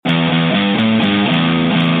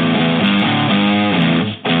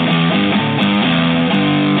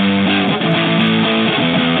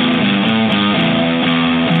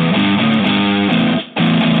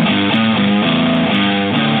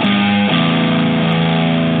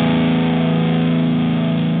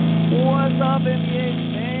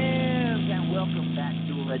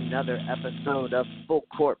another episode of Full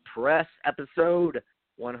Court Press, episode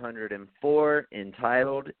 104,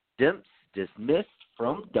 entitled Demps Dismissed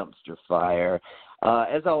from Dumpster Fire.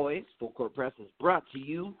 As always, Full Court Press is brought to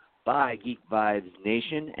you by Geek Vibes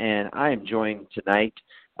Nation, and I am joined tonight,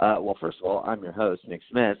 first of all, I'm your host, Nick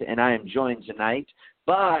Smith, and I am joined tonight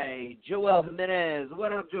by Joel Jimenez.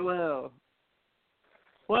 What up, Joel?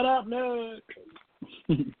 What up, Nick?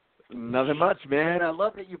 Nothing much, man. I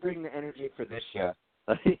love that you bring the energy for this show.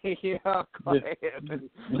 You know, quiet.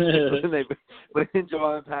 When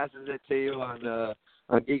Joel passes it to you on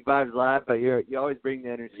Geek Vibes Live, but you always bring the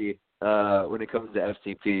energy when it comes to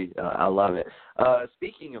FCP. I love it.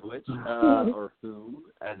 Speaking of which, or whom,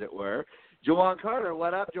 as it were, Jawan Carter.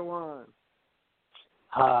 What up, Jawan?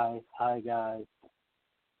 Hi guys.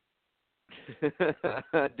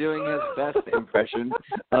 Doing his best impression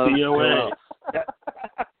of Joel.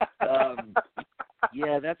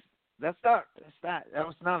 Yeah, that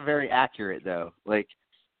was not very accurate though. Like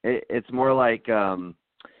it's more like how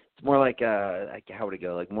would it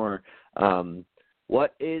go? Like more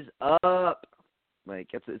what is up? Like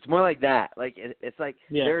it's more like that. Like it's like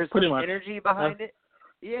there's some energy behind it.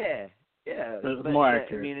 Yeah. It's more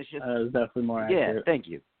accurate. I mean, it's just definitely more accurate. Yeah, thank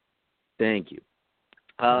you.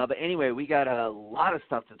 But anyway, we got a lot of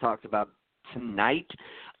stuff to talk about tonight.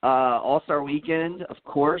 All-Star Weekend, of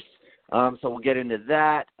course. So we'll get into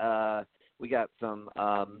that. We got some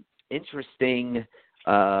interesting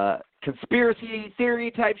conspiracy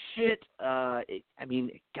theory type shit. God,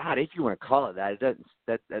 if you want to call it that,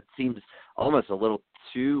 that seems almost a little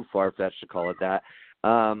too far-fetched to call it that.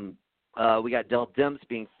 We got Demps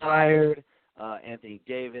being fired. Anthony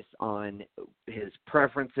Davis on his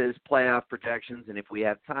preferences, playoff projections, and if we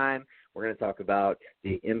have time, we're going to talk about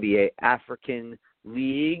the NBA African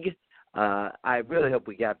League. I really hope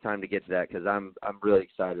we have time to get to that because I'm really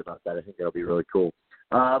excited about that. I think that'll be really cool.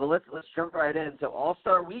 But let's jump right in. So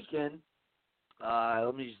All-Star Weekend.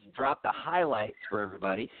 Let me just drop the highlights for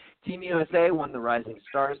everybody. Team USA won the Rising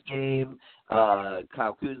Stars game.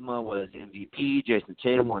 Kyle Kuzma was MVP. Jason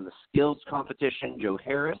Tatum won the skills competition. Joe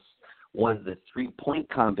Harris won the three-point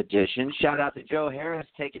competition. Shout out to Joe Harris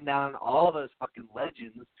taking down all those fucking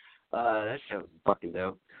legends. That shit was fucking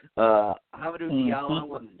dope. Hamidou Diallo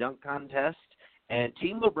won the dunk contest. And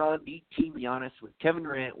Team LeBron beat Team Giannis with Kevin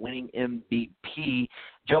Durant winning MVP.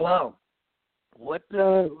 Joel, what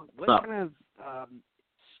kind of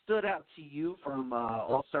stood out to you from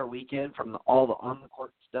All-Star Weekend, from all the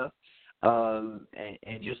on-the-court stuff,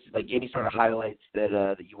 and just like any sort of highlights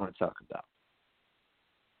that you want to talk about?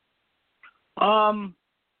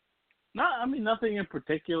 Nothing in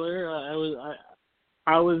particular.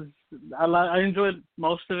 I enjoyed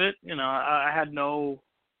most of it. You know, I had no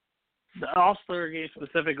the All-Star game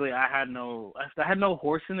specifically. I had no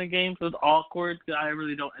horse in the game, so it was awkward. I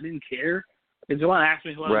didn't care. If you want to ask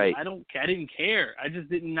me who right. I didn't care. I just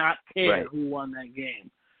did not care who won that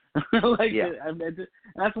game.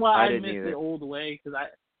 That's why I miss the old way because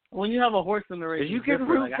when you have a horse in the race, you can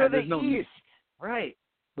root for the East, right?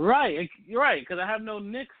 Right, you're right. Because I have no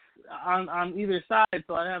Knicks on either side,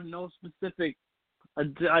 so I have no specific. I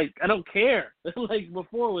don't care. Like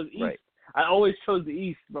before it was East. Right. I always chose the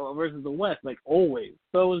East versus the West, like always.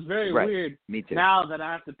 So it was very weird. Me too. Now that I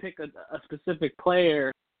have to pick a specific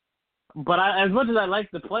player, but as much as I like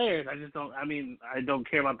the players, I just don't. I don't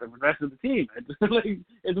care about the rest of the team.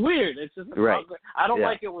 It's weird. It's just I don't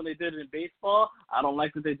like it when they did it in baseball. I don't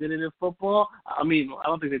like that they did it in football. I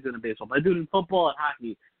don't think they did it in baseball, but they do it in football and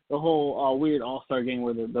hockey. The whole weird All-Star game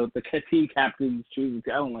where the team captains choose.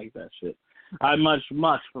 I don't like that shit. I much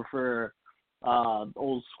prefer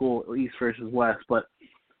old school East versus West, but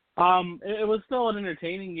it was still an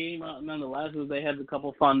entertaining game nonetheless. They had a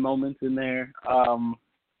couple fun moments in there.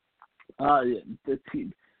 The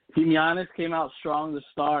team Giannis came out strong to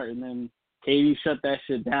start, and then KD shut that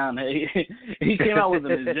shit down. He came out with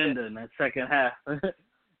an agenda in that second half.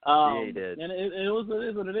 Yeah, he did. And it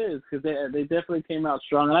is what it is because they definitely came out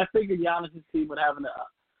strong. And I figured Giannis' team would have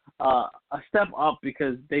a step up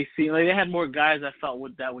because they had more guys I felt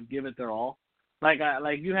that would give it their all. Like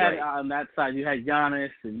you had on that side, you had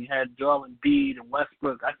Giannis and you had Joel Embiid and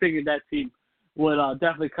Westbrook. I figured that team would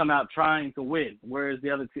definitely come out trying to win, whereas the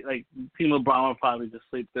other team, like Team LeBron, would probably just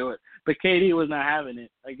sleep through it. But KD was not having it.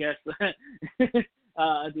 I guess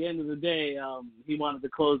at the end of the day, he wanted to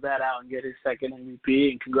close that out and get his second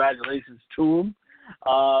MVP, and congratulations to him.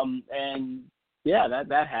 And yeah,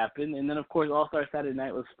 that happened. And then of course, All-Star Saturday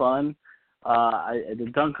Night was fun.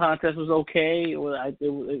 The dunk contest was okay.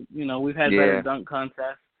 We've had better dunk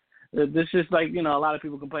contests. It's just like, a lot of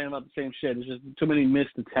people complain about the same shit. It's just too many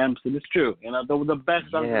missed attempts, and it's true. The best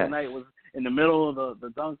dunk of the night was in the middle of the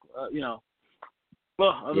dunk, of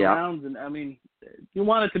the rounds. And I mean, you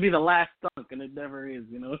want it to be the last dunk, and it never is.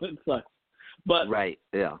 It sucks. But right,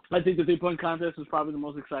 yeah. I think the 3-point contest was probably the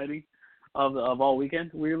most exciting of all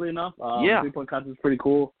weekend. Weirdly enough, The 3-point contest is pretty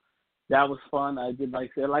cool. That was fun. I did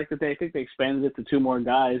like it. I like that I think they expanded it to 2 more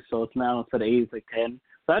guys, so it's now instead of 8, it's like 10.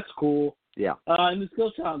 So that's cool. Yeah. And the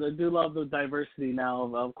skill challenge, I do love the diversity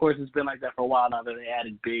now. Of course, it's been like that for a while now that they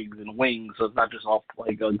added bigs and wings, so it's not just all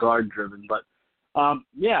like guard driven. But a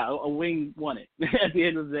wing won it at the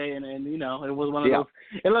end of the day, and it was one of those.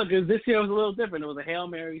 And look, this year was a little different. It was a Hail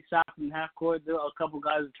Mary shot from half court. There were a couple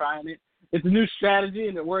guys trying it. It's a new strategy,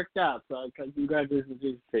 and it worked out. So congratulations,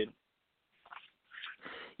 Jason Tatum.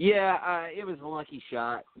 Yeah, it was a lucky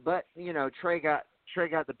shot, but Trey got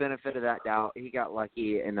the benefit of that doubt. He got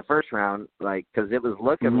lucky in the first round, because it was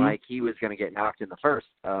looking like he was going to get knocked in the first,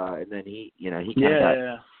 and then he kind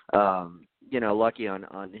of got lucky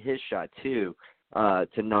on his shot too,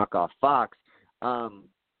 to knock off Fox.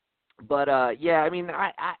 But I mean,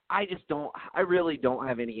 I really don't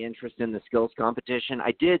have any interest in the skills competition.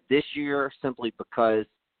 I did this year simply because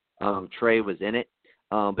Trey was in it,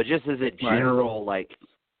 but just as a general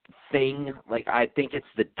thing, I think it's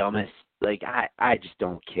the dumbest. I just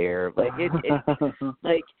don't care.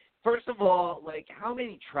 First of all, how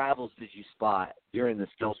many travels did you spot during the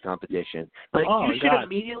skills competition? You should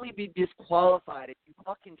immediately be disqualified if you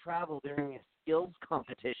fucking travel during a skills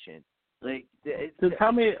competition. So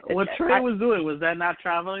tell me what Trey was doing. Was that not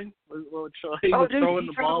traveling? Was Trey throwing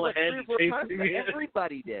the ball ahead and chasing me?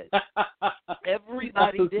 Everybody did.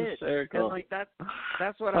 Everybody did. And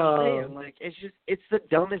that's what I'm saying. It's the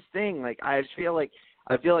dumbest thing. I just feel like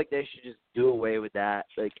they should just do away with that.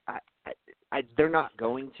 They're not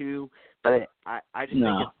going to, but I just think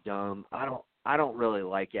it's dumb. I don't really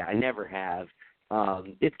like it. I never have.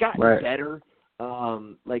 It's gotten better.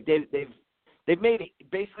 They've made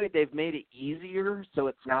it easier, so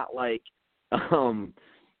it's not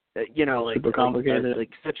super complicated.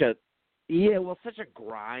 Such a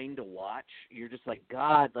grind to watch. You're just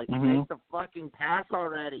God, make the fucking pass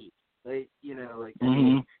already. I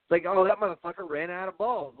mean, it's that motherfucker ran out of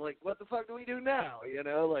balls. What the fuck do we do now?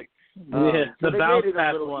 The bounce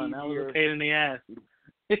pass one. That was a pain in the ass.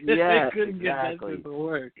 Yeah, they couldn't exactly. get that to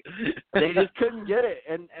work. They just couldn't get it,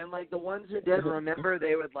 and the ones who did remember,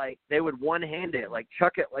 they would one hand it,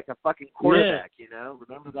 chuck it like a fucking quarterback.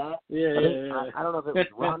 Remember that? Yeah. I don't know if it was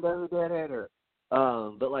Rondo who did it or,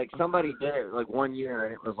 but somebody did it 1 year,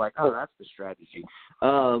 and it was oh, that's the strategy.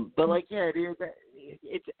 But dude,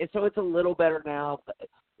 it's a little better now, but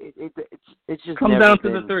it's just comes never down to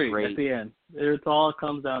been the three great. at the end. It's all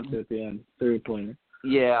comes down to at the end, 3-pointer.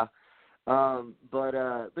 Yeah. But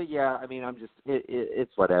yeah, I mean,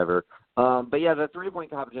 it's whatever. But yeah, the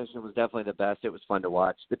 3-point competition was definitely the best. It was fun to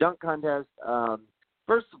watch. The dunk contest,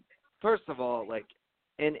 first of all,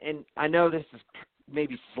 and I know this is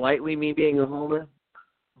maybe slightly me being a homer,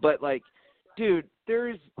 but dude,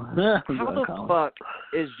 how the fuck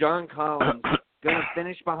is John Collins gonna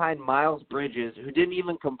finish behind Miles Bridges, who didn't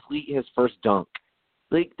even complete his first dunk?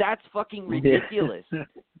 That's fucking ridiculous. I'm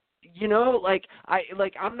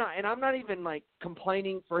not even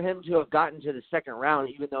complaining for him to have gotten to the second round,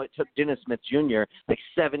 even though it took Dennis Smith Jr.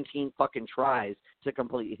 17 fucking tries to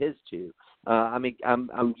complete his 2. I mean,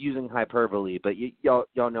 I'm using hyperbole, but y'all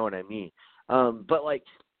know what I mean.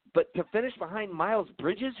 But to finish behind Miles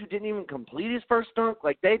Bridges, who didn't even complete his first dunk,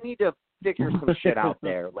 they need to figure some shit out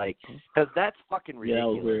there, because that's fucking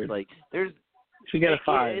ridiculous. Weird. There's should get a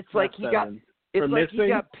 5. It's he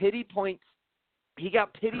got pity points. He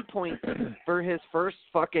got pity points for his first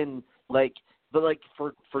fucking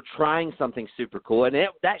for trying something super cool, and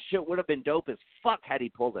that shit would have been dope as fuck had he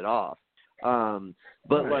pulled it off. But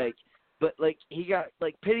he got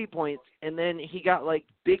pity points, and then he got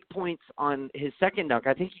big points on his second dunk.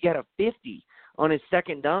 I think he got a 50 on his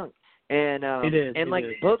second dunk, and he did.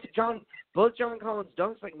 both John Collins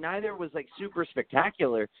dunks, neither was super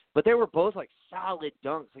spectacular, but they were both solid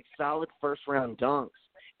dunks, solid first round dunks.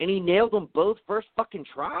 And he nailed them both first fucking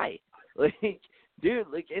try. Dude,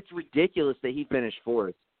 it's ridiculous that he finished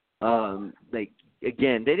 4th.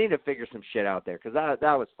 Again, they need to figure some shit out there, because that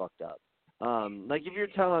was fucked up. If you're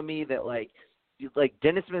telling me that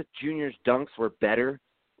Dennis Smith Jr.'s dunks were better,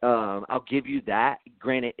 I'll give you that.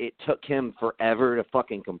 Granted, it took him forever to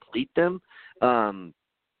fucking complete them. For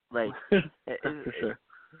sure.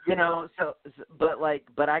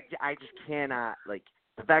 But I just cannot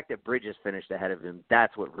the fact that Bridges finished ahead of him,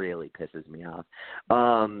 that's what really pisses me off.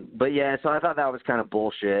 But yeah, so I thought that was kind of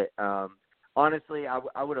bullshit. Honestly,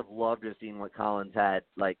 I would have loved to have seen what Collins had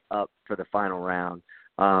up for the final round.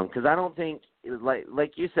 Because I don't think,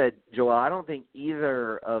 like you said, Joel, I don't think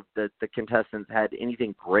either of the contestants had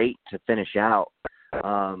anything great to finish out.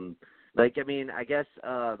 I guess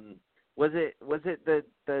was it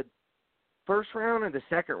the first round or the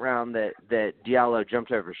second round that Diallo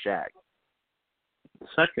jumped over Shaq?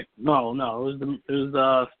 Second, no, it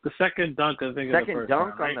was the second dunk. I think second in the first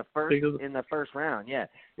dunk round, on in the first round, yeah,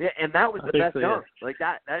 and that was the best dunk. Yeah. Like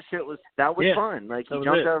that shit was fun. Like he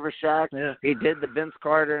jumped over Shaq. Yeah. He did the Vince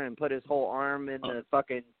Carter and put his whole arm in the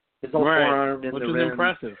his whole right. forearm in Which the was rim.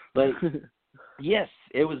 impressive. Like yes,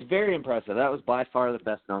 it was very impressive. That was by far the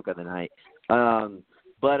best dunk of the night.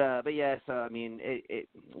 But yeah, so I mean, it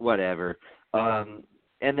whatever.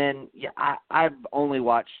 And then, I've only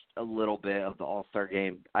watched a little bit of the All-Star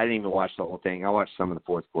game. I didn't even watch the whole thing. I watched some of the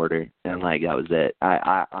fourth quarter, and, that was it.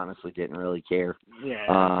 I honestly didn't really care. Yeah,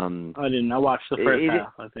 I didn't. I watched the first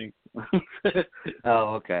half, I think.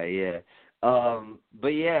 Oh, okay, yeah. But,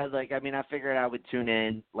 yeah, I figured I would tune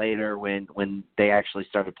in later when they actually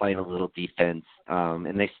started playing a little defense,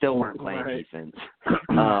 and they still weren't playing defense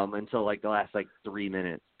until, the last, 3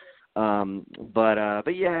 minutes.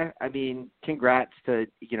 But yeah, I mean, congrats to,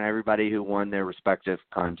 everybody who won their respective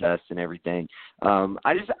contests and everything.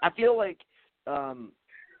 I feel like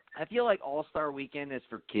All-Star Weekend is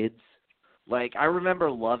for kids. I remember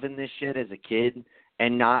loving this shit as a kid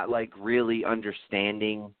and not really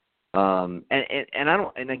understanding. And I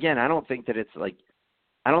don't think that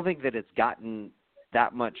it's gotten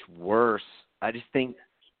that much worse. I just think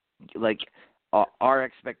our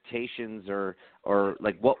expectations or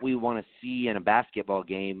what we want to see in a basketball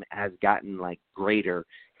game has gotten greater.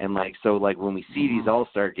 And so when we see these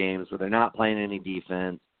All-Star games where they're not playing any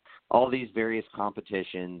defense, all these various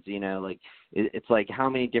competitions, it's how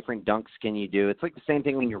many different dunks can you do? It's the same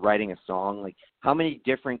thing when you're writing a song. How many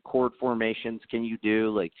different chord formations can you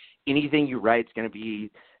do? Anything you write is going to be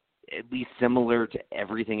at least similar to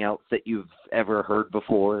everything else that you've ever heard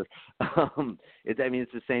before. It's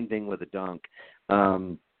the same thing with a dunk.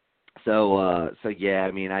 So yeah,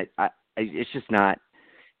 I mean, I it's just not.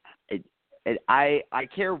 I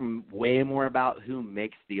care way more about who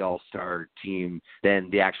makes the All-Star team than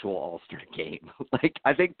the actual All-Star game.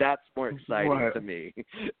 I think that's more exciting to me.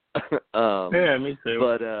 Yeah, me too.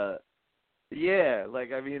 But yeah,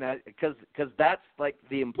 because that's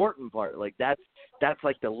the important part. That's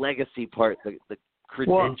the legacy part, the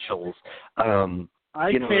credentials.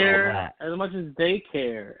 I care as much as they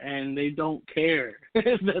care, and they don't care.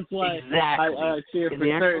 That's why I cheer for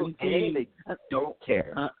certain teams. They don't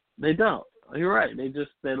care. They don't. You're right.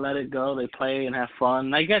 They let it go. They play and have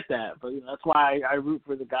fun. I get that, but that's why I root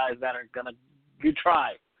for the guys that are gonna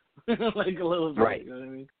try, a little bit. Right. You know what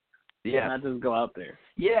I mean? Yeah. Not just go out there.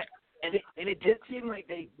 Yeah. And it did seem like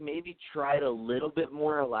they maybe tried a little bit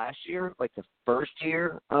more last year, the first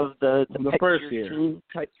year of the first year team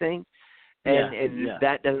type thing. And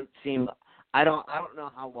that doesn't seem. I don't know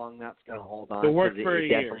how long that's going to hold on. It worked for a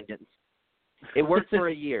year. It worked for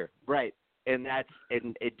a year, right? And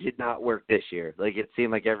it did not work this year. It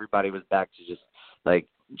seemed like everybody was back to just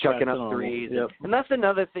chucking up threes. Yep. And that's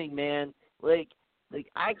another thing, man.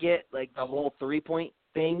 I get the whole 3-point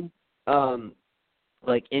thing.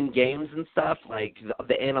 In games and stuff,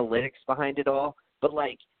 the analytics behind it all. But,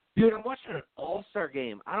 dude, I'm watching an All-Star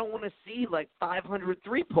game. I don't want to see, 500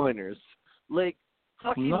 3-pointers.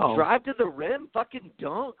 Drive to the rim, fucking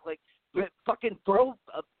dunk. Fucking throw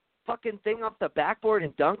a fucking thing off the backboard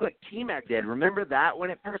and dunk like T-Mac did. Remember that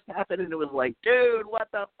when it first happened? And it was dude, what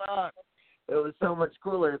the fuck? It was so much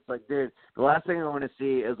cooler. It's dude, the last thing I want to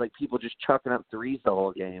see is, people just chucking up threes the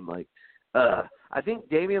whole game. I think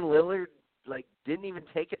Damian Lillard didn't even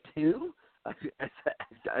take it two.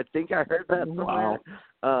 I think I heard that somewhere.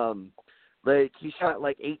 Wow. He shot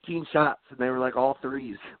 18 shots and they were all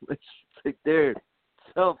threes. Dude,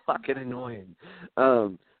 so fucking annoying.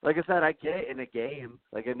 Like I said, I get it in a game.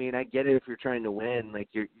 I get it if you're trying to win.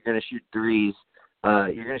 You're gonna shoot threes.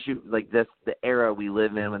 You're gonna shoot the era we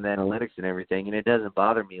live in with analytics and everything, and it doesn't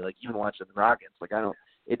bother me. Even watching the Rockets,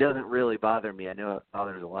 it doesn't really bother me. I know it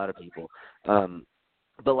bothers a lot of people.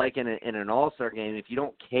 But in an All-Star game, if you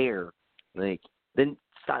don't care, then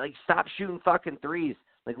stop shooting fucking threes.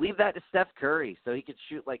 Leave that to Steph Curry so he could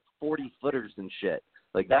shoot 40-footers and shit.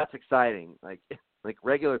 That's exciting.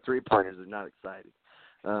 Regular 3-pointers are not exciting.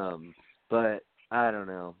 But I don't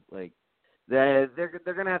know.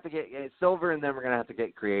 They're gonna have to get Silver, and them are gonna have to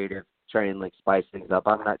get creative, try and spice things up.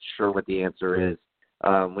 I'm not sure what the answer is.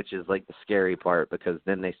 Which is the scary part, because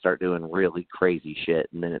then they start doing really crazy shit,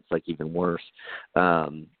 and then it's even worse.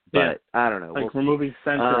 But I don't know. Removing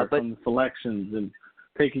center from the selections and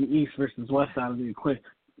taking East versus West out of the equation.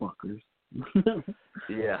 Fuckers.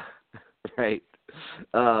 Yeah, right.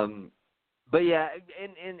 But yeah,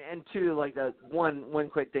 and two, like the one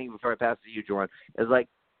quick thing before I pass to you, Jordan, is like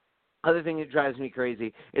other thing that drives me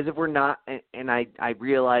crazy is if we're not, and I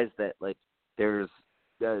realize that like there's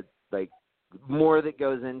like more that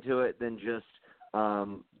goes into it than just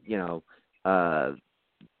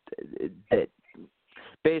that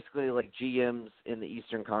basically like GMs in the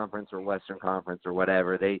Eastern Conference or Western Conference or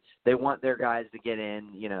whatever, they want their guys to get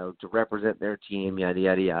in, to represent their team, yada,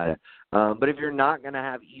 yada, yada. But if you're not going to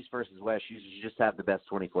have East versus West, you should just have the best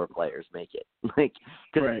 24 players make it. Like,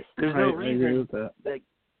 cause right. there's no I agree with reason, that. like,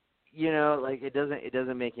 like it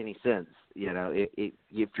doesn't make any sense.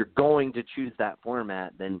 If you're going to choose that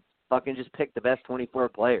format, then fucking just pick the best 24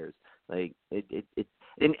 players. Like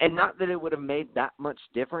and not that it would have made that much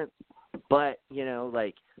difference, but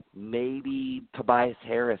like maybe Tobias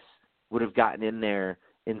Harris would have gotten in there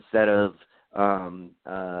instead of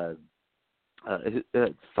the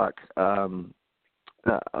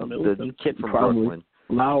kid from Brooklyn,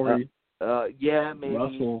 Lowry. Yeah, maybe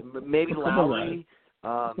Russell. Maybe Lowry.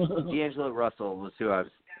 D'Angelo Russell was who I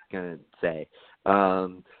was gonna say.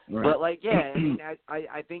 Right. But like, yeah, I mean,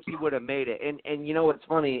 I think he would have made it. And what's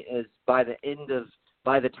funny is by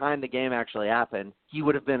the time the game actually happened, he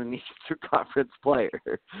would have been an Eastern Conference player.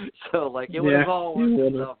 So like it would have all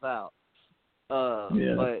worked itself out.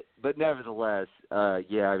 But nevertheless, I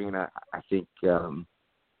mean, I think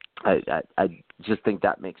I just think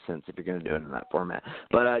that makes sense if you're going to do it in that format.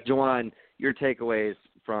 But Juwan, your takeaways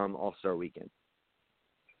from All-Star Weekend.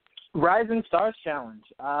 Rising Stars Challenge.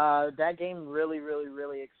 That game really, really,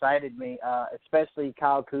 really excited me, especially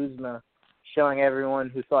Kyle Kuzma showing everyone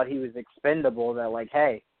who thought he was expendable that, like,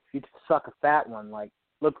 hey, you suck a fat one. Like,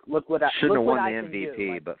 look what I shouldn't have won the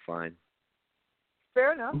MVP, like, but fine.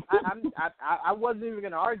 Fair enough. I wasn't even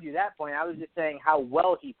going to argue that point. I was just saying how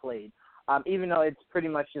well he played, even though it's pretty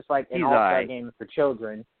much just like an all-star game for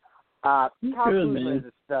children. Kyle Kuzma is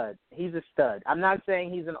a stud. He's a stud. I'm not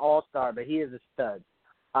saying he's an all-star, but he is a stud.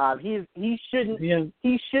 He shouldn't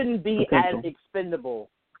be as expendable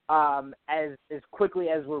as quickly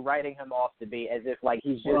as we're writing him off to be, as if like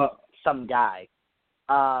he's just some guy.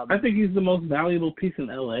 I think he's the most valuable piece in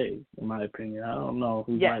LA, in my opinion. I don't know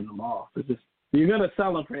who's writing him off. It's just you're gonna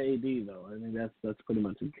sell him for AD though. I think that's pretty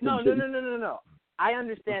much it. No. I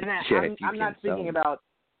understand that. I'm not speaking about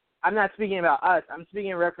us. I'm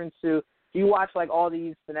speaking in reference to if you watch like all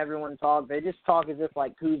these and everyone talk, they just talk as if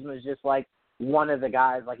like Kuzma's just like one of the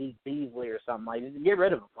guys, like he's Beasley or something. Like, just get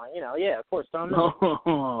rid of him. Like, yeah, of course, throw him in.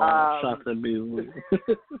 Shots at Beasley.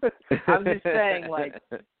 I'm just saying, like,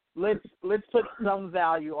 let's put some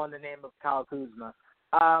value on the name of Kyle Kuzma.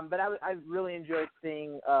 But I really enjoyed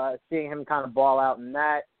seeing him kind of ball out in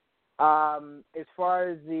that. As far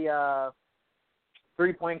as the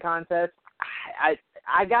 3-point contest,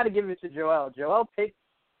 I got to give it to Joel. Joel picked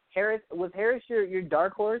Harris. Was Harris your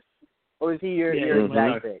dark horse, or was he your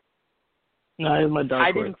exact pick? No, he was my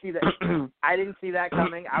dark horse. I didn't see that. I didn't see that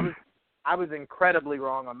coming. I was incredibly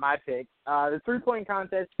wrong on my pick. The 3-point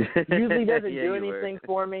contest usually doesn't do anything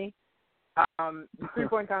for me. The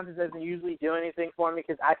 3-point contest doesn't usually do anything for me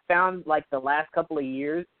because I found like the last couple of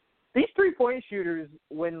years, these 3-point shooters,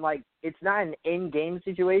 when like it's not an in-game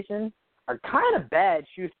situation, are kind of bad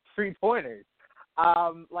shooting 3-pointers.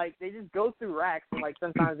 Like they just go through racks and like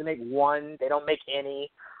sometimes they make one, they don't make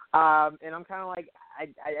any, and I'm kind of like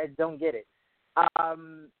I don't get it.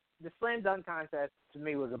 The slam dunk contest to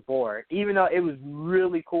me was a bore, even though it was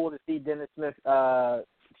really cool to see Dennis Smith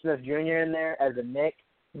Jr. in there as a Knick.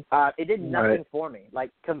 It did nothing for me,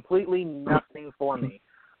 like completely nothing for me.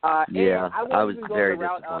 I was very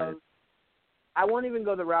disappointed. I won't even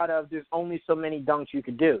go the route of there's only so many dunks you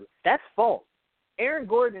could do. That's false. Aaron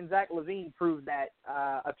Gordon and Zach LaVine proved that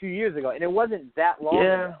a few years ago, and it wasn't that long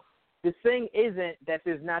ago. The thing isn't that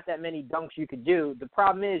there's not that many dunks you could do. The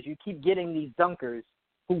problem is you keep getting these dunkers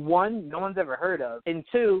who, one, no one's ever heard of, and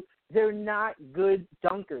two, they're not good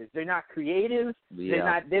dunkers. They're not creative.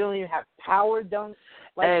 Yeah. They don't even have power dunks.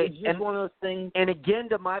 Like, it's just one of those things. And again,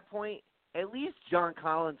 to my point, at least John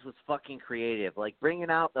Collins was fucking creative. Like, bringing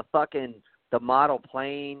out the model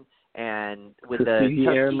plane and with the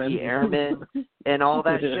airmen and all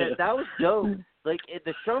that shit. That was dope. Like,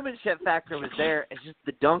 the showmanship factor was there. It's just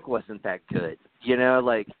the dunk wasn't that good. It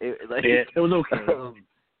was okay.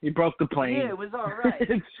 He broke the plane. Yeah, it was all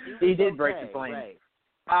right. He did break the plane. Right.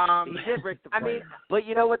 He did break the plane. I mean, but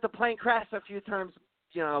you know what? The plane crashed a few times,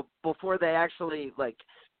 before they actually, like,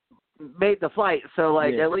 made the flight, so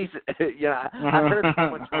like at least yeah, I heard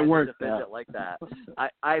someone trying to defend it like that.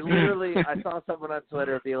 I literally I saw someone on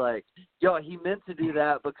Twitter be like, "Yo, he meant to do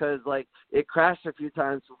that because like it crashed a few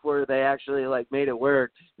times before they actually like made it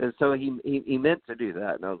work, and so he meant to do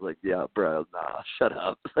that." And I was like, "Yeah, bro, nah, shut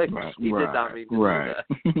up. Like he did not mean to do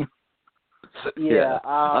that." Yeah,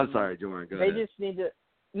 I'm sorry, Jordan. Go ahead. They just need to.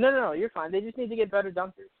 No, you're fine. They just need to get better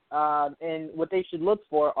dunkers. And what they should look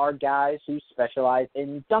for are guys who specialize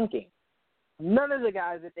in dunking. None of the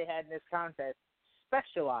guys that they had in this contest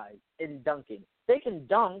specialize in dunking. They can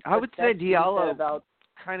dunk. I would say Diallo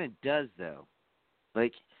kind of does though.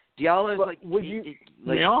 Like Diallo's like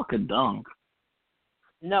they all can dunk.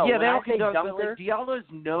 No, yeah, they all can dunk. Dunker, but like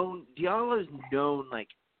Diallo's known like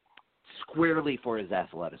squarely for his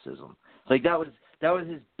athleticism. Like that was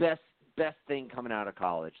his best thing coming out of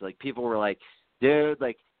college. Like people were like, dude,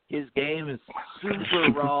 like his game is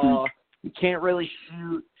super raw. He can't really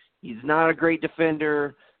shoot. He's not a great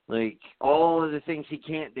defender. Like all of the things he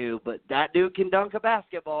can't do, but that dude can dunk a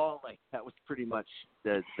basketball. Like that was pretty much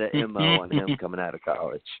the MO on him coming out of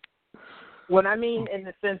college. What I mean in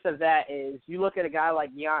the sense of that is you look at a guy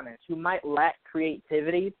like Giannis who might lack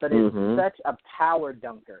creativity, but is such a power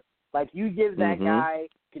dunker. Like you give that guy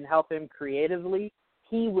can help him creatively,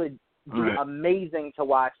 he would be amazing to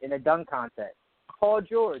watch in a dunk contest. Paul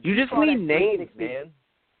George. You just need names, man.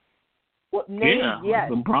 Well, names, yes.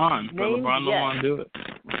 LeBron. Names, LeBron don't want to do it.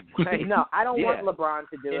 Right. No, I don't want LeBron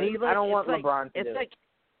to do it. I don't want LeBron to do it.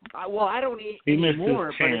 Well, I don't need he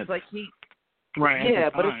anymore, but it's like he. Right. Yeah,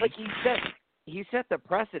 but it's like he set the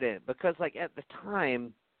precedent because like at the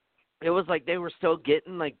time, it was like they were still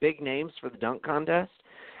getting like big names for the dunk contest,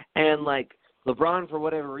 and like LeBron for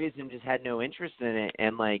whatever reason just had no interest in it,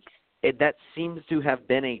 and like that seems to have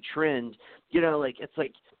been a trend. You know, like it's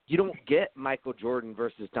like you don't get Michael Jordan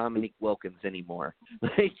versus Dominique Wilkins anymore.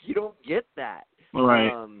 Like you don't get that.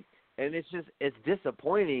 Right. And it's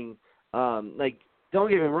disappointing. Like don't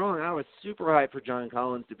get me wrong, I was super hyped for John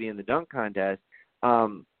Collins to be in the dunk contest.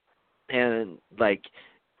 And like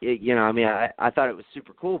you know, I mean I thought it was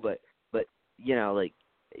super cool, but you know, like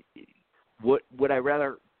would I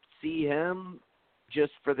rather see him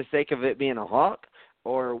just for the sake of it being a Hawk,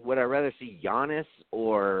 or would I rather see Giannis,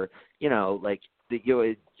 or you know, like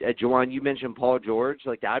Juwan, you mentioned Paul George,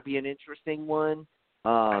 like that'd be an interesting one.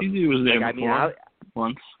 He was there before,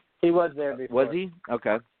 once. He was there before. Was he?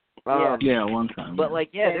 Okay. Yeah, one time. But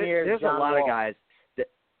like, there's a lot of guys that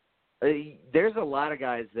there's a lot of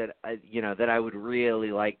guys that you know that I would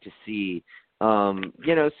really like to see.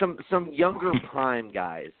 You know, some younger prime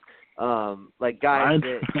guys. Like guys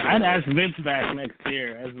I'd ask Vince back next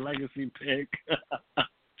year as legacy pick.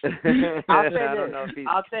 I'll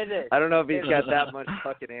say this. I don't know if he's got that much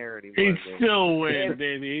fucking air anymore. He'd still win,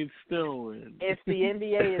 baby. He'd still win. If the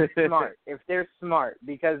NBA is smart, if they're smart,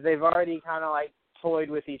 because they've already kind of like toyed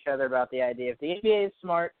with each other about the idea. If the NBA is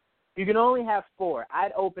smart, you can only have 4.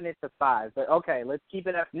 I'd open it to 5. But okay, let's keep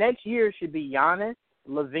it up. Next year should be Giannis,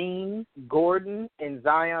 Levine, Gordon, and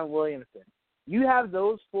Zion Williamson. You have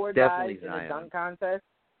those 4 Definitely guys in Zion. a dunk contest,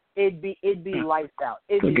 it'd be lights out.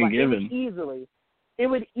 It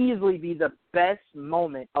would easily be the best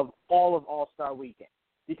moment of all of All-Star Weekend,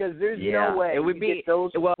 because there's no way it would you get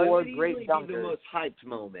those 4 great dunkers. Be the most hyped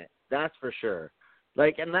moment. That's for sure.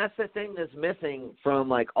 Like, and that's the thing that's missing from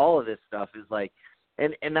like all of this stuff is like,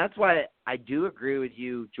 and that's why I do agree with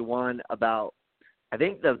you, Juwan, about. I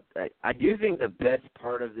do think the best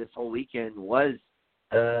part of this whole weekend was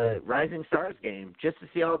Rising Stars game, just to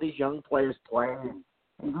see all these young players play.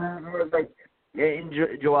 Like,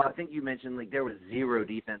 Joel, I think you mentioned like there was 0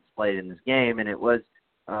 defense played in this game, and it was,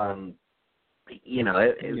 you know,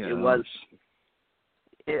 it was,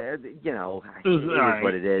 you know, it is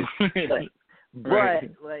what it is. But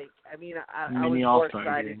like, I mean, I was more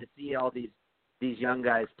excited to see all these young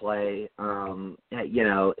guys play, you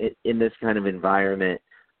know, in this kind of environment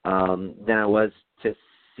than I was to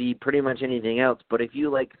see pretty much anything else. But if you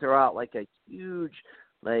like throw out like a huge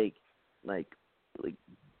like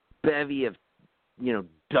bevy of, you know,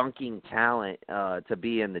 dunking talent to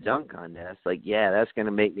be in the dunk contest, like that's going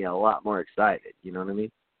to make me a lot more excited. You know what I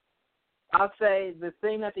mean? I'll say the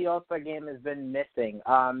thing that the All-Star game has been missing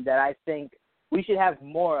that I think we should have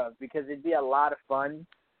more of, because it'd be a lot of fun.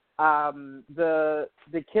 The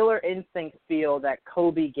killer instinct feel that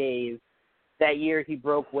Kobe gave that year he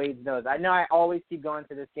broke Wade's nose. I know I always keep going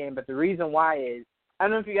to this game, but the reason why is, I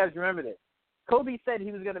don't know if you guys remember this. Kobe said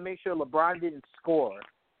he was going to make sure LeBron didn't score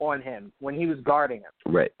on him when he was guarding him.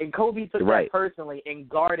 Right. And Kobe took that personally and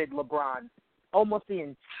guarded LeBron almost the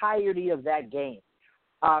entirety of that game.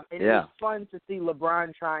 And it was fun to see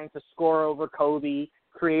LeBron trying to score over Kobe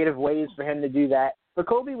creative ways for him to do that. But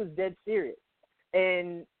Kobe was dead serious.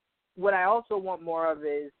 And what I also want more of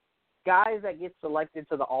is guys that get selected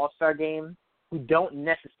to the All-Star game who don't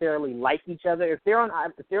necessarily like each other. If they're on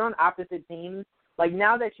opposite teams, like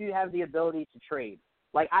now that you have the ability to trade,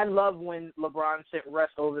 like I love when LeBron sent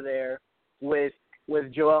Russ over there with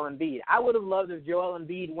Joel Embiid. I would have loved if Joel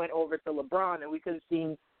Embiid went over to LeBron and we could have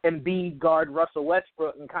seen Embiid guard Russell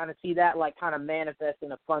Westbrook and kind of see that like kind of manifest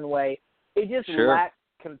in a fun way. It just lacks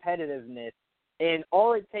competitiveness. And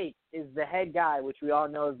all it takes is the head guy, which we all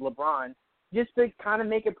know is LeBron, just to kind of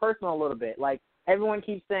make it personal a little bit. Like everyone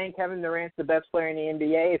keeps saying Kevin Durant's the best player in the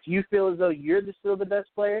NBA. If you feel as though you're still the best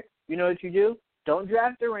player, you know what you do? Don't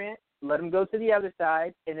draft Durant. Let him go to the other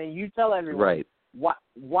side, and then you tell everyone. Right.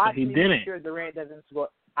 Watch he me didn't. make sure Durant doesn't score.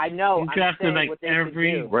 I know. He drafted like what they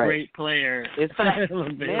every great player. It's that,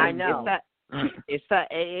 man, I know. It's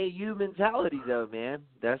that AAU mentality, though, man.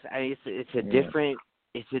 It's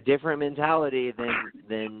a different mentality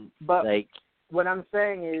than but like what I'm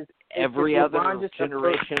saying is every if other LeBron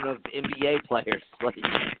generation of NBA players. Like,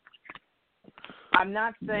 I'm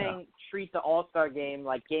not saying treat the All-Star game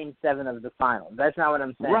like Game 7 of the finals. That's not what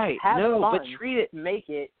I'm saying. Right. Have fun, but treat it. Make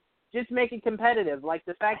it competitive. Like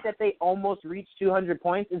the fact that they almost reached 200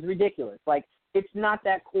 points is ridiculous. Like it's not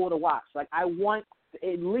that cool to watch. Like I want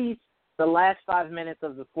at least the last 5 minutes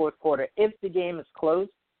of the fourth quarter, if the game is close,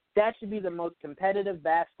 that should be the most competitive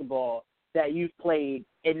basketball that you've played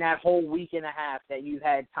in that whole week and a half that you've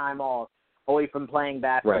had time off away from playing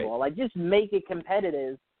basketball. Right. Like just make it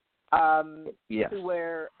competitive. Yes. To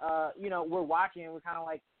where, we're watching and we're kind of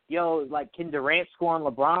like, yo, like, can Durant score on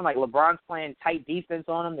LeBron? Like, LeBron's playing tight defense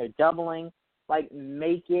on him. They're doubling. Like,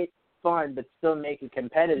 make it fun, but still make it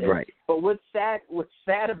competitive. Right. But what's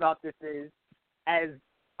sad about this is, as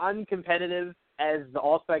uncompetitive as the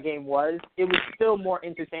All-Star game was, it was still more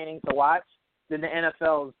entertaining to watch than the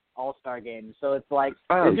NFL's All-Star game. So it's like,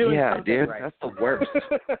 they're doing something dude, right. that's the worst.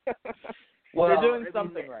 Well, they're doing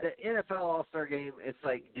something right. The NFL All-Star game, it's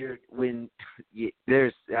like, dude,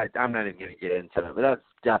 I'm not even going to get into it, but that's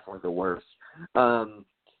definitely the worst.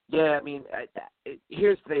 Yeah, I mean,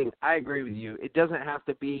 here's the thing. I agree with you. It doesn't have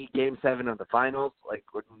to be Game 7 of the finals. Like,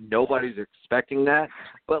 nobody's expecting that.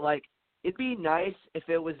 But, like, it'd be nice if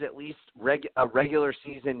it was at least a regular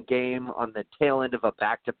season game on the tail end of a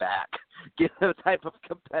back-to-back, type of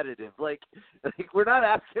competitive. Like we're not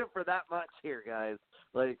asking for that much here, guys.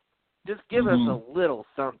 Like, just give us a little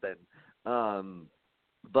something.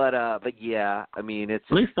 But yeah, I mean, it's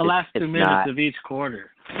at least the last 2 minutes of each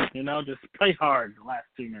quarter. Just play hard the last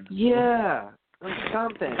 2 minutes. Yeah, like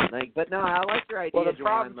something. Like, but no, I like your idea,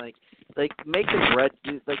 Juwan. Like make a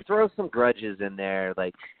grudge, like throw some grudges in there,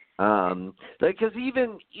 like, because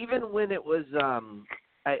even when it was,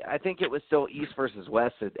 I think it was still East versus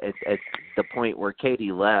West at the point where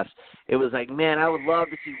KD left. It was like, man, I would love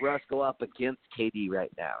to see Russ go up against KD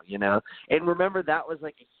right now, And remember, that was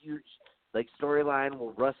like a huge storyline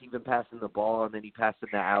where Russ even passing the ball and then he passed him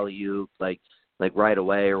the alley-oop like right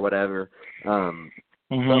away or whatever. But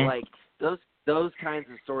like those kinds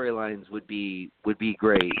of storylines would be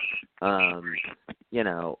great.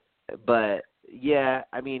 But yeah,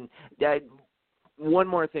 I mean, one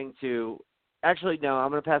more thing too. Actually, no,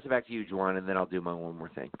 I'm going to pass it back to you, Juwan, and then I'll do my one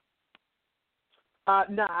more thing.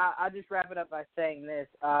 No, I'll just wrap it up by saying this.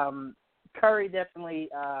 Curry definitely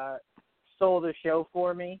stole the show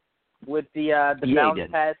for me with the bounce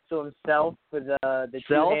pass to himself for the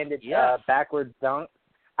two-handed backwards dunk.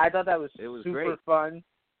 I thought that was super great. fun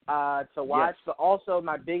to watch. Yes. But also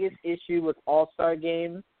my biggest issue with All-Star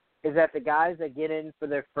games is that the guys that get in for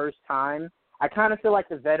their first time, I kind of feel like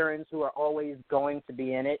the veterans who are always going to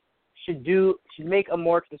be in it should make a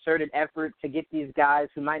more concerted effort to get these guys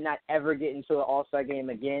who might not ever get into an All-Star game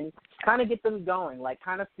again, kind of get them going, like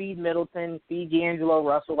kind of feed Middleton, feed D'Angelo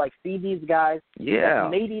Russell, like feed these guys. Yeah.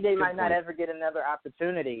 Maybe they might not ever get another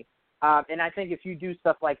opportunity. And I think if you do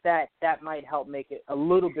stuff like that, that might help make it a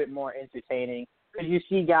little bit more entertaining, because you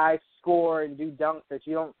see guys score and do dunks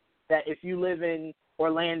that if you live in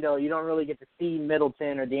Orlando, you don't really get to see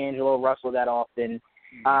Middleton or D'Angelo Russell that often.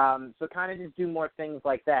 So kind of just do more things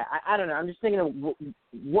like that. I don't know. I'm just thinking of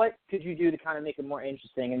what could you do to kind of make it more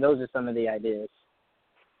interesting, and those are some of the ideas.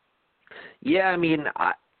 Yeah, I mean,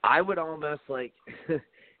 I would almost like,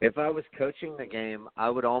 if I was coaching the game, I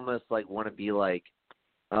would almost like want to be like,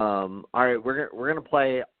 all right, we're gonna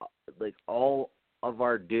play like all of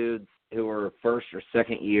our dudes who are first or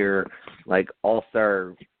second year, like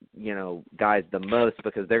all-star, guys the most,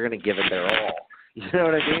 because they're gonna give it their all. You know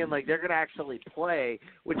what I mean? Like, they're going to actually play,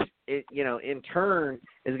 which, in turn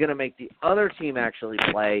is going to make the other team actually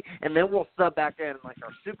play, and then we'll sub back in, like,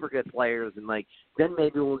 our super good players, and, like, then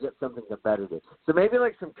maybe we'll get something competitive. So maybe,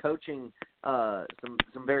 like, some coaching,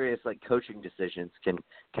 some various, like, coaching decisions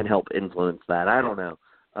can help influence that. I don't know.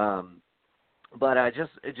 But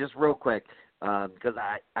just real quick, because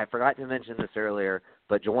I forgot to mention this earlier,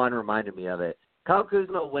 but Jawan reminded me of it. Kyle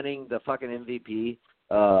Kuzma winning the fucking MVP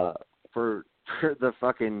for the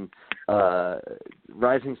fucking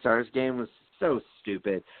Rising Stars game was so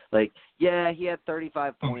stupid. Like, yeah, he had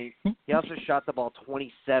 35 points. He also shot the ball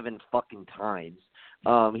 27 fucking times.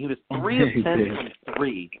 He was 3 of 10 from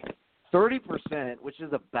 3. 30%, which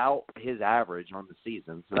is about his average on the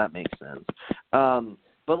season, so that makes sense.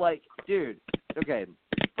 But, like, dude, okay,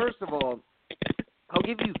 first of all, I'll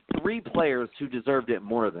give you 3 players who deserved it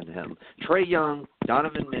more than him. Trae Young,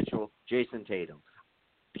 Donovan Mitchell, Jason Tatum.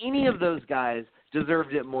 Any of those guys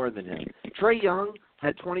deserved it more than him. Trae Young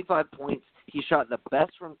had 25 points. He shot the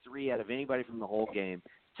best from 3 out of anybody from the whole game.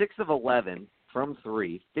 6 of 11 from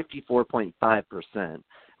 3, 54.5%.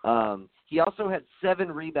 He also had 7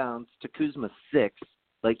 rebounds to Kuzma's 6.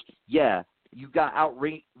 Like, yeah, you got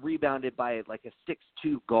out-rebounded by, like, a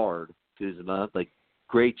 6'2 guard, Kuzma. Like,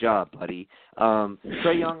 great job, buddy.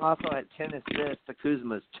 Trae Young also had 10 assists to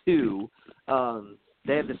Kuzma's 2.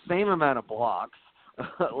 They had the same amount of blocks.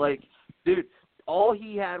 Like, dude, all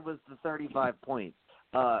he had was the 35 points.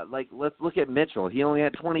 Like, let's look at Mitchell. He only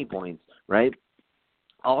had 20 points, right?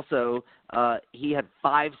 Also, he had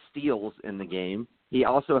 5 steals in the game. He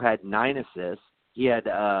also had 9 assists. He had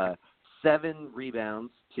 7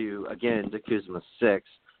 rebounds to Kuzma's 6.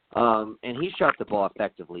 And he shot the ball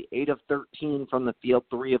effectively. 8 of 13 from the field,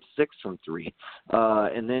 3 of 6 from 3.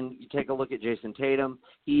 And then you take a look at Jason Tatum.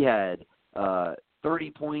 He had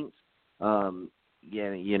 30 points. He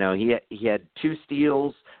had 2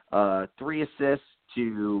 steals, 3 assists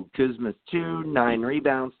to Kuzma's 2, 9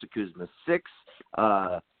 rebounds to Kuzma's 6,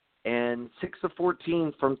 and 6 of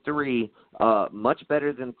 14 from 3, much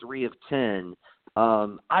better than 3 of 10.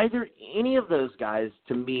 Any of those guys,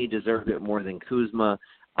 to me, deserved it more than Kuzma.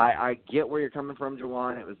 I get where you're coming from,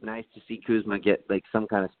 Jawan. It was nice to see Kuzma get, like, some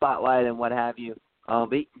kind of spotlight and what have you.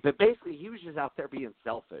 But basically, he was just out there being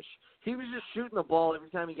selfish. He was just shooting the ball every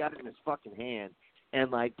time he got it in his fucking hand and,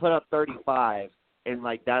 like, put up 35, and,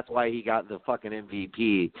 like, that's why he got the fucking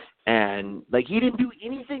MVP. And, like, he didn't do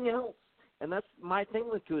anything else. And that's my thing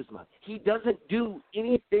with Kuzma. He doesn't do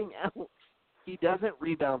anything else. He doesn't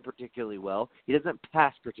rebound particularly well. He doesn't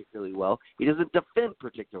pass particularly well. He doesn't defend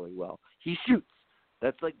particularly well. He shoots.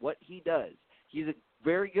 That's, like, what he does. He's a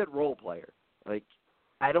very good role player. Like,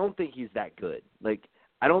 I don't think he's that good. Like,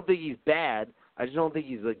 I don't think he's bad. I just don't think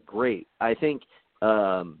he's, like, great. I think,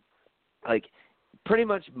 like, pretty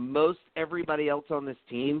much most everybody else on this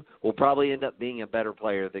team will probably end up being a better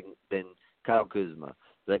player than Kyle Kuzma.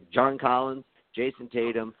 Like, John Collins, Jason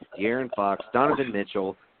Tatum, De'Aaron Fox, Donovan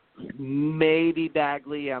Mitchell, maybe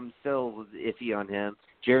Bagley. I'm still iffy on him.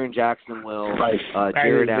 Jaren Jackson will.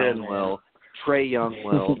 Jared Allen will. Trae Young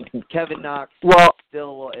will. Kevin Knox, still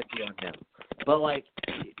a little iffy on him. But, like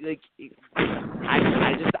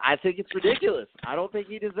I think it's ridiculous. I don't think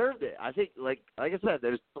he deserved it. I think, like I said,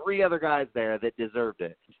 there's 3 other guys there that deserved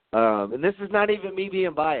it. And this is not even me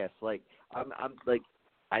being biased. Like,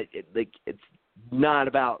 it's not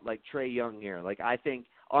about, like, Trae Young here. Like, I think,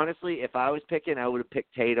 honestly, if I was picking, I would have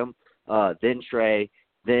picked Tatum, then Trae,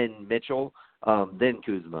 then Mitchell, then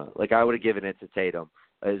Kuzma. Like, I would have given it to Tatum.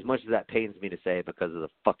 As much as that pains me to say because of the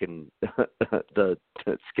fucking the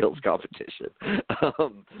skills competition,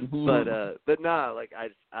 but nah, like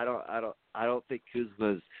I don't think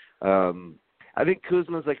Kuzma's. I think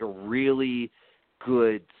Kuzma's, like, a really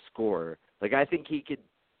good scorer. Like, I think he could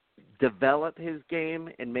develop his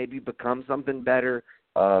game and maybe become something better.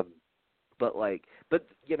 But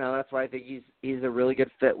that's why I think he's a really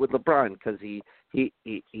good fit with LeBron, because he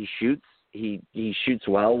shoots. He shoots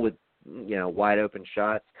well with, wide open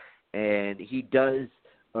shots, and he does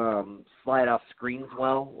slide off screens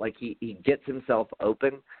well. Like, he gets himself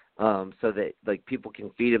open so that, like, people can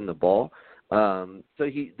feed him the ball. So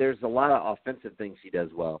there's a lot of offensive things he does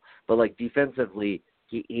well, but, like, defensively,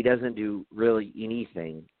 he doesn't do really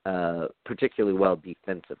anything particularly well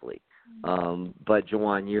defensively. But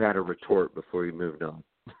Jawan, you had a retort before you moved on.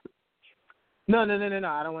 No. I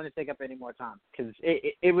don't want to take up any more time because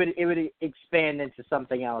it would expand into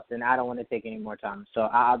something else, and I don't want to take any more time. So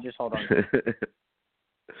I'll just hold on.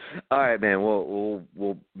 All right, man.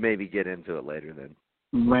 We'll maybe get into it later then.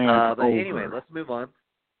 But anyway, let's move on.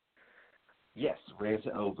 Yes, rant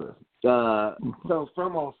over. So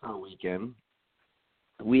from All-Star Weekend,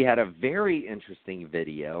 we had a very interesting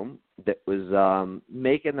video that was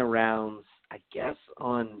making the rounds, I guess,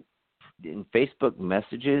 in Facebook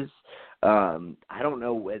messages. I don't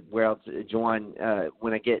know where else, Juwan,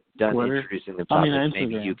 when I get done Twitter. introducing the topic,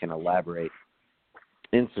 maybe Instagram. you can elaborate.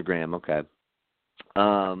 Instagram, okay.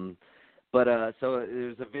 But so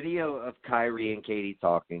there's a video of Kyrie and Katie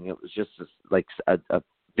talking. It was just a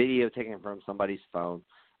video taken from somebody's phone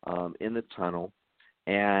in the tunnel,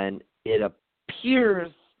 and it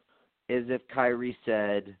appears as if Kyrie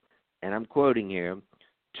said, and I'm quoting here,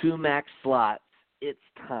 2 max slots, it's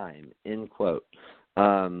time, end quote.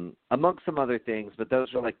 Amongst some other things, but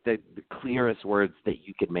those are like the clearest words that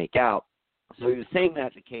you could make out. So he was saying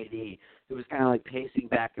that to KD, who was kind of like pacing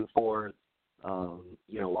back and forth,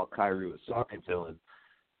 while Kyrie was talking to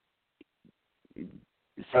him.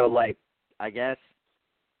 So, like, I guess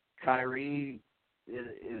Kyrie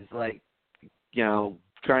is like,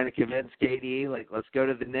 trying to convince KD, like, let's go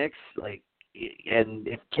to the Knicks. Like, and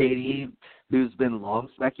if KD, who's been long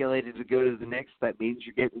speculated to go to the Knicks, that means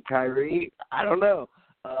you're getting Kyrie. I don't know.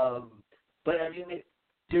 But I mean,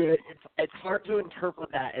 it's hard to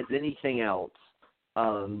interpret that as anything else,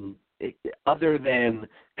 other than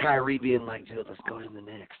Kyrie being like, dude, let's go to the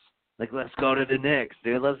Knicks. Like, let's go to the Knicks,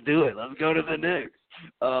 dude. Let's do it. Let's go to the Knicks.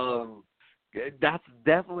 That's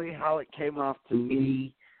definitely how it came off to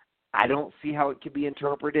me. I don't see how it could be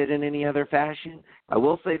interpreted in any other fashion. I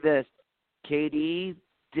will say this. KD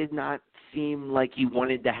did not seem like he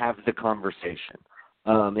wanted to have the conversation.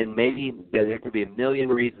 And maybe there could be a million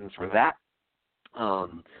reasons for that.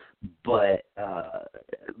 But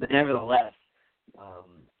nevertheless,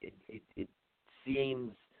 it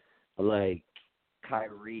seems like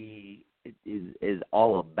Kyrie is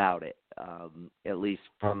all about it, at least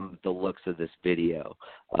from the looks of this video.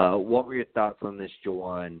 What were your thoughts on this,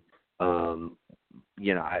 Juwan?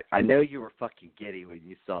 I know you were fucking giddy when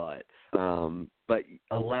you saw it, but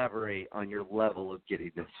elaborate on your level of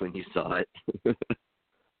giddiness when you saw it.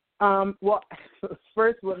 Well,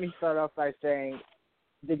 first let me start off by saying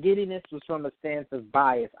the giddiness was from a stance of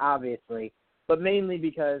bias, obviously, but mainly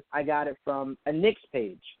because I got it from a Knicks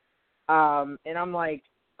page. And I'm like,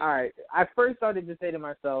 all right, I first started to say to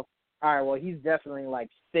myself, all right, well, he's definitely, like,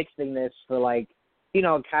 fixing this for, like,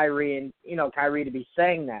 Kyrie and, Kyrie to be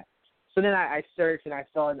saying that. So then I searched and I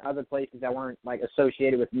saw it in other places that weren't, like,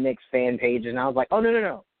 associated with Knicks fan pages, and I was like, oh,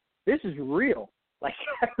 no. This is real. Like,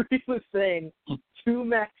 Kyrie was saying 2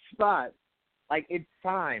 max spots. Like, it's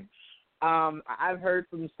time. I've heard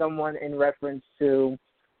from someone in reference to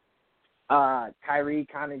Kyrie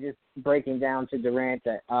kind of just breaking down to Durant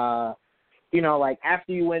that, like,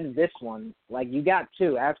 after you win this one, like, you got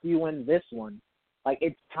 2. After you win this one, like,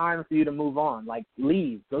 it's time for you to move on. Like,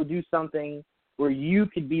 leave. Go do something where you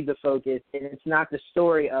could be the focus, and it's not the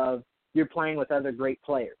story of you're playing with other great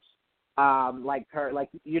players. Like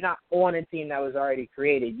you're not on a team that was already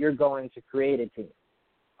created. You're going to create a team.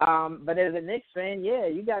 But as a Knicks fan, yeah,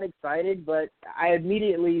 you got excited, but I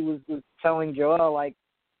immediately was telling Joel, like,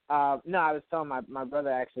 no, I was telling my brother,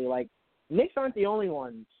 actually, like, Knicks aren't the only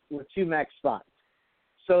ones with 2 max spots.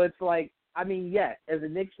 So it's like, I mean, yeah, as a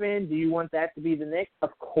Knicks fan, do you want that to be the Knicks?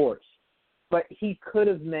 Of course. But he could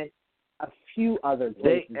have meant a few other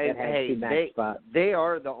places that had 2 max spots. They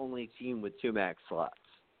are the only team with 2 max slots.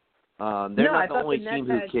 They're not the only team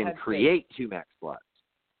who can create 2 max slots.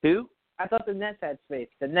 Who? I thought the Nets had space.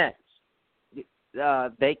 The Nets.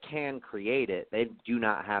 They can create it. They do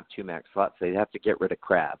not have 2 max slots. They'd have to get rid of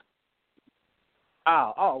Crab.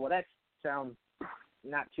 Oh, well, that sounds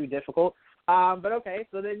not too difficult. But okay,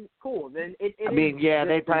 so then cool. Then it I mean, yeah,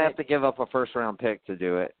 they'd probably have to give up a first-round pick to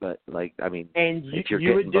do it. But, like, I mean, and if you're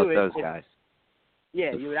you getting both those guys.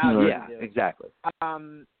 Yeah, you would absolutely do it. Exactly.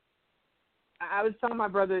 I was telling my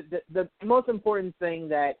brother the most important thing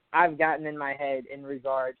that I've gotten in my head in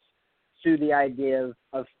regards to the idea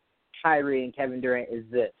of Kyrie and Kevin Durant is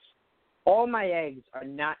this. All my eggs are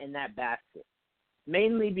not in that basket,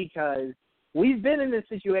 mainly because we've been in this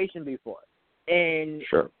situation before. And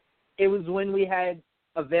sure. It was when we had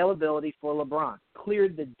availability for LeBron,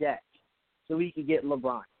 cleared the deck so we could get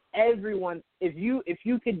LeBron. Everyone, if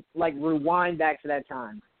you could, like, rewind back to that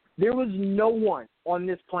time, there was no one on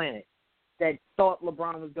this planet that thought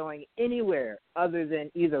LeBron was going anywhere other than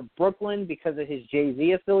either Brooklyn because of his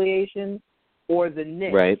Jay-Z affiliation or the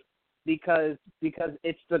Knicks, right, because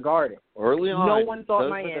it's the Garden. Early on, no one thought those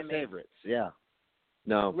Miami. were the favorites. Yeah.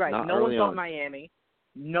 No, right. not No early one thought on. Miami.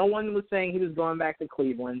 No one was saying he was going back to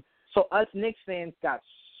Cleveland. So us Knicks fans got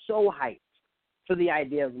so hyped for the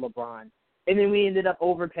idea of LeBron, and then we ended up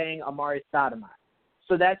overpaying Amari Stoudemire.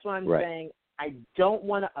 So that's why I'm saying I don't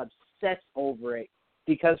want to obsess over it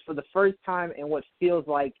because for the first time in what feels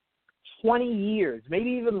like 20 years, maybe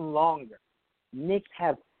even longer, Knicks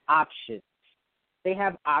have options. They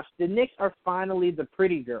have options. The Knicks are finally the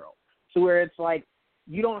pretty girl, so where it's like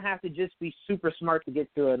you don't have to just be super smart to get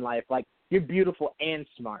through in life. Like, you're beautiful and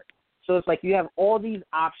smart. So it's like you have all these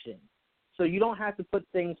options. So you don't have to put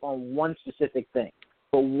things on one specific thing.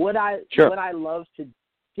 But would I love to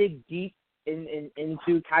dig deep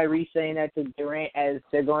into Kyrie saying that to Durant as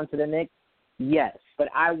they're going to the Knicks? Yes. But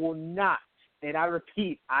I will not, and I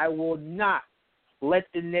repeat, I will not let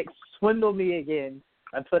the Knicks swindle me again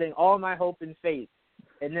by putting all my hope and faith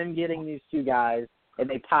in them getting these two guys, and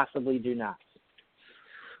they possibly do not.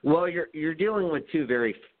 Well, you're dealing with two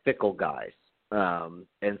very fickle guys,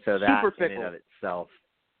 and so that in and of itself,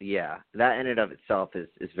 that in and of itself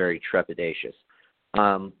is very trepidatious.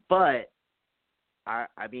 But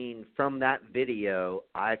I mean, from that video,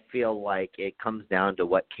 I feel like it comes down to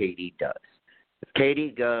what KD does. If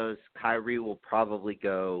KD goes, Kyrie will probably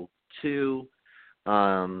go too,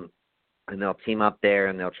 and they'll team up there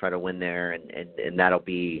and they'll try to win there, and that'll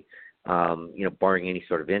be, barring any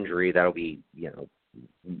sort of injury, that'll be,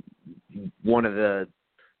 one of the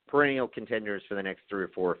perennial contenders for the next 3 or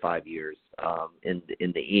 4 or 5 years in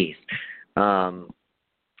the East.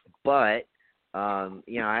 But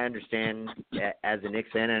I understand as a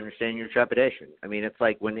Knicks fan, I understand your trepidation. I mean, it's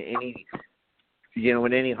like when any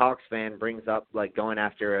Hawks fan brings up like going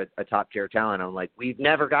after a top tier talent, I'm like, we've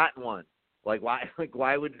never gotten one. Like why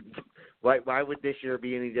would this year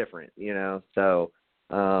be any different? So,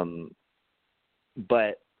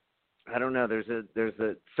 but I don't know. There's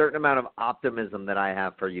a certain amount of optimism that I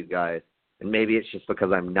have for you guys, and maybe it's just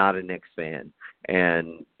because I'm not a Knicks fan,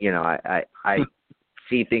 and I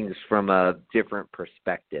see things from a different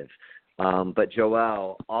perspective. But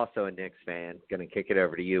Joel, also a Knicks fan, going to kick it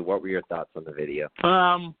over to you. What were your thoughts on the video?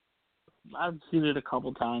 I've seen it a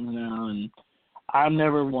couple times now, and I'm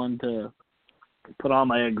never one to put all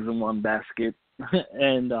my eggs in one basket.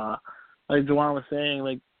 And like Juwan was saying,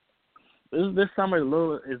 like this summer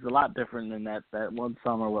is a lot different than that one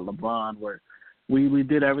summer with LeBron, where we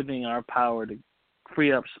did everything in our power to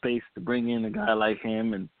free up space to bring in a guy like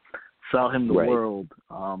him and sell him the world.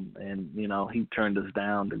 And he turned us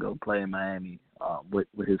down to go play in Miami with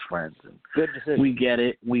his friends. And good decision. We get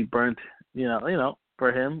it. We burnt.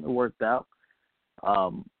 For him it worked out.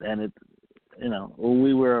 And it.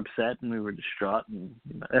 We were upset and we were distraught, and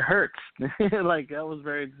it hurts. Like, that was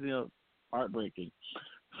very, heartbreaking.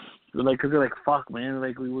 Like, because you're like, fuck, man.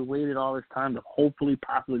 Like, we waited all this time to hopefully,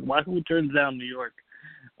 possibly. Why did we turn down New York?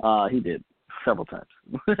 He did several times.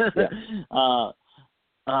 Yeah.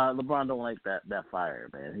 LeBron don't like that fire,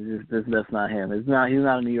 man. That's not him. He's not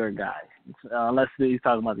a New York guy. Unless he's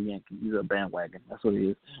talking about the Yankees. He's a bandwagon. That's what he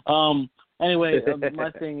is. Anyway,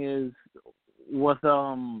 my thing is with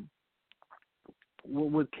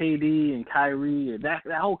KD and Kyrie, that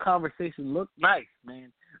whole conversation looked nice,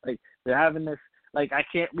 man. Like, they're having this, like, I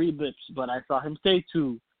can't read lips, but I saw him say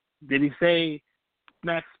two. Did he say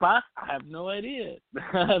next spot? I have no idea.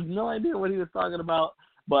 I have no idea what he was talking about,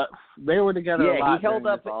 but they were together a lot. He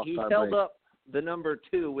held up the number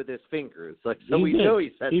 2 with his fingers. Like, so he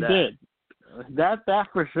said he that. He did. That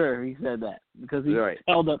for sure, he said that, because he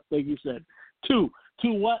held up, like you said, 2.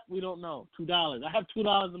 2 what? We don't know. $2. I have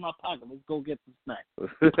 $2 in my pocket. Let's go get some snacks.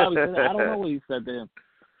 He probably said that. I don't know what he said to him.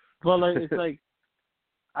 But it's like,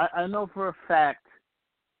 I know for a fact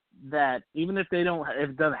that even if it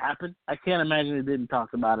doesn't happen, I can't imagine they didn't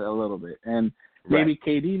talk about it a little bit. And maybe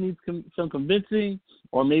KD needs some convincing,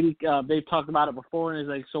 or maybe they've talked about it before, and it's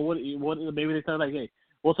like, so what? Maybe they said, like, hey,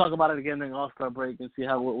 we'll talk about it again during All-Star break and see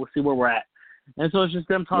we'll see where we're at. And so it's just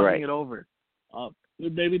them talking it over.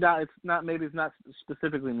 Maybe it's not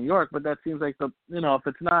specifically New York, but that seems like if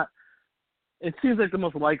it's not, it seems like the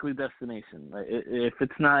most likely destination. Like, if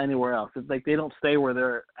it's not anywhere else, it's like they don't stay where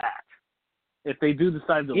they're at. If they do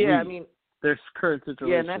decide to leave, I mean, their current situation.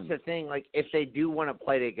 Yeah, and that's the thing. Like, if they do want to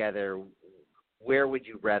play together, where would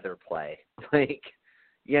you rather play? Like,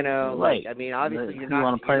 like, I mean, obviously you're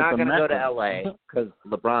not going to go to LA because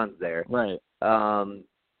LeBron's there, right?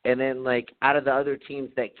 And then, like, out of the other teams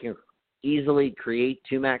that can easily create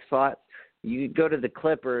 2 max slots, you go to the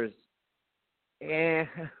Clippers.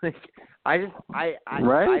 Like, I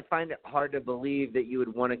find it hard to believe that you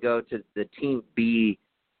would want to go to the team B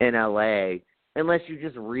in LA unless you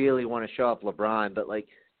just really want to show up LeBron. But, like,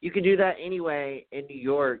 you can do that anyway in New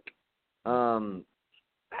York. And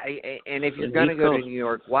if you're going to go to New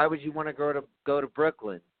York, why would you want to go to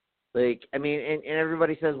Brooklyn? Like, I mean, and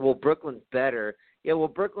everybody says, well, Brooklyn's better. Yeah, well,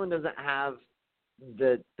 Brooklyn doesn't have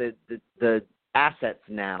the assets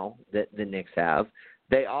now that the Knicks have.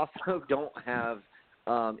 They also don't have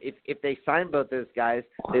If they sign both those guys,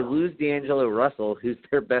 they lose D'Angelo Russell, who's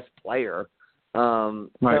their best player. Right.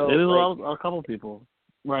 So, They lose a couple people.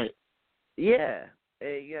 Right. Yeah.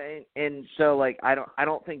 And so like I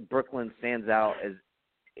don't think Brooklyn stands out as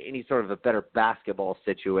any sort of a better basketball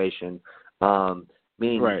situation.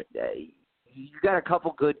 Meaning, right. You got a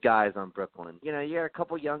couple good guys on Brooklyn. You got a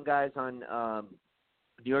couple young guys on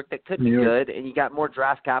New York that could be good, and you got more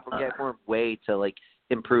draft capital, you got more way to like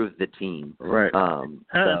improve the team. Right.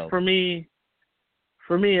 So. For me,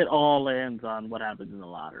 it all lands on what happens in the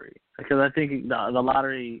lottery, because I think the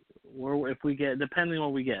lottery, if we get, depending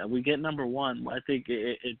on what we get number one, I think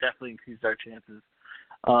it definitely increases our chances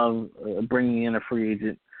of bringing in a free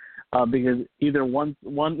agent. Because either one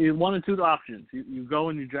or two options. You go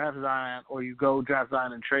and you draft Zion, or you go draft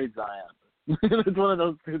Zion and trade Zion. It's one of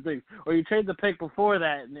those two things. Or you trade the pick before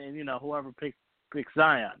that, and whoever picks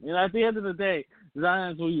Zion. At the end of the day,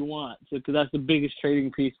 Zion's who you want, because that's the biggest trading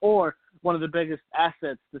piece, or one of the biggest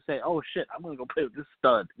assets to say, oh shit, I'm gonna go play with this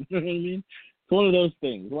stud. You know what I mean? It's one of those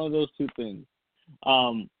things, one of those two things.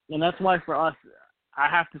 And that's why for us, I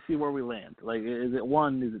have to see where we land. Like, is it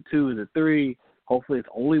 1? Is it 2? Is it 3? Hopefully, it's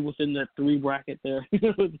only within the 3 bracket there.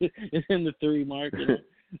 It's in the 3 mark.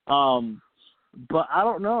 But I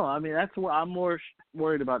don't know. I mean, that's where I'm more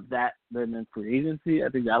worried about that than in free agency. I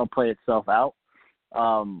think that'll play itself out.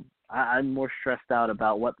 I'm more stressed out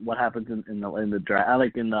about what happens in the draft. I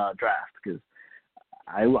like in the draft because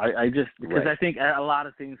I think a lot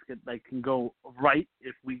of things can go right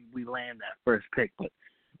if we land that first pick,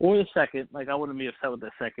 or the second. Like, I wouldn't be upset with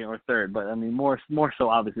the second or third, but I mean more so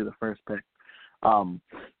obviously the first pick.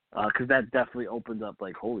 Because that definitely opens up,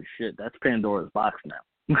 like, holy shit, that's Pandora's box now.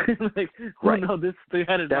 Like, right. No, this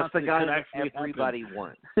three-headed that's monster the guy that everybody happen.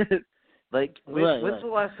 wants. Like, when's the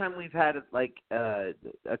last time we've had like a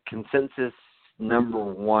consensus number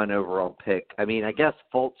 1 overall pick? I mean, I guess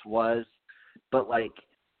Fultz was, but like,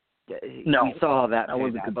 no, we saw that. But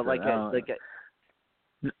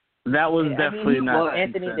that was definitely not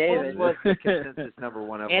Anthony Davis was the consensus number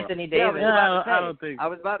 1 overall. Anthony Davis. Yeah, I don't think. I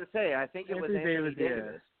was about to say. I think it was Anthony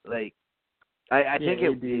Davis. Yeah. Like, I think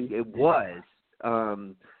it was.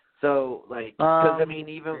 So like, because I mean,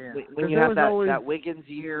 even when you have that Wiggins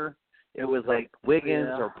year, it was like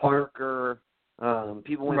Wiggins or Parker.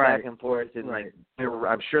 People went back and forth, and like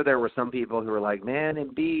I'm sure there were some people who were like, "Man,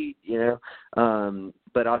 Embiid,"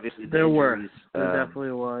 but obviously there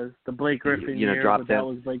definitely was the Blake Griffin year, dropped but that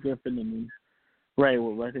was Blake Griffin to me. Right,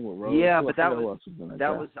 well, I think we're Rose. Yeah, but that was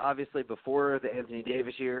obviously before the Anthony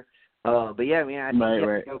Davis year. But yeah, I mean, I think you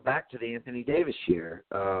have to go back to the Anthony Davis year.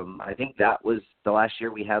 I think that was the last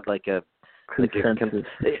year we had like a consensus.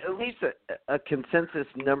 At least a consensus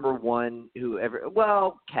number 1 whoever.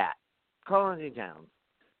 Well, Cat. Karl Anthony Towns.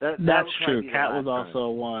 That's true. Cat was also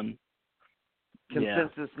 1.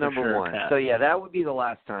 Consensus number 1. Cat. So yeah, that would be the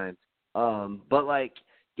last time. But like,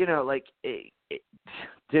 dude,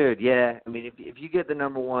 yeah. I mean, if you get the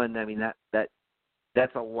number 1, I mean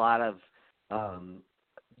that's a lot of.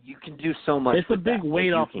 You can do so much. It's a big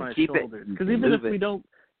weight off my shoulders. Because even if we don't.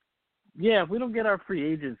 Yeah, if we don't get our free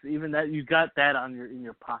agents, even that you got that in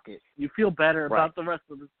your pocket, you feel better about the rest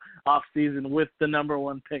of the off season with the number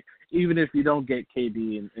 1 pick, even if you don't get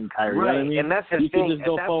KD and Kyrie. Right, you know what I mean? And that's the you thing. can just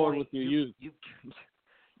go forward point, with your youth.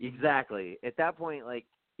 Exactly. At that point, like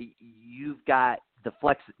you've got the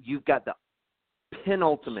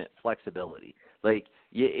penultimate flexibility. Like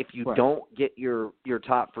if you don't get your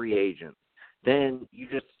top free agent, then you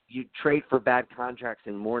trade for bad contracts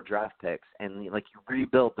and more draft picks, and like you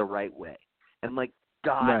rebuild the right way. And like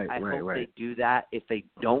God, I hope they do that if they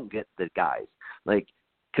don't get the guys, like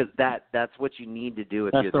because that's what you need to do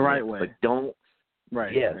if that's you're the right way. Like don't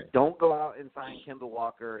don't go out and sign Kemba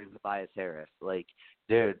Walker and Tobias Harris. Like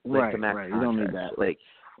dude, like the max contract. You don't need that. Like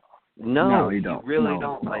no, you don't. Really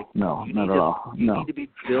don't. Like no, you not need at all. You need to be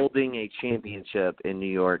building a championship in New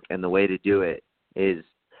York, and the way to do it is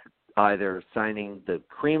either signing the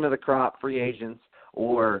cream of the crop free agents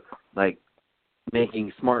or like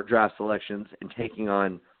making smart draft selections and taking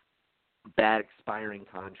on bad expiring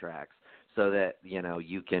contracts so that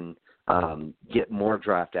you can get more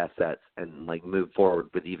draft assets and like move forward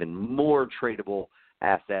with even more tradable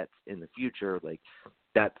assets in the future. Like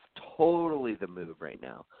that's totally the move right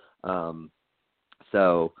now.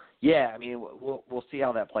 So yeah, I mean we'll see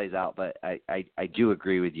how that plays out, but I do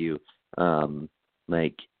agree with you.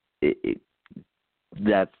 Like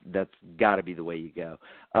that's got to be the way you go.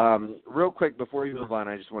 Real quick before we move on,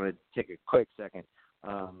 I just want to take a quick second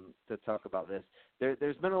to talk about this.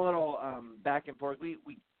 There's been a little back and forth.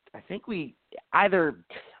 I think I don't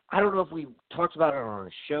know if we talked about it on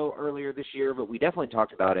a show earlier this year, but we definitely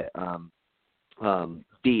talked about it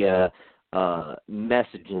via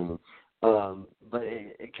messaging. But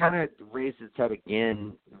it kind of raised its head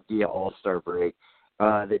again via All-Star break.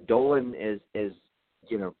 That Dolan is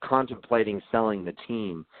contemplating selling the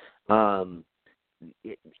team. I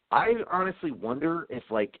honestly wonder if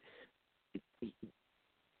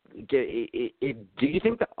do you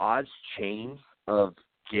think the odds change of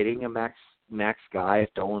getting a max guy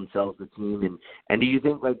if Dolan sells the team, and do you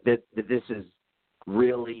think that this is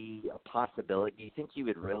really a possibility? Do you think he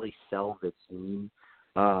would really sell the team?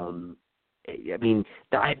 I mean,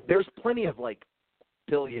 there's plenty of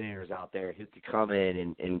billionaires out there who could come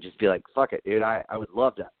in and just be like, fuck it, dude, I would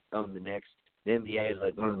love to own the Knicks. The NBA is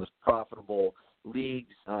one of the most profitable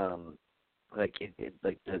leagues. The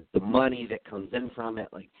money that comes in from it,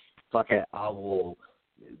 fuck it, I will,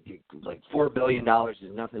 $4 billion is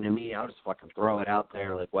nothing to me. I'll just fucking throw it out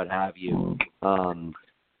there, what have you.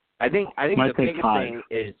 I think the biggest thing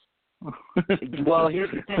is, well,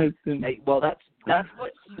 here's the thing. That's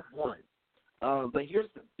what he wants. But here's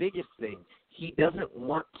the biggest thing. He doesn't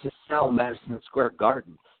want to sell Madison Square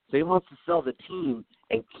Garden. So he wants to sell the team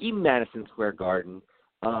and keep Madison Square Garden.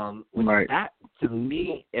 Right. That, to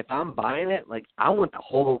me, if I'm buying it, I want the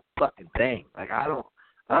whole fucking thing. I don't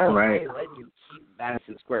right. let you keep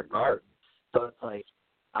Madison Square Garden. So it's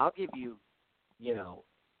I'll give you,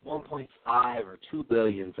 1.5 or $2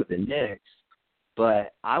 billion for the Knicks,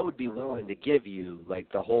 but I would be willing to give you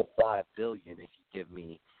the whole $5 billion if you give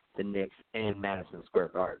me the Knicks and Madison Square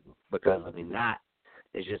Garden, because that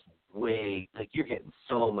is just way you're getting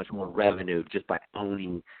so much more revenue just by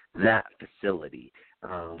owning that facility,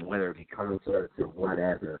 whether it be concerts or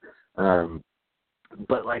whatever.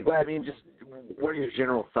 But just what are your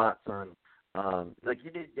general thoughts on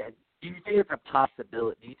do you think it's a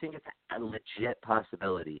possibility? Do you think it's a legit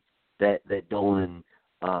possibility that Dolan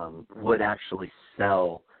would actually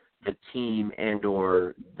sell the team and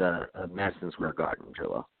or the Madison Square Garden,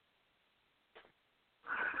 Joel?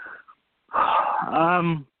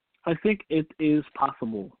 I think it is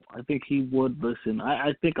possible. I think he would listen.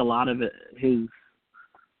 I think a lot of it, his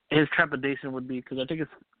trepidation would be because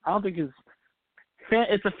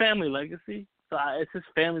it's a family legacy. So it's his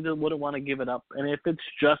family that wouldn't want to give it up. And if it's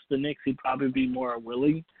just the Knicks, he'd probably be more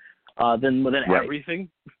willing than right. Everything,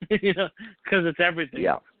 because it's everything.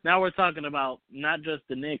 Yeah. Now we're talking about not just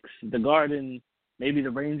the Knicks, the Garden, maybe the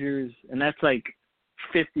Rangers, and that's $50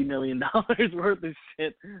 million worth of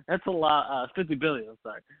shit. That's a lot. $50 billion. I'm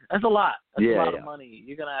sorry. That's a lot. That's a lot of money.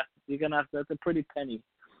 You're gonna have. That's a pretty penny.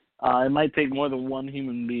 It might take more than one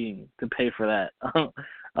human being to pay for that.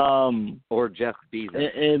 Or Jeff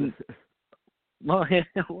Bezos. And well,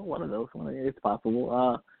 one of those. It's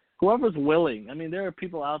possible. Whoever's willing. I mean, there are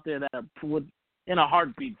people out there that would, in a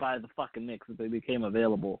heartbeat, buy the fucking Knicks if they became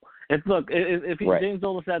available. If James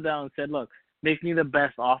Dolan sat down and said, "Look, make me the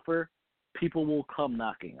best offer," people will come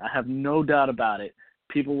knocking. I have no doubt about it.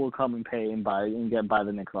 People will come and pay and buy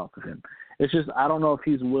the Knicks off of him. It's just I don't know if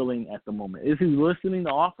he's willing at the moment. If he's listening to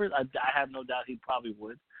offers, I have no doubt he probably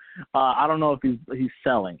would. I don't know if he's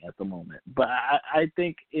selling at the moment, but I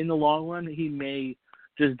think in the long run he may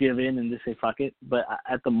just give in and just say fuck it. But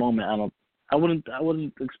at the moment, I wouldn't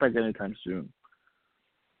expect it anytime soon.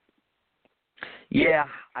 Yeah,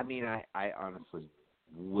 I mean, I honestly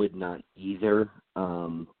would not either.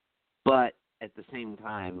 But at the same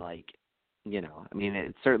time,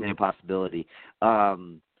 it's certainly a possibility.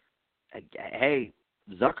 Hey,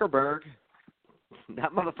 Zuckerberg,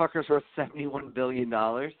 that motherfucker's worth $71 billion.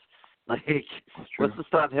 What's to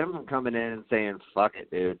stop him from coming in and saying, fuck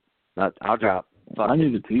it, dude. I'll drop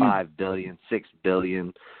fucking $5 billion, $6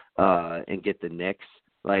 billion, and get the Knicks.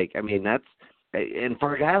 That's, and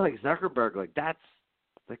for a guy like Zuckerberg, that's,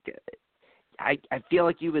 I feel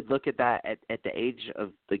like you would look at that at the age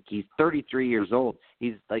of, he's 33 years old.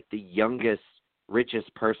 He's, the youngest,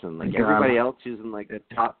 richest person. Everybody else who's in, the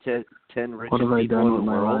top 10 richest people in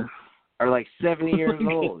the world are, 70 years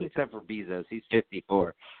old, except for Bezos. He's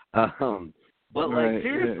 54. But,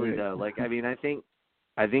 seriously, though,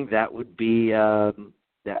 I think that would be, that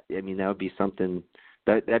would be something,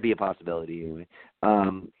 that'd be a possibility anyway.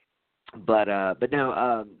 But now,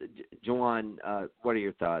 Juwan, what are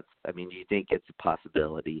your thoughts? Do you think it's a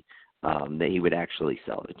possibility that he would actually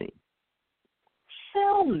sell the team?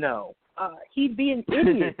 Hell no. He'd be an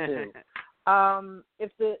idiot too.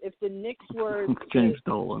 If the Knicks were James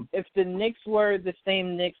Dolan, if the Knicks were the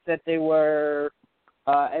same Knicks that they were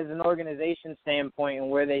as an organization standpoint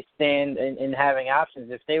and where they stand in having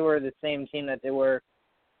options, if they were the same team that they were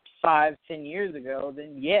 5-10 years ago,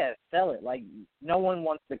 then yeah, sell it. No one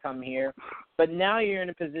wants to come here. But now you're in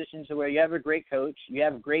a position to where you have a great coach, you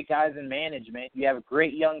have great guys in management, you have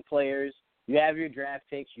great young players, You have your draft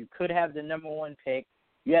picks. You could have the number one pick.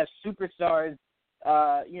 You have superstars,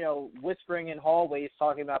 whispering in hallways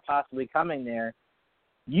talking about possibly coming there.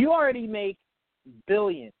 You already make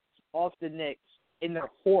billions off the Knicks, and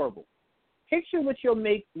they're horrible. Picture what you'll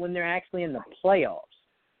make when they're actually in the playoffs.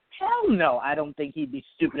 Hell no, I don't think he'd be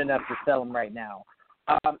stupid enough to sell him right now.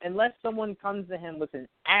 Unless someone comes to him with an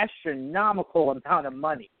astronomical amount of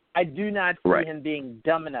money. I do not see him being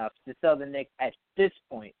dumb enough to sell the Knicks at this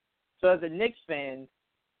point. So as a Knicks fan,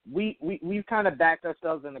 we've kind of backed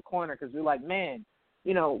ourselves in the corner because we're like, man,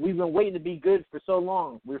 we've been waiting to be good for so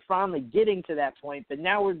long. We're finally getting to that point, but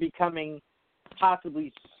now we're becoming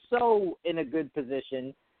possibly so in a good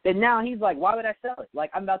position that now he's like, why would I sell it? Like,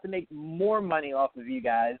 I'm about to make more money off of you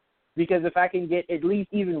guys because if I can get at least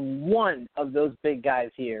even one of those big guys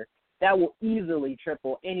here, that will easily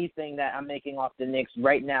triple anything that I'm making off the Knicks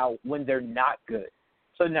right now when they're not good.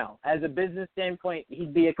 So, no, as a business standpoint,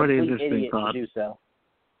 he'd be a complete idiot to do so.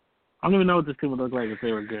 I don't even know what this team would look like if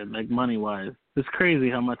they were good, like money-wise. It's crazy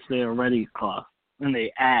how much they already cost, and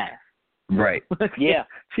they ask. Right. Yeah.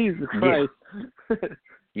 Jesus Christ.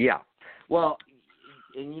 Yeah. Well,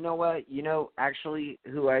 and you know what? Actually,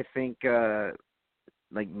 who I think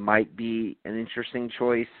might be an interesting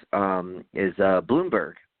choice is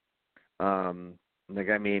Bloomberg. Bloomberg's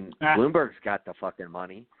got the fucking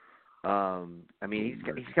money.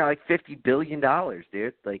 He's got like $50 billion,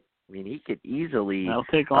 dude. Like, he could easily. I'll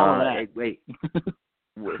take all of that. Wait.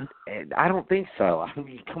 I don't think so.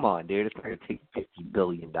 Come on, dude. It's not going to take $50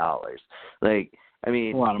 billion. Like, a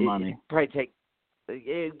lot of money.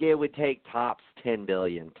 It would take tops $10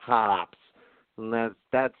 billion. Tops. And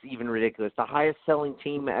that's even ridiculous. The highest selling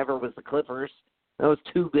team ever was the Clippers. That was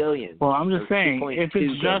 $2 billion. Well, I'm just saying, if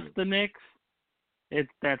it's just the Knicks,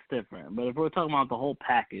 that's different. But if we're talking about the whole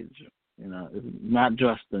package, it's not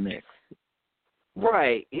just the Knicks.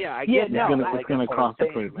 Right. Yeah, I get that. It's going to cost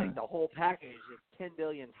everything. Like, the whole package is $10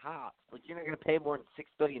 billion tops. Like, you're not going to pay more than $6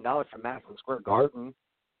 billion for Madison Square Garden.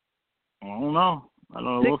 I don't know.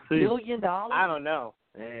 We'll see. $6 billion? I don't know.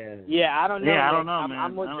 Man. Yeah, I don't know. Yeah, I don't know, man.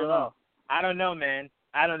 I'm with you. I don't know, man.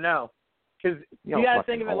 I don't know. Because you got to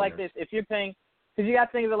think of it like this. If you're paying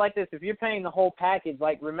the whole package,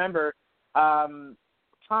 like, remember,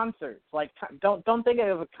 concerts. Like, don't think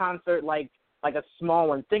of a concert like a small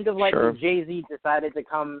one. Think of when Jay-Z decided to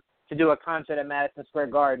come to do a concert at Madison Square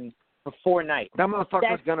Garden for 4 nights. That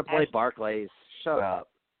motherfucker's going to play Barclays. Shut up.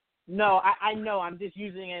 No, I know. I'm just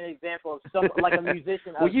using an example of like a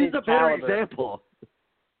musician of well, use his a better caliber. example.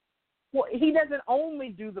 Well, he doesn't only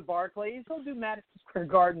do the Barclays. He'll do Madison Square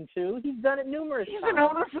Garden, too. He's done it numerous times. He's an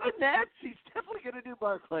owner for the Nets. He's definitely going to do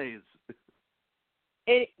Barclays.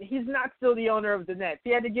 He's not still the owner of the Nets.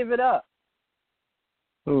 He had to give it up.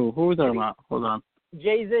 Who are we talking about? Hold on.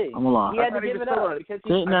 Jay-Z. I'm lost. He had to give it up because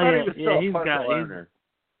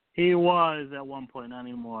he was at one point, not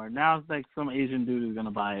anymore. Now it's like some Asian dude who's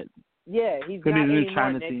gonna buy it. Yeah, he's not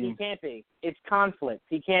anymore, Nick. He can't be. It's conflict.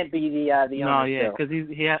 He can't be the owner. No, yeah, because he's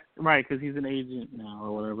an agent now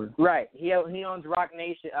or whatever. Right. He owns Rock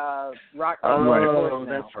Nation. Rock. Oh,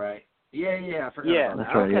 that's right. Yeah, I forgot about that.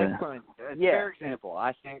 That's right. Okay, fine. Fair example.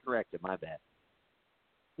 I stand corrected. My bad.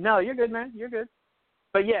 No, you're good, man. You're good.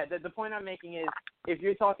 But yeah, the point I'm making is, if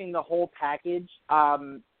you're talking the whole package,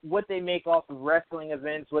 what they make off of wrestling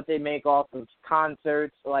events, what they make off of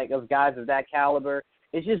concerts, like of guys of that caliber,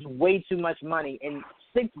 it's just way too much money. And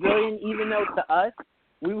 $6 billion, even though to us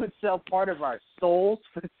we would sell part of our souls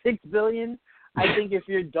for $6 billion, I think if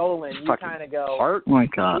you're Dolan, you kind of go. Heart? Oh my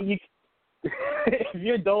God. If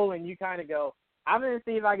you're Dolan, you kind of go, I'm gonna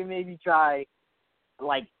see if I can maybe try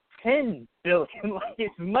like $10 billion,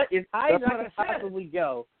 like as high as I can possibly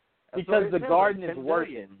go, because the Garden is worth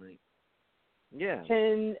it. Yeah.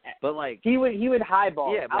 10, but like he would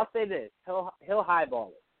highball. Yeah, it. I'll say this: he'll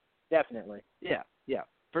highball it, definitely. Yeah,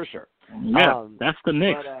 for sure. Yeah, that's the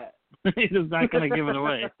Knicks. But, he's not going to give it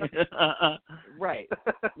away. Right.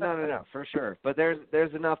 No, for sure. But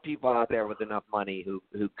there's enough people out there with enough money who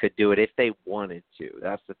could do it if they wanted to.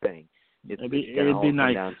 That's the thing. It'd be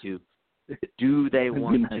nice. Down to, do they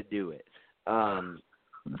want to do it?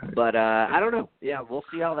 But I don't know. Yeah, we'll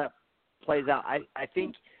see how that plays out. I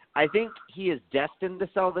think he is destined to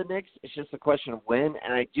sell the Knicks. It's just a question of when.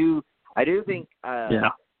 And I do think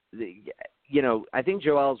I think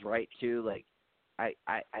Joel's right too. Like I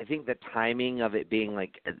think the timing of it being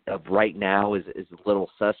like of right now is a little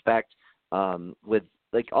suspect. With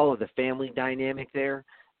like all of the family dynamic there.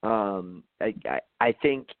 I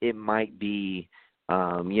think it might be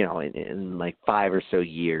in like 5 or so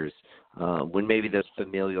years, when maybe those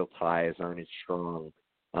familial ties aren't as strong,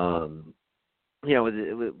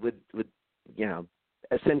 with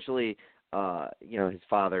essentially his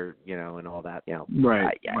father, and all that,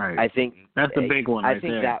 Right. I think that's the big one. I right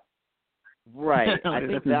think there. that, right. I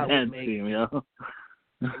think that would make team,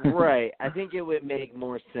 right. I think it would make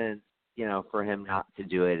more sense, for him not to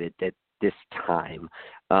do it at this time.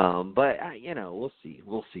 But we'll see.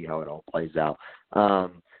 We'll see how it all plays out.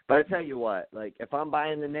 But I tell you what, like, if I'm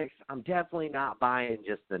buying the Knicks, I'm definitely not buying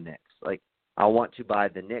just the Knicks. Like, I want to buy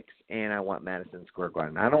the Knicks and I want Madison Square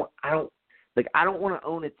Garden. I don't want to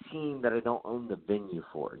own a team that I don't own the venue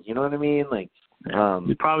for. You know what I mean? Like,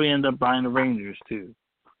 you probably end up buying the Rangers too.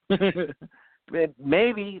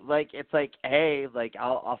 Maybe, like, it's like, hey, like,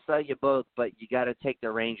 I'll sell you both, but you got to take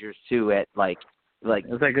the Rangers too at like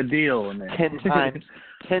it's like a deal in there.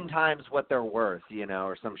 10 times what they're worth,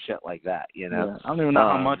 or some shit like that, Yeah, I don't even know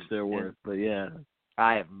how much they're worth, but yeah.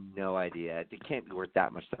 I have no idea. It can't be worth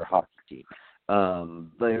that much to their hockey team.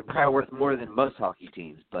 They're probably worth more than most hockey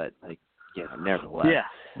teams, but, like, nevertheless. Yeah,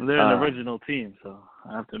 they're an original team, so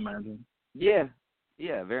I have to imagine. Yeah,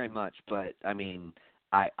 very much. But I mean,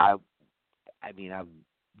 I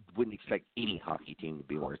wouldn't expect any hockey team to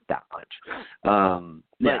be worth that much. But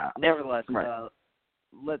nevertheless, right.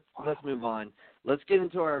 Let's move on. Let's get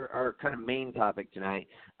into our kind of main topic tonight.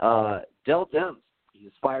 Dell Demps, he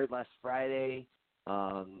was fired last Friday,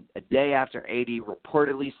 a day after AD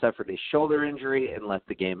reportedly suffered a shoulder injury and left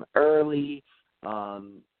the game early.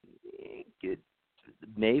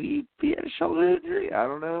 Maybe he had a shoulder injury. I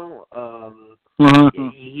don't know.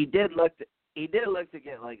 He did look to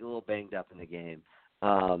get like a little banged up in the game.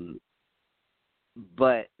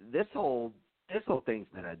 But this whole thing's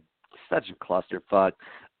been such a clusterfuck,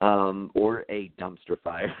 or a dumpster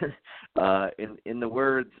fire, in the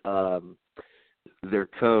words their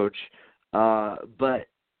coach. But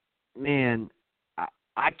man,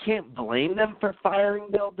 I can't blame them for firing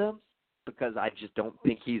Bill Demps, because I just don't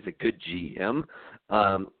think he's a good GM.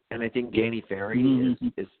 And I think Danny Ferry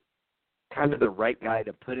is kind of the right guy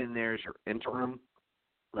to put in there as your interim.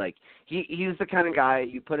 Like, he's the kind of guy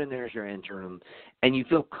you put in there as your interim, and you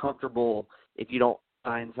feel comfortable if you don't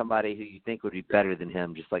find somebody who you think would be better than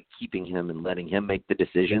him, just like keeping him and letting him make the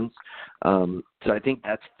decisions. So I think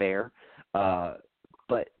that's fair. But,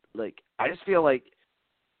 like, I feel like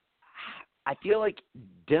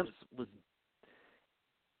Demps was,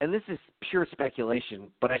 and this is pure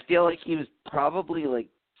speculation, but I feel like he was probably, like,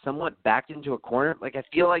 somewhat backed into a corner. Like, I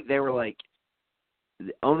feel like they were, like,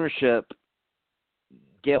 the ownership,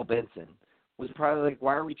 Gail Benson, was probably like,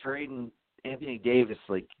 why are we trading Anthony Davis?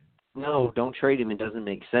 Like, no, don't trade him. It doesn't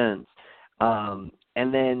make sense. And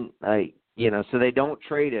then, so they don't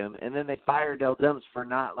trade him, and then they fire Dell Demps for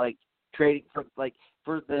not, like, trading for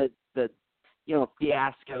the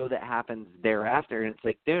fiasco that happens thereafter. And it's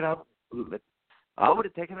like, dude, I would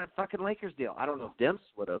have taken that fucking Lakers deal. I don't know if Demps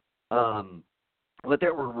would have. But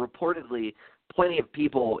there were reportedly plenty of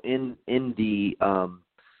people in the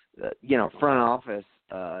front office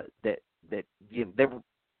that they were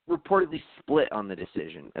reportedly split on the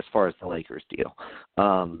decision as far as the Lakers deal.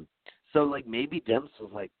 So, like, maybe Demps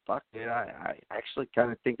was like, fuck, dude, I actually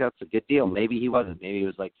kind of think that's a good deal. Maybe he wasn't. Maybe he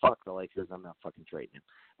was like, fuck the Lakers, I'm not fucking trading him.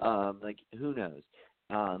 Like, who knows?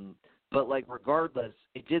 But, like, regardless,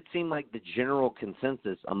 it did seem like the general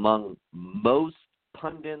consensus among most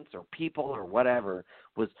pundits or people or whatever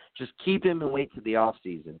was just keep him and wait to the off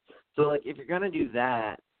season. So, like, if you're going to do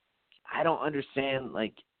that, I don't understand.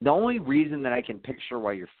 Like, the only reason that I can picture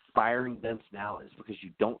why you're firing Demps now is because you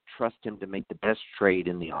don't trust him to make the best trade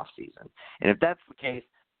in the off season. And if that's the case,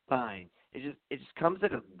 fine. It just comes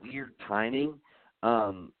at a weird timing.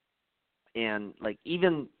 And, like,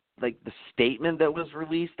 even, like, the statement that was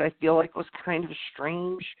released, I feel like was kind of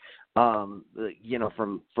strange. From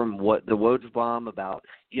what the Woj bomb about,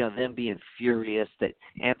 them being furious that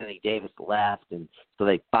Anthony Davis left, and so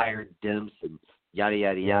they fired Demps and yada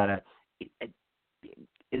yada yada.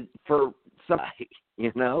 For somebody,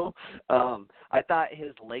 I thought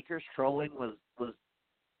his Lakers trolling was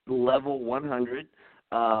level 100.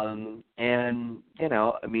 I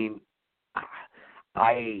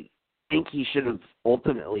think he should have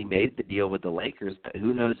ultimately made the deal with the Lakers, but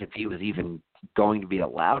who knows if he was even going to be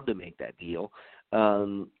allowed to make that deal.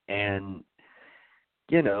 I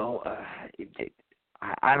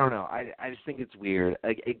don't know. I just think it's weird.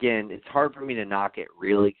 Again, it's hard for me to knock it,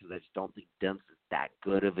 really, because I just don't think Demps is that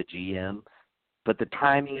good of a GM. But the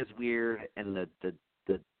timing is weird, and the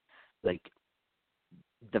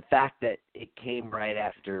fact that it came right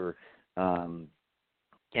after,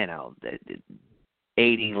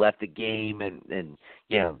 AD left the game, and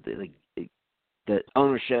the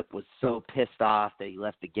ownership was so pissed off that he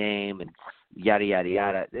left the game, and yada yada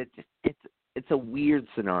yada. It's a weird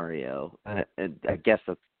scenario, and I guess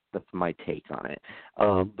that's that's my take on it.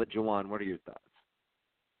 But Jawan, what are your thoughts?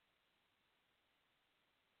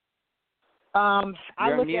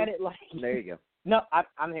 I look at it like there you go. No,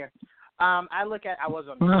 I'm here. I look at I was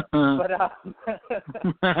on mute, but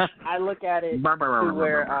I look at it to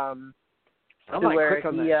where I'm like quick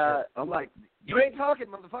on that shit. I'm like, you ain't talking,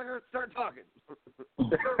 motherfucker. Start talking.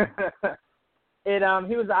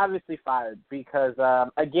 He was obviously fired because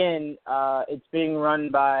again, it's being run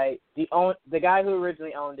by the guy who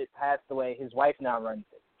originally owned it passed away. His wife now runs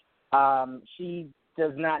it. She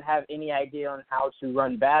does not have any idea on how to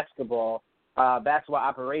run basketball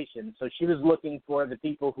operations. So she was looking for the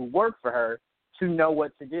people who work for her to know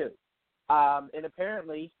what to do. And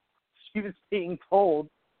apparently she was being told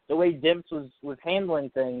the way Demps was handling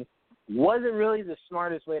things wasn't really the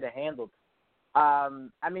smartest way to handle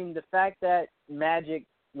them. I mean, the fact that Magic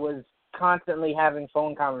was constantly having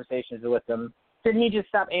phone conversations with him, didn't he just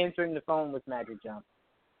stop answering the phone with Magic Johnson?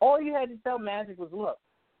 All you had to tell Magic was, look,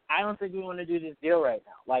 I don't think we want to do this deal right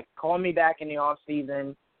now. Like, call me back in the off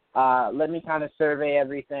season. Let me kind of survey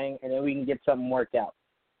everything, and then we can get something worked out.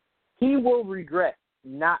 He will regret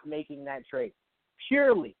not making that trade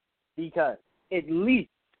purely because at least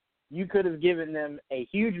you could have given them a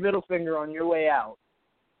huge middle finger on your way out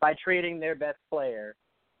by trading their best player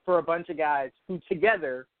for a bunch of guys who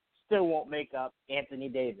together still won't make up Anthony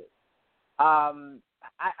Davis.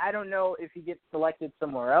 I don't know if he gets selected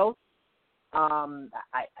somewhere else.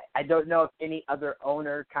 I don't know if any other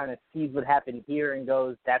owner kind of sees what happened here and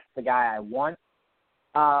goes, that's the guy I want.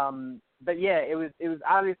 But yeah, it was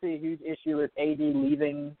obviously a huge issue with AD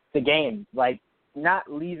leaving the game, like not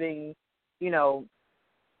leaving,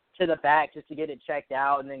 to the back just to get it checked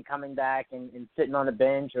out and then coming back and sitting on the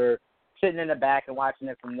bench or sitting in the back and watching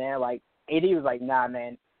it from there. Like, AD was like, nah,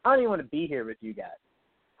 man, I don't even want to be here with you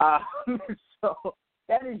guys. So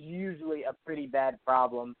that is usually a pretty bad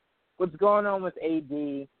problem. What's going on with AD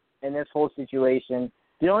in this whole situation,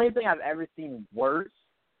 the only thing I've ever seen worse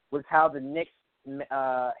was how the Knicks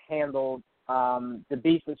handled the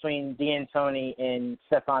beef between D'Antoni and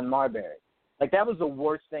Stephon Marbury. Like, that was the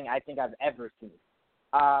worst thing I think I've ever seen.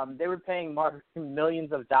 They were paying Marbury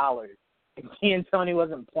millions of dollars, and D'Antoni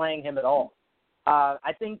wasn't playing him at all.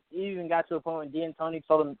 I think it even got to a point when D'Antoni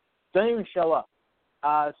told him, don't even show up.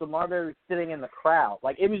 So Marbury was sitting in the crowd.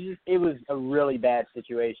 Like, it was a really bad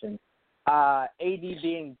situation. AD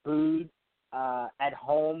being booed at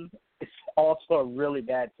home is also a really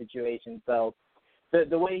bad situation. So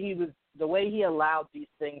the way he allowed these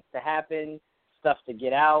things to happen, stuff to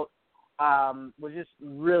get out, was just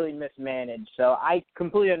really mismanaged. So I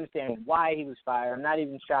completely understand why he was fired. I'm not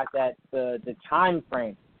even shocked at the time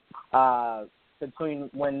frame between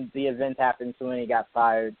when the event happened to when he got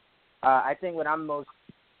fired. I think what I'm most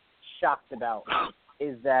shocked about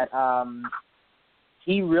is that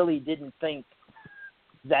he really didn't think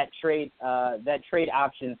that trade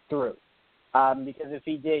option through. Because if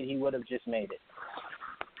he did, he would have just made it.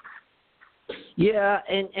 Yeah,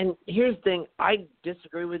 and here's the thing. I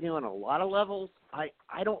disagree with you on a lot of levels. I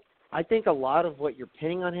think a lot of what you're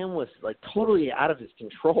pinning on him was like totally out of his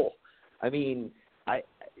control. I mean,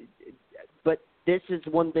 but this is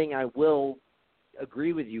one thing I will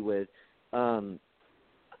agree with you with. I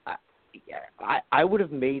would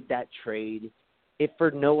have made that trade if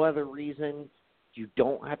for no other reason. You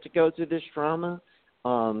don't have to go through this drama.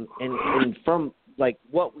 And from like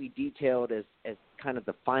what we detailed as kind of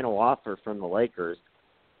the final offer from the Lakers,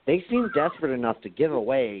 they seemed desperate enough to give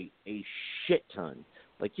away a shit ton.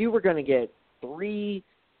 Like, you were going to get 3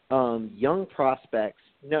 young prospects.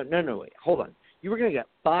 No, wait, hold on. You were going to get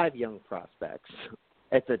 5 young prospects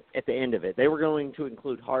at the end of it. They were going to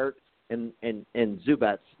include Hart and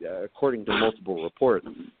Zubats, according to multiple reports.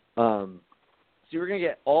 So you were going to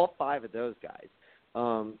get all 5 of those guys.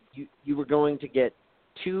 You were going to get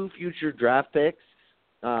 2 future draft picks,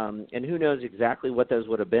 and who knows exactly what those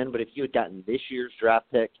would have been, but if you had gotten this year's draft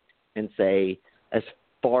pick and, say, as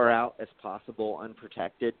far out as possible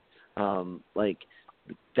unprotected, like,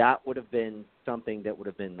 that would have been something that would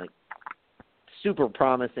have been, like, super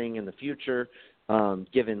promising in the future,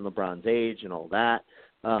 given LeBron's age and all that,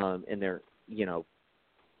 and their,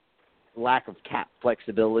 lack of cap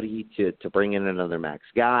flexibility to bring in another max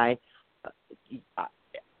guy.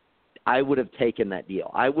 I would have taken that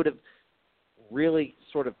deal. I would have really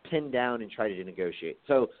sort of pinned down and tried to negotiate.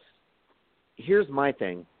 So here's my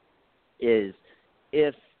thing is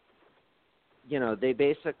if, they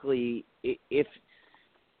basically, if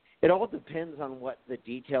it all depends on what the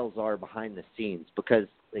details are behind the scenes, because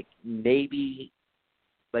like maybe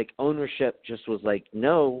like ownership just was like,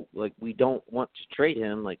 no, like we don't want to trade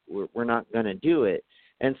him. Like we're not going to do it.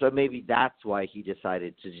 And so maybe that's why he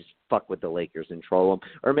decided to just fuck with the Lakers and troll them.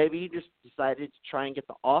 Or maybe he just decided to try and get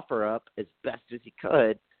the offer up as best as he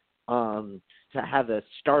could to have a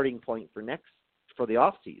starting point for the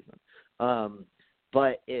off season.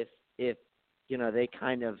 But if they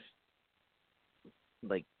kind of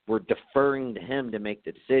like were deferring to him to make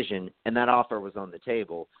the decision and that offer was on the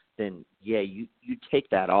table, then yeah, you take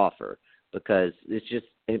that offer, because it's just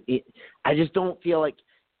I just don't feel like,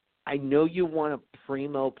 I know you want a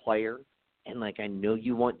primo player, and like I know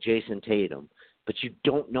you want Jason Tatum, but you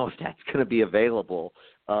don't know if that's going to be available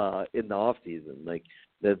in the off season. Like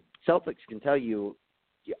the Celtics can tell you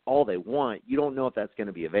all they want, you don't know if that's going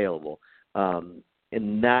to be available,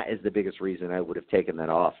 and that is the biggest reason I would have taken that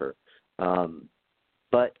offer.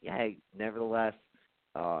 But hey, nevertheless,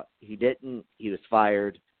 he didn't. He was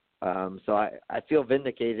fired. So I feel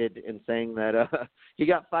vindicated in saying that he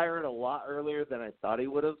got fired a lot earlier than I thought he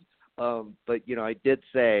would have. But, I did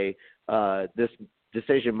say this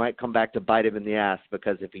decision might come back to bite him in the ass,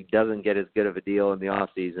 because if he doesn't get as good of a deal in the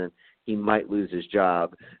offseason, he might lose his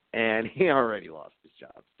job. And he already lost his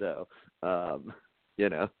job. So,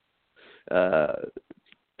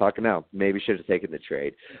 talking now, maybe should have taken the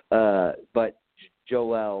trade. But,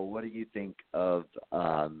 Joel, what do you think of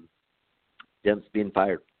Demps being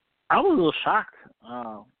fired? I was a little shocked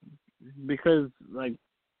because, like,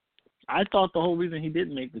 I thought the whole reason he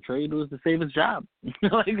didn't make the trade was to save his job.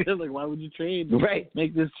 like, why would you trade? Right.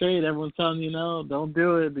 Make this trade. Everyone's telling you, don't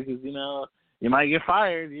do it because, you might get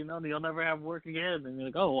fired. You'll never have work again. And you're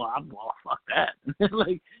like, well, fuck that.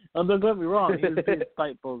 Like, don't get me wrong. He was being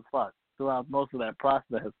spiteful as fuck throughout most of that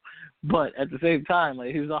process. But at the same time,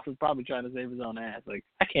 like, he was also probably trying to save his own ass. Like,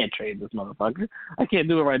 I can't trade this motherfucker. I can't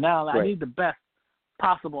do it right now. Right. I need the best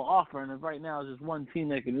possible offer, and if right now is just one team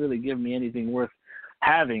that can really give me anything worth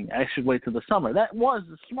having, I should wait till the summer. That was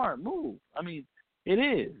a smart move. I mean, it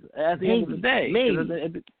is at the end of the day. Maybe.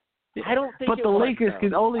 I don't think. But the Lakers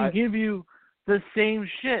can only give you the same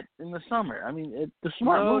shit in the summer. I mean, the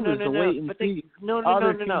smart move is to wait and see.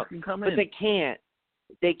 Other teams can come in. But they can't.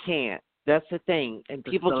 They can't. That's the thing. And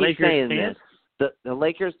people keep Lakers saying can't? this. The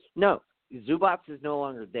Lakers, no. Zubats is no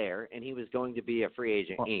longer there, and he was going to be a free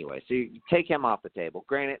agent anyway. So you take him off the table.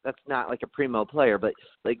 Granted, that's not like a primo player, but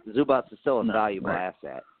like Zubats is still a valuable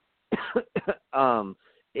asset.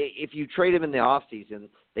 If you trade him in the offseason,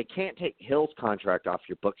 they can't take Hill's contract off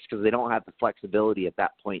your books because they don't have the flexibility at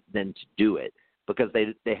that point then to do it, because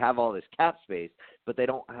they have all this cap space, but they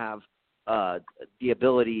don't have the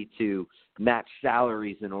ability to match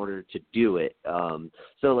salaries in order to do it.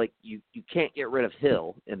 So like you can't get rid of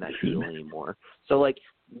Hill in that deal anymore. So like,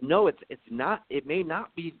 no, it may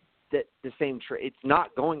not be the same trade. It's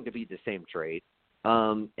not going to be the same trade.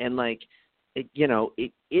 And like,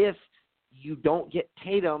 if you don't get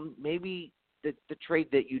Tatum, maybe the trade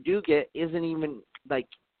that you do get isn't even like,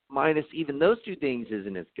 minus even those two things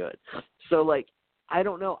isn't as good. So like, I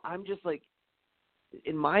don't know. I'm just like,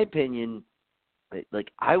 in my opinion, like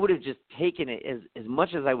I would have just taken it as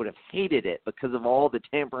much as I would have hated it because of all the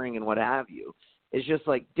tampering and what have you. It's just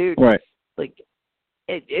like, dude, right. Like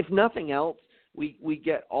if nothing else, we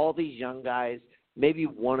get all these young guys. Maybe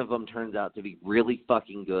one of them turns out to be really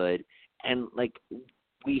fucking good, and like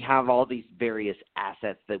we have all these various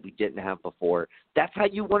assets that we didn't have before. That's how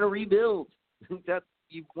you want to rebuild. That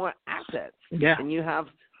you want assets, and you have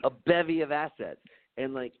a bevy of assets.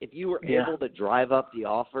 And, like, if you were able to drive up the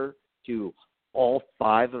offer to all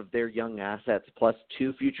 5 of their young assets plus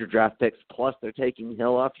 2 future draft picks plus they're taking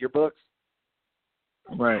Hill off your books,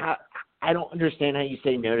 right? I don't understand how you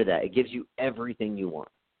say no to that. It gives you everything you want.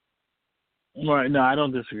 Right. No, I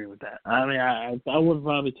don't disagree with that. I mean, I would have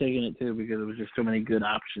probably taken it, too, because there was just so many good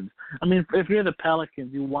options. I mean, if you're the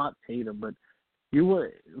Pelicans, you want Tatum, but you would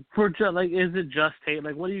is it just Tatum?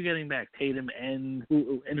 Like, what are you getting back? Tatum and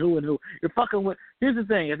who? You're fucking with. Here's the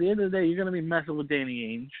thing: at the end of the day, you're gonna be messing with Danny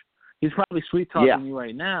Ainge. He's probably sweet talking you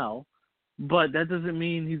right now, but that doesn't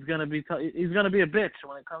mean he's gonna be. He's gonna be a bitch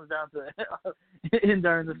when it comes down to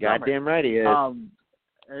during the summer. Goddamn right he is.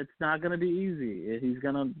 It's not gonna be easy. He's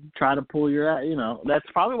gonna try to pull your. That's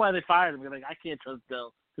probably why they fired him. They're like, I can't trust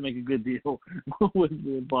Bill to make a good deal with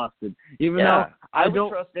Boston. Even though I would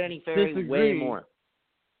don't trust Danny Ferry way more.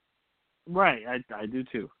 Right, I do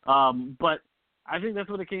too. But I think that's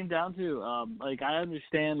what it came down to. Like, I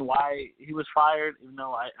understand why he was fired, even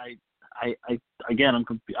though I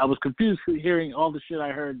was confused hearing all the shit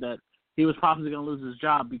I heard that he was possibly going to lose his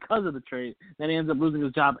job because of the trade. Then he ends up losing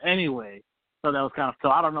his job anyway. So that was kind of,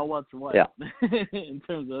 so I don't know what's what in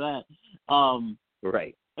terms of that.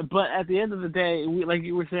 Right. But at the end of the day, like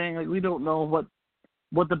you were saying, like we don't know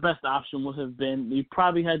what the best option would have been. You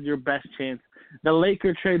probably had your best chance the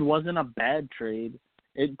Laker trade wasn't a bad trade.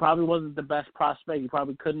 It probably wasn't the best prospect. You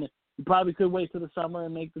probably could wait till the summer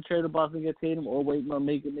and make the trade with Boston get Tatum, or wait and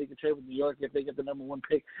make a trade with New York if they get the number 1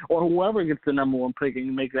 pick, or whoever gets the number 1 pick and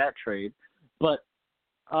you make that trade. But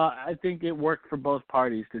I think it worked for both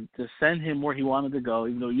parties to send him where he wanted to go,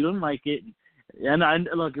 even though you didn't like it. And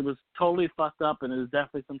look, it was totally fucked up, and it was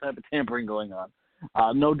definitely some type of tampering going on.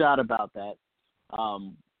 No doubt about that.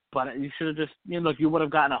 But you should have just, look, you would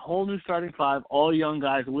have gotten a whole new starting 5, all young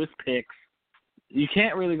guys with picks. You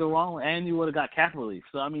can't really go wrong, and you would have got cap relief.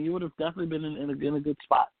 So, I mean, you would have definitely been in a good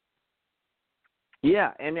spot.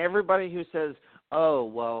 Yeah, and everybody who says, oh,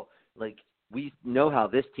 well, like, we know how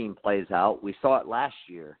this team plays out. We saw it last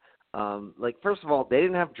year. First of all, they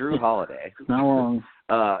didn't have Drew Holiday. Not wrong.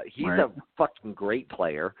 He's right. a fucking great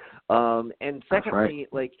player. And secondly,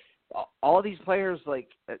 right. all these players,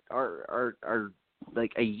 are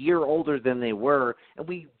like a year older than they were, and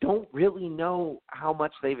we don't really know how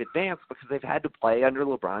much they've advanced because they've had to play under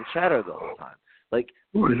LeBron's shadow the whole time.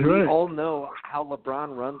 We all know how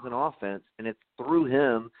LeBron runs an offense, and it's through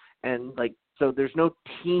him, and so there's no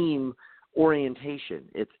team orientation.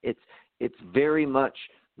 It's very much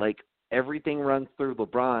like everything runs through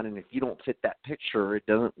LeBron, and if you don't fit that picture, it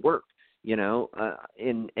doesn't work.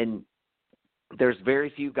 And there's very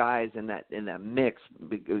few guys in that mix,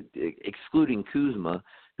 excluding Kuzma,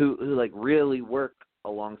 who really work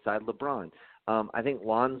alongside LeBron. I think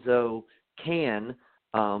Lonzo can,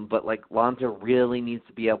 but Lonzo really needs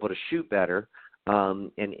to be able to shoot better, and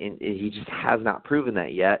he just has not proven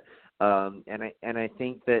that yet. And I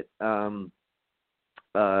think that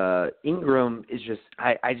Ingram is just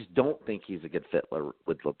I just don't think he's a good fit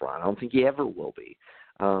with LeBron. I don't think he ever will be,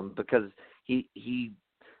 because he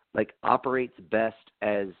operates best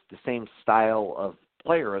as the same style of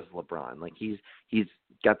player as LeBron. He's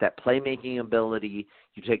got that playmaking ability.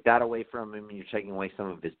 You take that away from him, and you're taking away some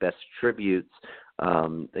of his best attributes.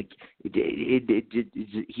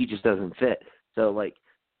 He just doesn't fit. So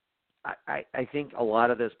I think a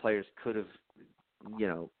lot of those players could have,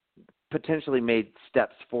 potentially made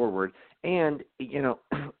steps forward. And,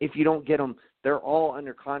 if you don't get them, they're all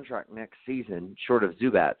under contract next season, short of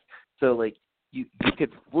Zubats. So, you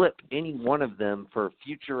could flip any one of them for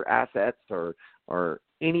future assets or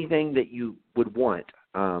anything that you would want,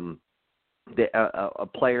 a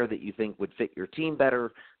player that you think would fit your team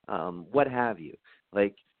better, what have you.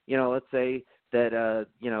 Let's say that,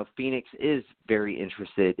 Phoenix is very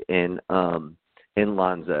interested in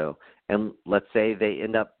Lonzo, and let's say they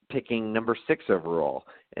end up picking number 6 overall,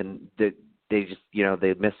 and they just,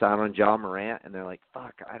 they miss out on Ja Morant, and they're like,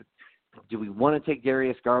 fuck, do we want to take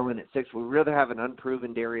Darius Garland at 6? Would we rather have an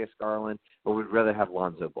unproven Darius Garland, or would we rather have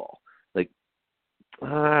Lonzo Ball?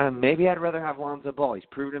 Maybe I'd rather have Lonzo Ball. He's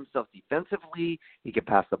proven himself defensively. He can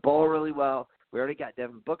pass the ball really well. We already got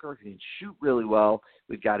Devin Booker who can shoot really well.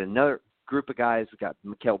 We've got another group of guys. We've got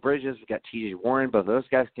Mikal Bridges. We've got T.J. Warren. Both of those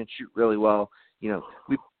guys can shoot really well.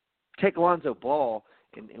 We take Lonzo Ball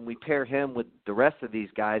and we pair him with the rest of these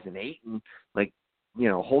guys in Ayton,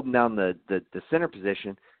 holding down the center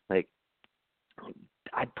position.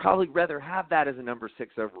 I'd probably rather have that as a number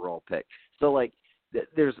 6 overall pick. So,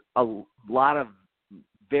 there's a lot of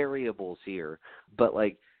variables here, but,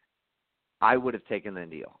 I would have taken that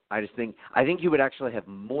deal. I think you would actually have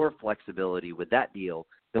more flexibility with that deal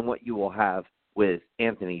than what you will have with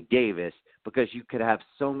Anthony Davis, because you could have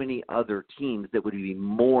so many other teams that would be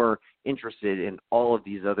more interested in all of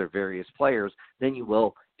these other various players than you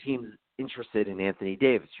will teams interested in Anthony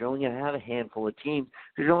Davis. You're only going to have a handful of teams,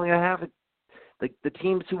 because you're only going to have the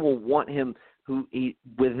teams who will want him,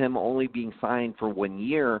 with him only being signed for 1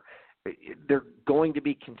 year, they're going to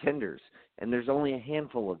be contenders, and there's only a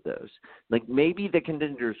handful of those. Maybe the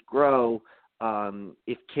contenders grow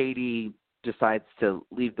if KD decides to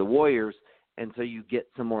leave the Warriors, and so you get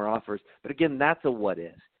some more offers. But again, that's a what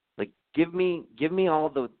if. Give me all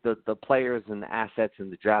the players and the assets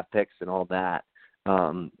and the draft picks and all that,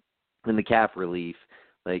 and the cap relief.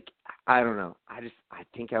 I don't know. I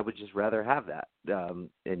think I would just rather have that,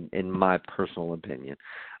 in my personal opinion.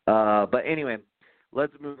 But anyway,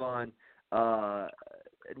 let's move on.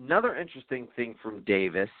 Another interesting thing from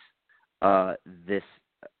Davis, during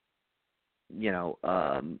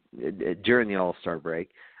the All-Star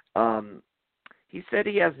break, he said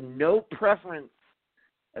he has no preference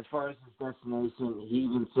as far as his destination. He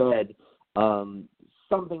even said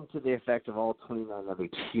something to the effect of all 29 other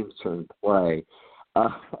teams are in play. I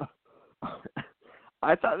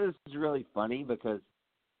thought this was really funny because,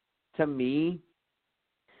 to me,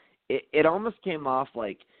 it almost came off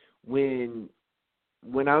like when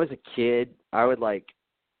I was a kid, I would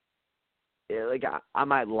like I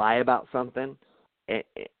might lie about something,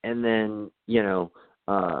 and then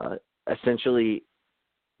essentially,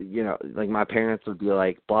 like my parents would be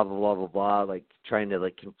like blah blah blah blah blah, like trying to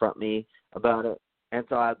like confront me about it, and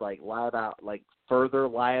so I'd like further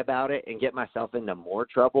lie about it and get myself into more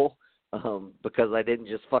trouble because I didn't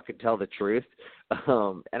just fucking tell the truth.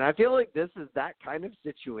 And I feel like this is that kind of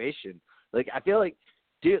situation. Like I feel like,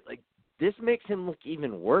 dude, like this makes him look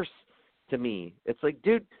even worse to me. It's like,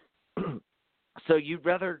 dude, so you'd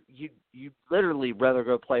literally rather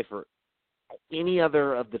go play for any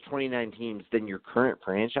other of the 29 teams than your current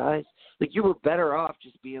franchise? Like you were better off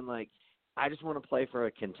just being like, I just want to play for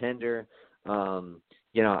a contender.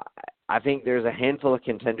 I think there's a handful of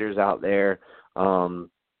contenders out there.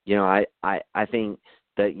 I think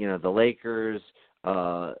that, the Lakers,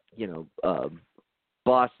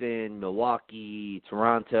 Boston, Milwaukee,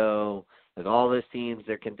 Toronto, like all those teams,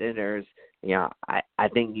 they're contenders. I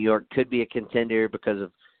think New York could be a contender because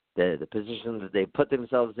of the positions that they put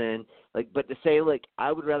themselves in. Like, but to say like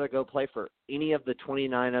I would rather go play for any of the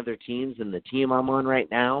 29 other teams than the team I'm on right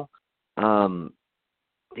now,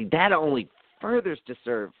 that only furthers to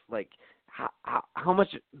serve like how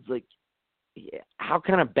much like how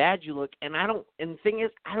kind of bad you look. And the thing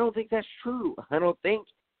is, I don't think that's true. I don't think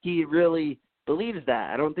he really believes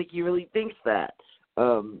that. I don't think he really thinks that.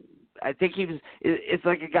 I think it's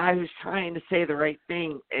like a guy who's trying to say the right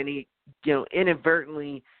thing, and he,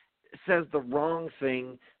 inadvertently says the wrong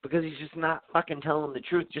thing because he's just not fucking telling the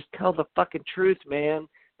truth. Just tell the fucking truth, man.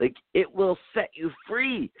 Like, it will set you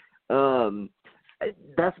free.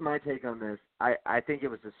 That's my take on this. I think it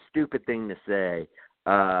was a stupid thing to say,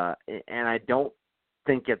 and I don't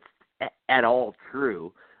think it's at all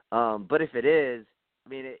true. But if it is, I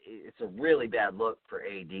mean, it's a really bad look for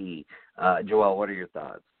AD. Joel, what are your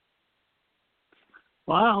thoughts?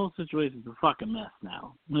 Well, that whole situation's a fucking mess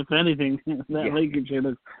now. If anything, that Lakers shit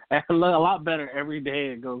looks a lot better every day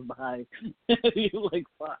it goes by. You're like,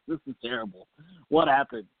 fuck, this is terrible. What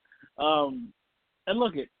happened? And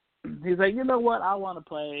look, he's like, you know what? I want to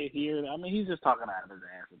play here. I mean, he's just talking out of his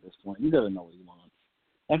ass at this point. He doesn't know what he wants.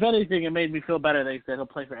 If anything, it made me feel better that he said he'll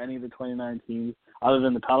play for any of the 29 teams other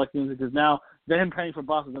than the Pelicans, because now him playing for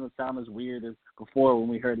Boston doesn't sound as weird as before when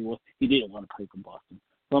we heard he didn't want to play for Boston.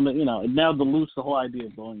 So, now dilutes the whole idea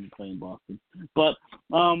of going to play in Boston. But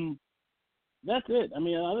that's it. I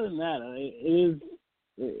mean, other than that,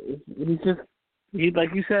 he's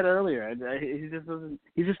like you said earlier,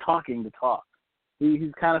 he's just talking to talk.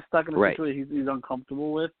 He's kind of stuck in a situation he's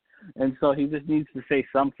uncomfortable with, and so he just needs to say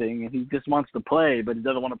something, and he just wants to play, but he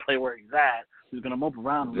doesn't want to play where he's at. He's going to mope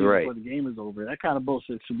around before the game is over. That kind of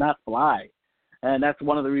bullshit should not fly. And that's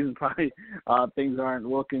one of the reasons probably things aren't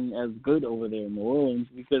looking as good over there in New Orleans,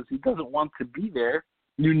 because he doesn't want to be there.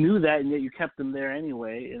 You knew that, and yet you kept him there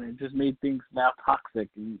anyway, and it just made things now toxic.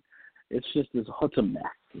 And it's a mess.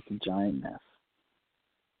 It's a giant mess.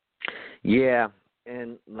 Yeah,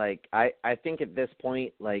 and, like, I think at this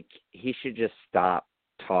point, like, he should just stop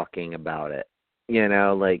talking about it.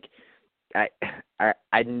 Like,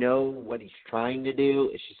 I know what he's trying to do.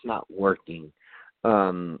 It's just not working.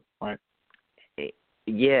 Right.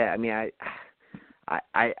 Yeah, I mean,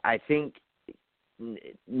 I think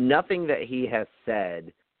nothing that he has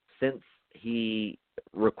said since he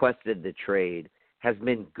requested the trade has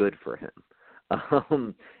been good for him.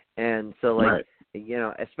 And so, like,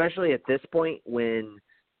 especially at this point when,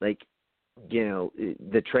 like,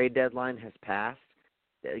 the trade deadline has passed,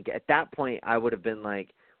 at that point I would have been like,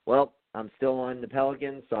 well, I'm still on the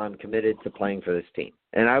Pelicans, so I'm committed to playing for this team.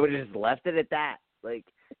 And I would have just left it at that. Like,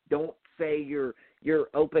 don't say you're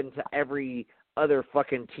open to every other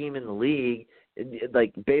fucking team in the league,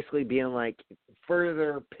 like basically being like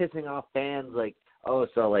further pissing off fans, like, oh,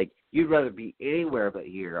 so like you'd rather be anywhere but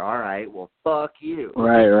here. All right, well, fuck you.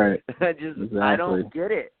 Right. Exactly. I don't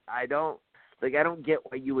get it. I don't get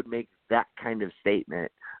why you would make that kind of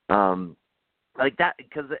statement. Like that,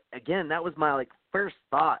 because again, that was my like first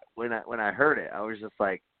thought when I heard it. I was just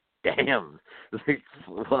like, damn. Like,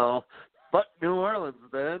 well, fuck New Orleans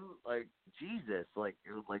then. Like, Jesus. Like,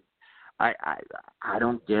 it was like, I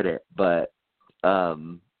don't get it. But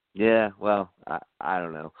yeah, well, I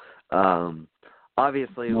don't know.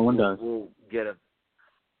 Obviously, no one does. We'll get a.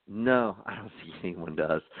 No, I don't think anyone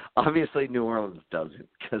does. Obviously, New Orleans doesn't,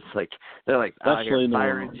 because like they're like firing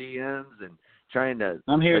GMs and trying to.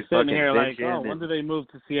 I'm here like, sitting here like, when do they move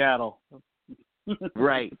to Seattle?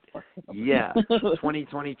 Right. Yeah.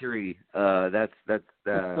 2023. That's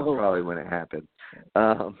probably when it happened.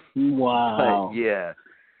 Wow. But yeah.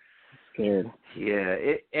 Scared. Yeah.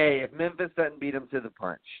 Hey, if Memphis doesn't beat them to the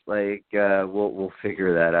punch, like we'll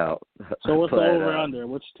figure that out. So what's the over under?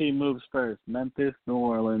 Which team moves first? Memphis, New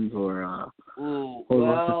Orleans, or what's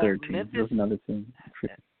the third team? Memphis, There's another team.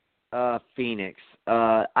 Phoenix.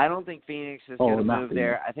 I don't think Phoenix is going to move Phoenix.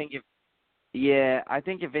 there. I think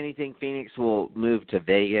if anything, Phoenix will move to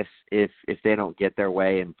Vegas if they don't get their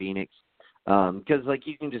way in Phoenix. Because like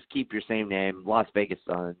you can just keep your same name, Las Vegas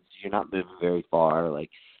Suns. You're not moving very far. Like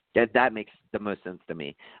that makes the most sense to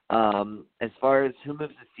me. As far as who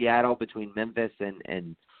moves to Seattle between Memphis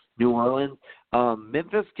and New Orleans,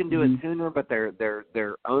 Memphis can do it sooner, but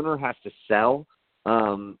their owner has to sell.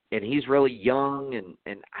 And he's really young,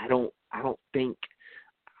 and I don't think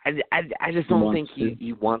I just don't think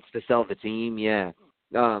he wants to sell the team. Yeah.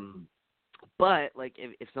 But like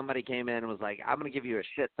if somebody came in and was like, I'm going to give you a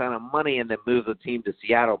shit ton of money and then move the team to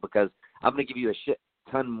Seattle because I'm going to give you a shit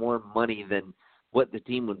ton more money than what the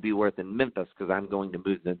team would be worth in Memphis because I'm going to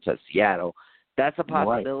move them to Seattle. That's a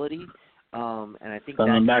possibility. Right. And I think send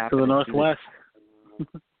them back to the Northwest.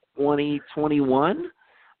 2021.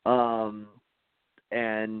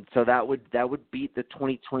 And so that would beat the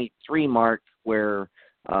 2023 mark where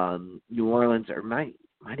New Orleans, or might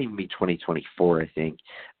even be 2024, I think,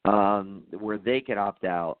 where they could opt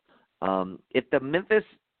out. If the Memphis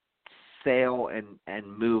sale and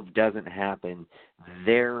move doesn't happen,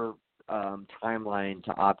 their timeline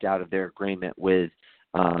to opt out of their agreement with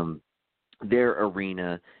their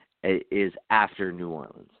arena is after New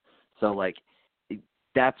Orleans. So, like,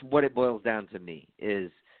 that's what it boils down to me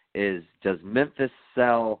is does Memphis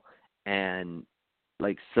sell and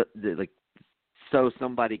so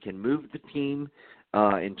somebody can move the team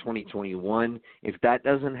in 2021? If that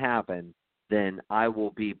doesn't happen, then I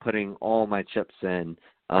will be putting all my chips in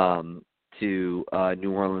to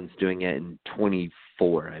New Orleans doing it in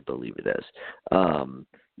 24, I believe it is.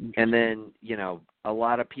 And then, a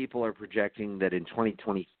lot of people are projecting that in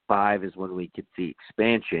 2025 is when we could see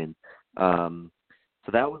expansion.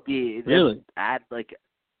 So that would be really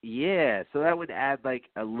so that would add like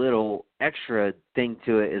a little extra thing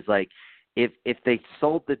to it is like if they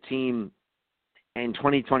sold the team in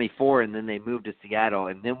 2024 and then they moved to Seattle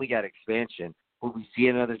and then we got expansion, would we see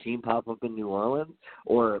another team pop up in New Orleans?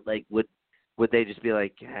 Or like would they just be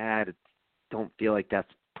like, I don't feel like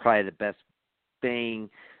that's probably the best thing?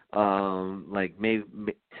 Like maybe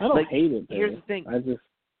I don't hate it. Here's the thing.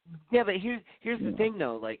 But here's the thing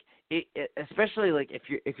though. Like it especially like if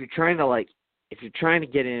you're trying to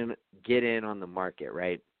get in on the market,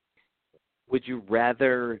 right? Would you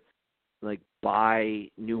rather like buy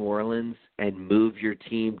New Orleans and move your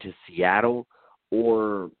team to Seattle,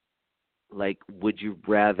 or like would you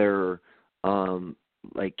rather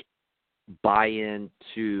like buy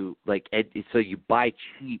into like so you buy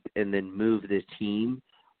cheap and then move the team,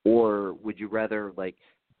 or would you rather like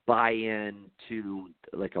buy into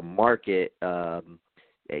like a market so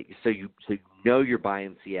you know you're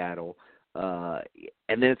buying Seattle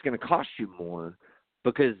and then it's going to cost you more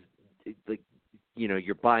because like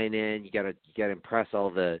you're buying in, you gotta impress all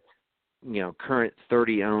the current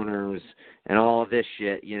 30 owners and all of this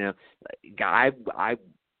shit. I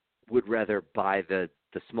would rather buy the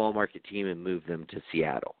small market team and move them to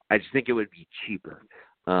Seattle. I just think it would be cheaper.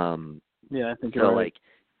 I think you're right.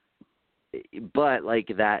 But like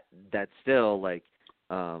that's still like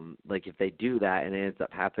if they do that and it ends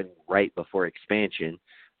up happening right before expansion,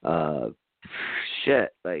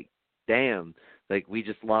 shit, like damn. Like we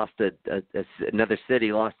just lost another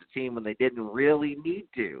city lost a team when they didn't really need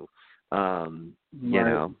to, you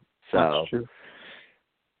know. So that's true.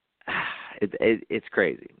 It's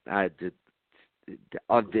crazy.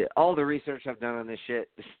 All the research I've done on this shit,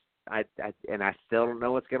 I still don't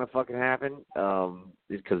know what's gonna fucking happen,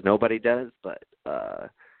 because nobody does. But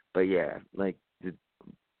yeah, like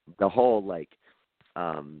the whole like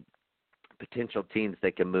potential teams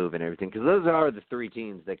that can move and everything, because those are the three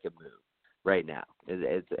teams that can move right now.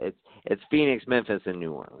 It's Phoenix, Memphis, and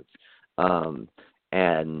New Orleans.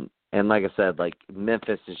 And like I said, like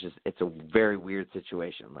Memphis is it's a very weird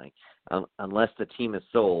situation. Like unless the team is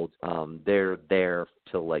sold, they're there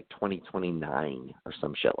till like 2029 or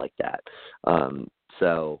some shit like that.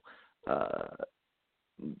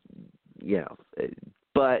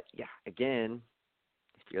 But yeah, again,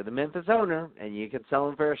 if you're the Memphis owner and you can sell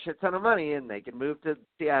them for a shit ton of money and they can move to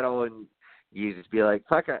Seattle and you just be like,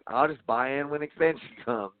 fuck it, I'll just buy in when expansion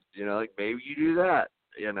comes. Like maybe you do that.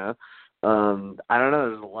 I don't know.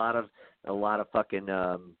 There's a lot of fucking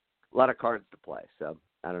a lot of cards to play. So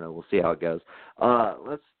I don't know. We'll see how it goes.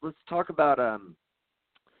 Let's talk about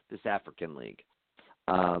this African League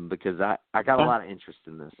because I got a lot of interest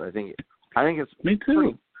in this. I think it's me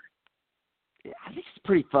too. I think it's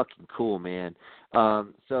pretty fucking cool, man.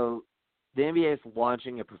 So the NBA is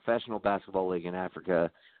launching a professional basketball league in Africa.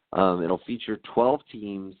 It'll feature 12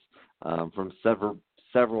 teams from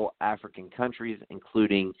several African countries,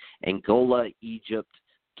 including Angola, Egypt,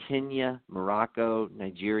 Kenya, Morocco,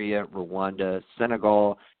 Nigeria, Rwanda,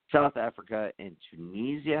 Senegal, South Africa, and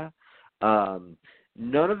Tunisia.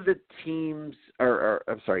 None of the teams,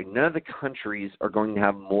 none of the countries are going to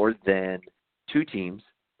have more than 2 teams.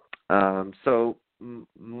 So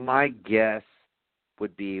my guess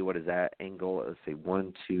would be, what is that? Angola, let's say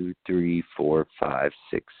 1, 2, 3, 4, 5,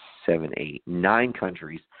 6, 7, 8, 9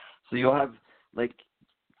 countries. So you'll have like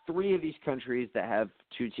 3 of these countries that have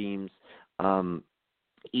 2 teams.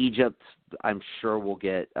 Egypt, I'm sure will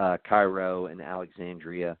get Cairo and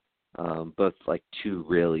Alexandria, both like 2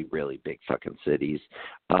 really, really big fucking cities.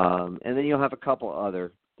 And then you'll have a couple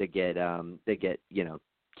other that get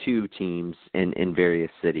 2 teams in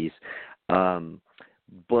various cities. But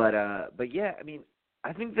yeah, I mean,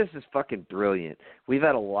 I think this is fucking brilliant. We've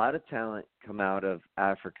had a lot of talent come out of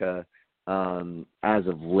Africa as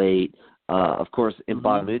of late. Of course,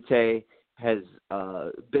 Mbamute has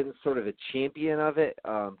been sort of a champion of it,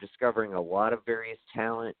 discovering a lot of various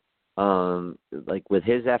talent, like with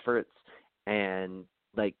his efforts. And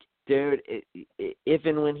like, dude, if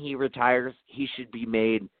and when he retires, he should be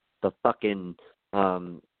made the fucking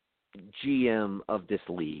GM of this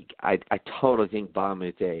league. I totally think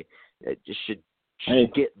Mbamute just should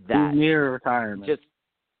get that. He's near retirement. Just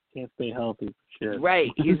can't stay healthy for shit.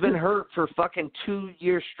 Right. He's been hurt for fucking 2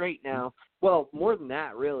 years straight now. Well, more than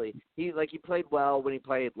that, really. He played well when he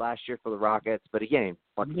played last year for the Rockets, but again,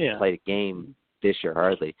 played a game this year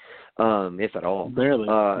hardly, if at all. Barely.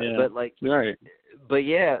 But like, right. But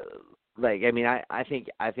yeah, like, I mean, I think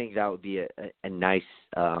that would be a nice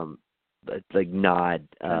like nod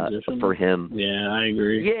for him. Yeah, I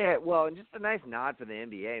agree. Yeah, well, and just a nice nod for the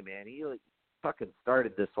NBA, man. He like fucking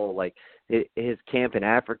started this whole like his camp in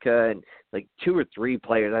Africa, and like 2 or 3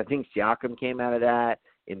 players. I think Siakam came out of that.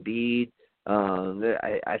 Embiid.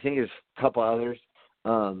 I think there's a couple others.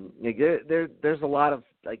 Like there's a lot of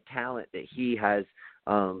like talent that he has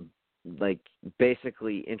like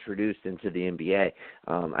basically introduced into the NBA.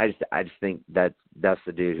 I just think that's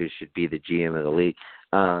the dude who should be the GM of the league.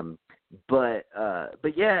 But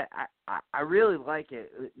yeah, I really like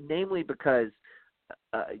it, namely because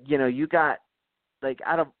you got like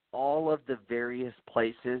out of all of the various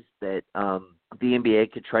places that the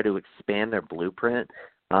NBA could try to expand their blueprint.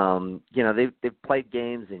 They've played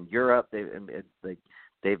games in Europe.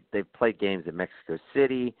 They've played games in Mexico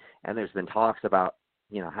City, and there's been talks about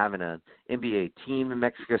having an NBA team in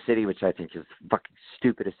Mexico City, which I think is the fucking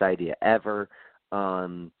stupidest idea ever.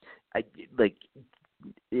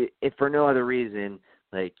 If for no other reason,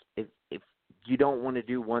 like if you don't want to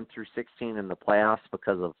do 1 through 16 in the playoffs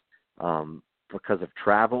because of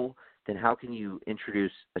travel, then how can you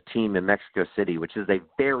introduce a team in Mexico City, which is a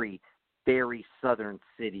very, very southern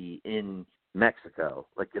city in Mexico?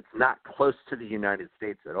 Like, it's not close to the United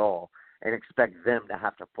States at all, and expect them to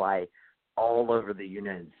have to fly all over the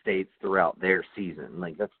United States throughout their season.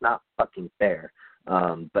 Like, that's not fucking fair.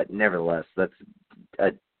 But nevertheless, that's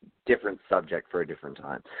a different subject for a different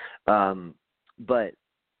time. But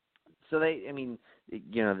so and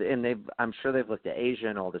I'm sure they've looked at Asia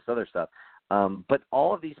and all this other stuff. But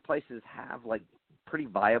all of these places have like pretty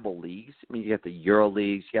viable leagues. I mean, you got the Euro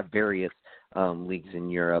leagues, you have various leagues in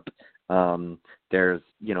Europe. There's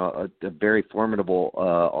a very formidable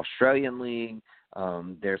Australian league.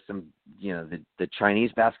 There's some the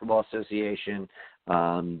Chinese Basketball Association.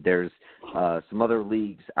 There's some other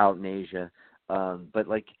leagues out in Asia. But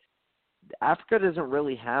like Africa doesn't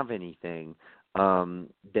really have anything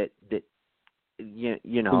that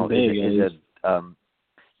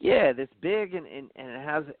this big, and it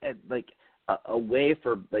has a way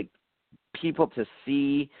for like people to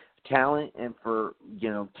see talent and for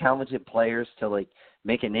talented players to like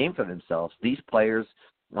make a name for themselves. These players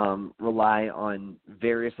rely on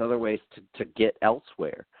various other ways to get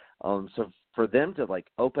elsewhere. So for them to like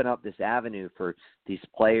open up this avenue for these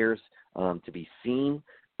players to be seen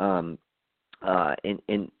and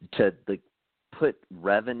to like put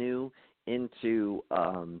revenue into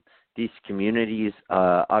these communities.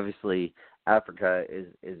 Obviously, Africa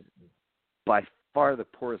is by far the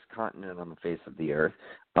poorest continent on the face of the earth.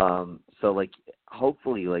 So like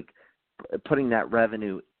hopefully like putting that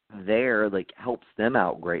revenue there like helps them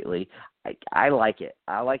out greatly. I like it.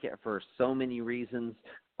 I like it for so many reasons.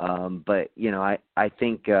 But I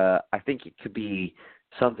think it could be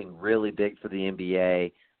something really big for the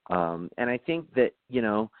NBA. And I think that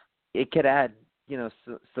it could add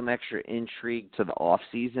some extra intrigue to the off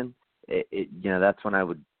season that's when I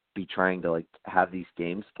would be trying to like have these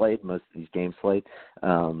games played, most of these games played.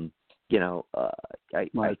 I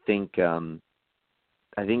think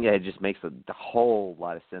it just makes a whole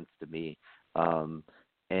lot of sense to me. And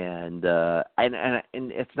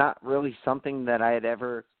it's not really something that I had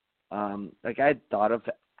ever I had thought of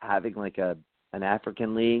having like an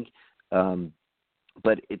African league,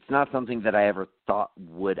 but it's not something that I ever thought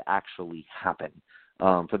would actually happen.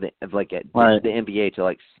 For the NBA to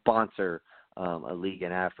like sponsor a league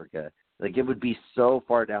in Africa, like it would be so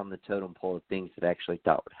far down the totem pole of things that I actually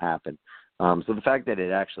thought would happen. So the fact that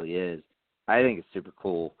it actually is, I think it's super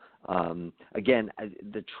cool. Again,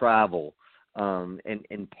 the travel,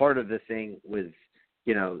 and part of the thing was,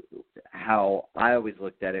 how I always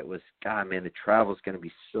looked at it was, God, man, the travel is going to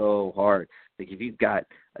be so hard. Like if you've got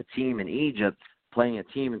a team in Egypt playing a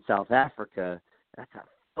team in South Africa, that's a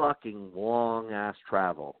fucking long ass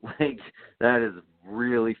travel. Like that is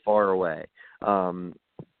really far away. So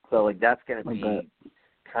like that's going to be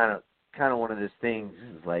kind of one of those things.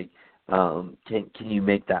 Is like, can you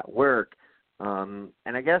make that work? And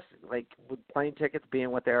I guess like with plane tickets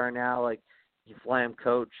being what they are now, like you fly them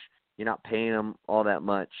coach, you're not paying them all that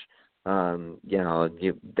much.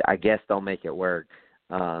 I guess they'll make it work.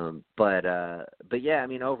 But yeah, I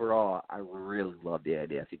mean, overall, I really love the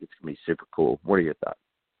idea. I think it's gonna be super cool. What are your thoughts?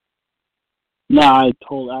 No,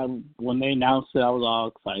 when they announced it, I was all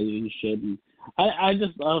excited and shit. And I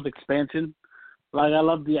just love expansion. Like, I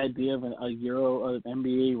love the idea of an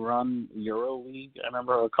NBA run Euro League. I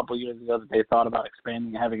remember a couple of years ago that they thought about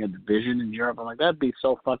expanding, having a division in Europe. I'm like, that'd be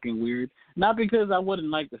so fucking weird. Not because I wouldn't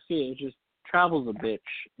like to see it. It's just travel's a bitch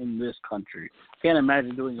in this country. Can't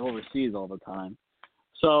imagine doing it overseas all the time.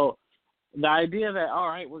 So the idea that, all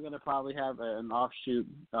right, we're going to probably have an offshoot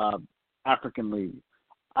African League.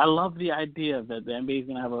 I love the idea that the NBA is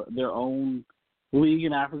going to have their own league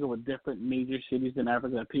in Africa with different major cities in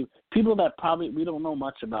Africa. People that probably we don't know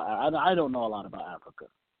much about. I don't know a lot about Africa.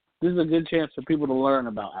 This is a good chance for people to learn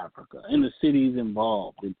about Africa and the cities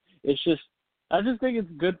involved. I just think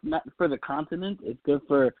it's good for the continent. It's good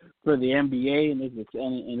for the NBA and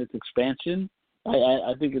its expansion.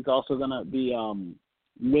 I think it's also going to be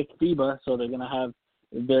with FIBA, so they're going to have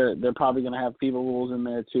they're probably going to have FIBA rules in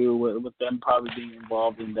there too, with them probably being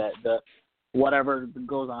involved in the whatever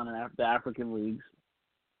goes on in the African leagues.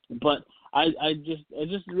 But it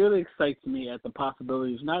just really excites me at the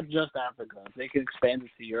possibilities, not just Africa. If they can expand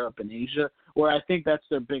it to Europe and Asia, where I think that's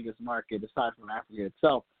their biggest market aside from Africa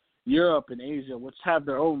itself. Europe and Asia, which have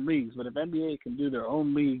their own leagues, but if NBA can do their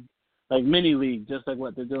own league, like mini league, just like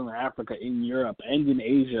what they're doing in Africa, in Europe, and in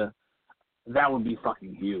Asia, that would be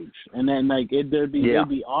fucking huge. And then there'd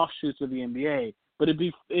be offshoots of the NBA, but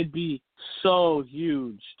it'd be so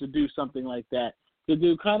huge to do something like that. To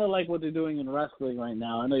do kind of like what they're doing in wrestling right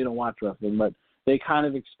now. I know you don't watch wrestling, but they kind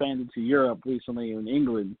of expanded to Europe recently in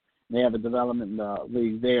England. They have a development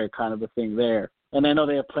league there, kind of a thing there. And I know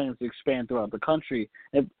they have plans to expand throughout the country.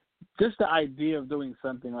 And just the idea of doing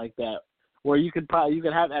something like that, where you could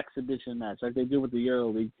have exhibition match like they do with the Euro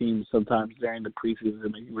League teams sometimes during the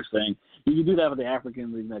preseason, like you were saying. You can do that with the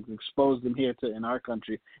African League, like expose them here in our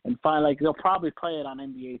country, and find like they'll probably play it on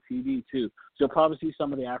NBA TV too. So you'll probably see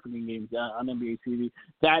some of the African games on NBA TV.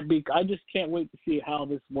 I just can't wait to see how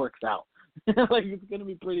this works out. Like it's going to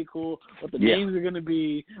be pretty cool. What the games are going to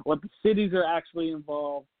be, what the cities are actually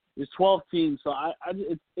involved. There's 12 teams, so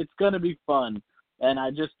it's going to be fun, and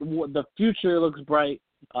the future looks bright.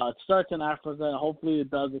 It starts in Africa, and hopefully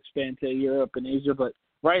it does expand to Europe and Asia. But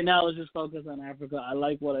right now, let's just focus on Africa. I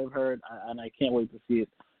like what I've heard, and I can't wait to see it.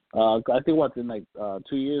 I think in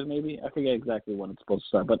 2 years maybe? I forget exactly when it's supposed to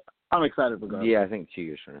start, but I'm excited regardless. Yeah, I think 2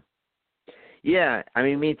 years from now. Yeah, I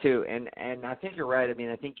mean, me too. And I think you're right. I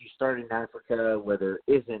mean, I think you start in Africa where there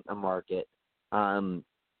isn't a market. And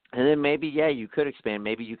then maybe, you could expand.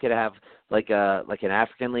 Maybe you could have like an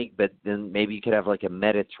African league, but then maybe you could have like a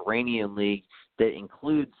Mediterranean league that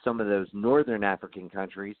includes some of those northern African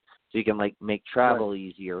countries, so you can like make travel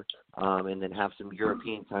easier, and then have some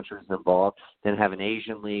European countries involved. Then have an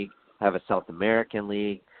Asian league, have a South American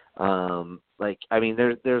league.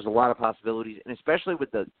 There's a lot of possibilities, and especially with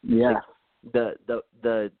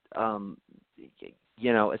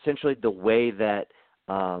essentially the way that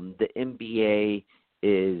the NBA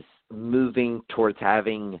is moving towards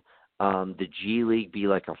having the G League be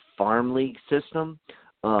like a farm league system.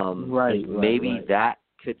 Maybe that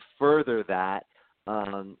could further that,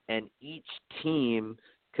 and each team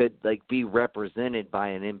could like be represented by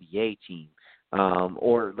an NBA team,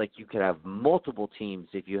 or like you could have multiple teams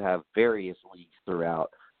if you have various leagues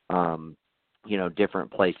throughout,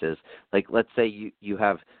 different places. Like let's say you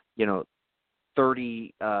have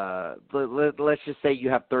 30. Let's just say you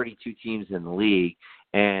have 32 teams in the league,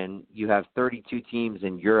 and you have 32 teams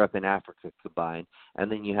in Europe and Africa combined,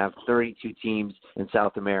 and then you have 32 teams in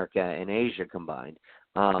South America and Asia combined.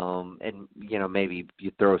 And maybe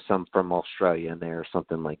you throw some from Australia in there or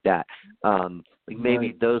something like that.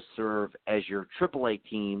 Maybe those serve as your AAA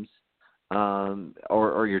teams,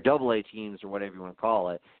 or your AA teams, or whatever you want to call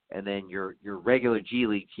it, and then your regular G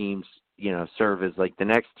League teams, serve as like the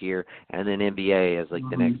next tier, and then NBA as like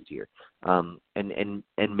the next tier. And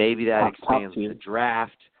maybe that expands the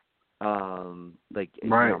draft.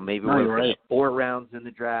 Maybe we're 4 rounds in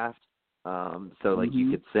the draft. So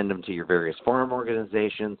you could send them to your various farm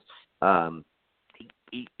organizations.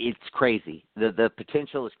 It's crazy. The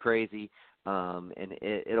potential is crazy. And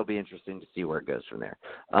it'll be interesting to see where it goes from there.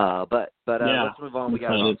 But let's move on. We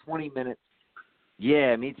got about 20 minutes.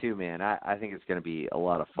 Yeah, me too, man. I think it's going to be a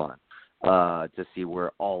lot of fun to see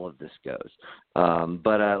where all of this goes.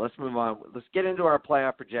 But let's move on. Let's get into our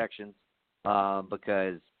playoff projections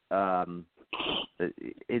because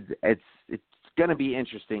it's going to be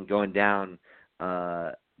interesting going down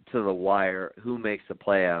to the wire. Who makes the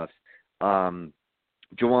playoffs?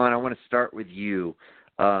 Juwan, I want to start with you.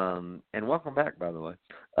 And welcome back, by the way.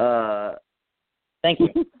 Thank you.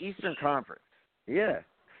 Eastern Conference. Yeah,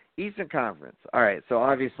 Eastern Conference. All right, so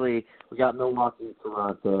obviously we got Milwaukee,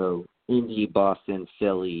 Toronto, Indy, Boston,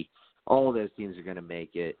 Philly. All of those teams are going to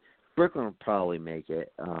make it. Brooklyn will probably make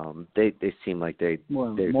it. They seem like they're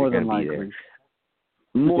more than likely. Be there.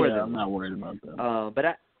 More than I'm not worried about that.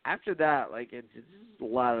 But after that, it's a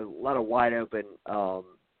lot of wide open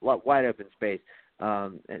space.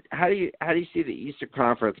 How do you see the Eastern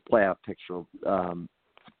Conference playoff picture kind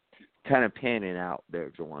of panning out there,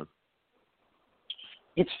 Juwan?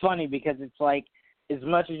 It's funny because it's like, as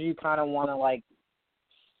much as you kind of want to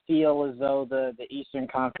feel as though the Eastern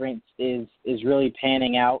Conference is really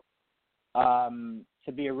panning out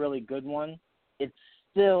to be a really good one, it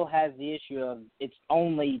still has the issue of it's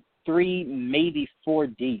only 3, maybe 4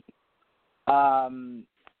 deep. So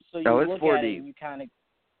you look at it and you kind of,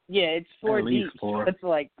 it's 4 deep. It's at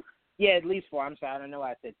least 4. I'm sorry, I don't know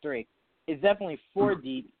why I said 3. It's definitely 4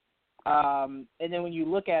 deep. And then when you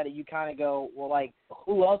look at it, you kind of go, well,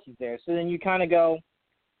 who else is there? So then you kind of go,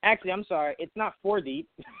 actually, I'm sorry, it's not 4 deep.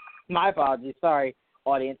 My apologies. Sorry,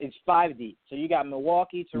 audience. It's 5 deep. So you got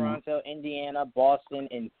Milwaukee, Toronto, Indiana, Boston,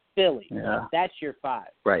 and Philly. Yeah. That's your 5.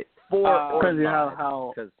 Right. 4 depends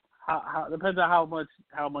on depends on how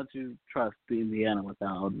much you trust the Indiana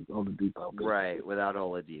without Oladipo. Right, without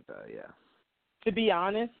Oladipo, yeah. To be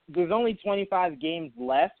honest, there's only 25 games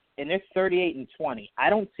left, and it's 38-20. I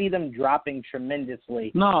don't see them dropping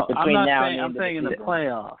tremendously. No, between I'm not now saying. and I'm saying in the season.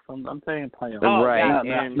 playoffs. I'm saying playoffs. Oh, right.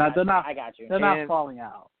 They're not. I got you. They're not falling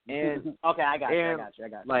out. And okay, I got you.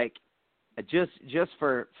 Just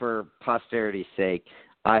for posterity's sake,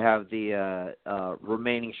 I have the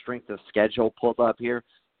remaining strength of schedule pulled up here.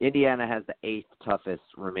 Indiana has the 8th toughest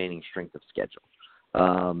remaining strength of schedule.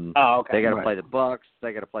 Okay. They got to play the Bucks.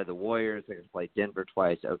 They got to play the Warriors. They got to play Denver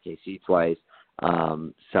twice, OKC twice.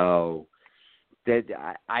 So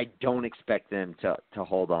I don't expect them to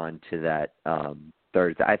hold on to that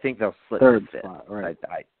third. I think they'll slip third to 5th. spot. Right.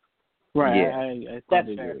 Right. Yeah. I That's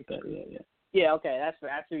agree fair. with that. Yeah. Yeah, okay, that's fair.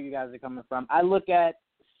 That's where you guys are coming from. I look at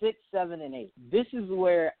 6, 7, and 8. This is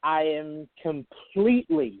where I am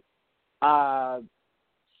completely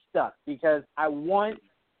stuck because I want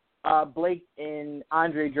Blake and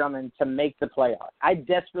Andre Drummond to make the playoffs. I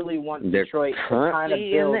desperately want Detroit to kind of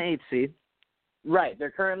build. In the 8th seed. Right,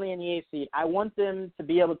 they're currently in the 8th seed. I want them to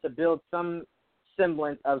be able to build some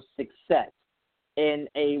semblance of success in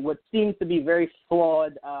what seems to be very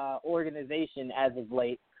flawed organization as of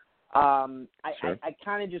late. Sure. I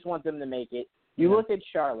kind of just want them to make it. You look at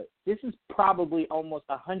Charlotte. This is probably almost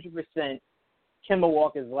 100% Kemba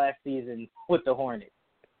Walker's last season with the Hornets.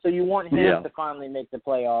 So you want him to finally make the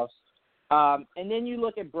playoffs. And then you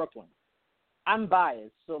look at Brooklyn. I'm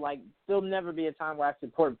biased, so there'll never be a time where I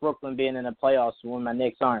support Brooklyn being in the playoffs when my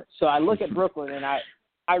Knicks aren't. So I look at Brooklyn and I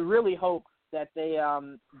really hope that they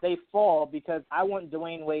fall because I want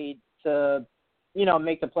Dwayne Wade to,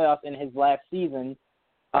 make the playoffs in his last season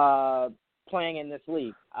playing in this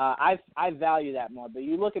league. I value that more. But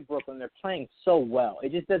you look at Brooklyn, they're playing so well.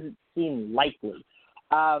 It just doesn't seem likely.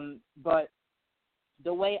 But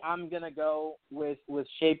the way I'm going to go with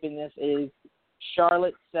shaping this is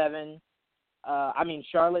Charlotte 6,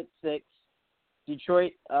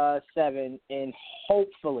 Detroit 7, and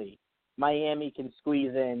hopefully Miami can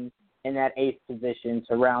squeeze in that 8th position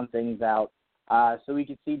to round things out so we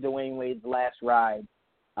can see Dwayne Wade's last ride,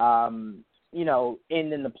 end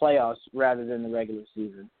in the playoffs rather than the regular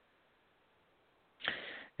season.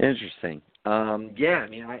 Interesting. Yeah, I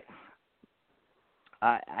mean,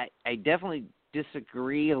 I definitely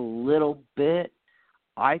disagree a little bit.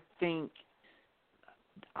 I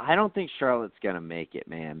don't think Charlotte's gonna make it,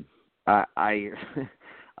 man. I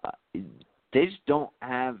they just don't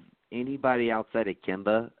have anybody outside of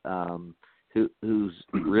Kimba who's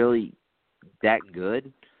really that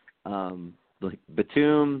good. Like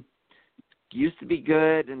Batum used to be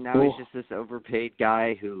good, and now he's just this overpaid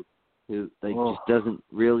guy who just doesn't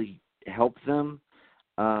really help them.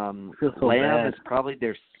 Lamb is probably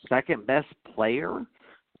their second best player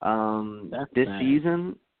this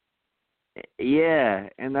season. Yeah,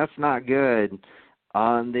 and that's not good.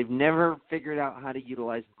 They've never figured out how to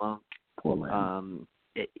utilize Monk.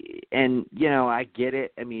 And, I get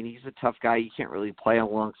it. I mean, he's a tough guy. You can't really play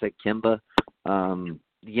alongside Kimba.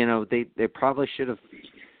 They probably should have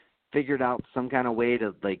figured out some kind of way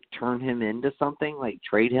to, turn him into something,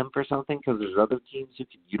 trade him for something, because there's other teams who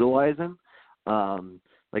can utilize him.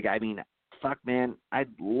 Fuck, man, I'd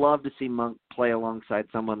love to see Monk play alongside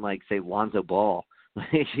someone like, say, Lonzo Ball.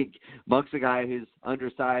 Monk's a guy who's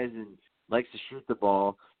undersized and likes to shoot the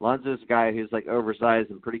ball. Lonzo's a guy who's, oversized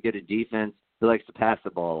and pretty good at defense who likes to pass the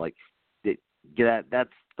ball. That's,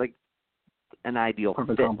 an ideal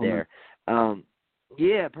perfect fit compliment. there.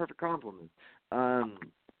 Yeah, perfect compliment. And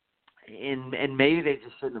maybe they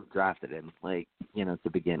just shouldn't have drafted him, to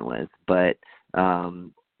begin with. But, I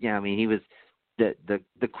mean, he was the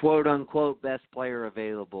quote-unquote best player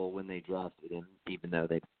available when they drafted him, even though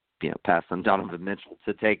they, passed on Donovan Mitchell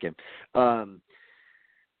to take him. But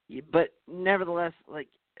nevertheless, they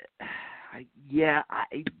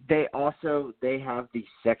have the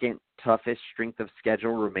second toughest strength of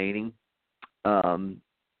schedule remaining,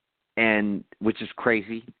 and which is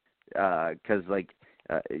crazy, because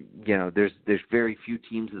there's very few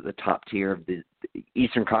teams at the top tier of the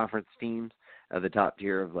Eastern Conference teams, at the top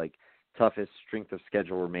tier of toughest strength of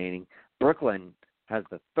schedule remaining. Brooklyn has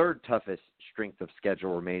the third toughest strength of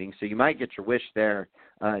schedule remaining, so you might get your wish there,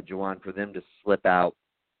 Juwan, for them to slip out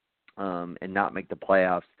and not make the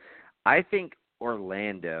playoffs. I think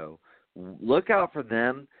Orlando, look out for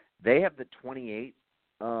them. They have the 28th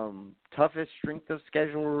toughest strength of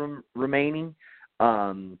schedule remaining,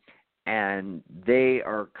 and they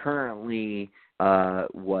are currently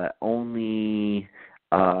only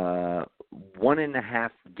 1.5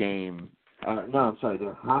 game.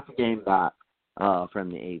 They're half a game back from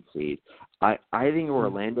the 8th seed. I think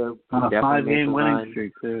Orlando on a definitely 5-game winning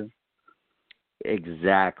streak too.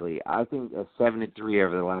 Exactly. I think a 7-3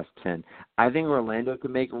 over the last 10. I think Orlando could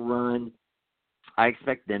make a run. I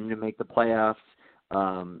expect them to make the playoffs.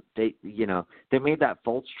 They made that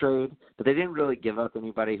Fultz trade, but they didn't really give up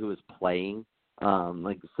anybody who was playing.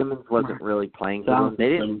 Simmons wasn't really playing for them. They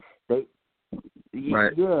didn't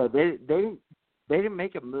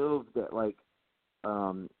make a move that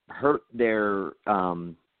hurt their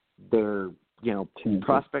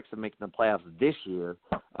prospects of making the playoffs this year.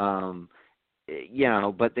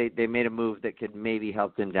 But they made a move that could maybe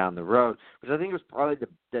help them down the road, which I think was probably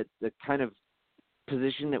the kind of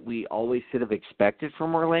position that we always should have expected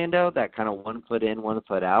from Orlando, that kind of 1 foot in, 1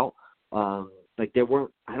 foot out. I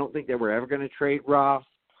don't think they were ever going to trade Ross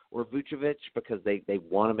or Vucevic because they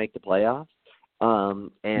want to make the playoffs.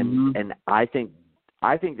 And I think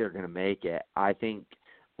they're going to make it. I think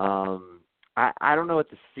I don't know what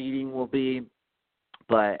the seeding will be,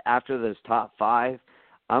 but after those top 5,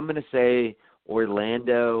 I'm going to say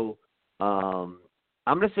Orlando. I'm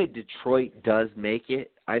going to say Detroit does make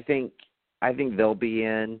it. I think they'll be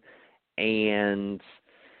in, and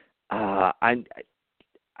I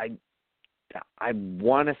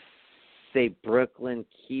want to say Brooklyn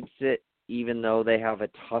keeps it, even though they have a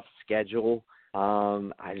tough schedule.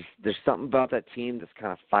 There's something about that team that's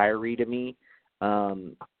kind of fiery to me.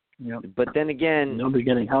 But then again, they'll be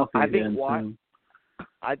getting healthy again soon.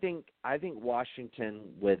 I think Washington,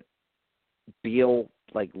 with Beal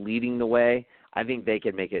leading the way, I think they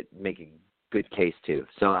could make a good case too.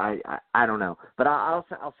 So I don't know, but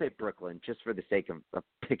I'll say Brooklyn just for the sake of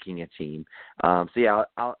picking a team. I'm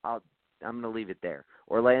going to leave it there.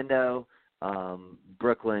 Orlando,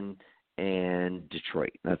 Brooklyn, and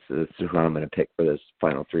Detroit. That's who I'm going to pick for those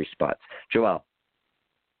final 3 spots. Joel.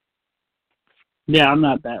 Yeah, I'm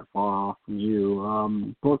not that far off from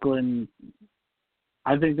you. Brooklyn,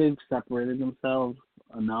 I think they've separated themselves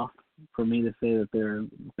enough for me to say that they're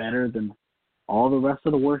better than all the rest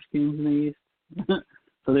of the worst teams in the East.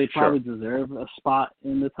 So they probably deserve a spot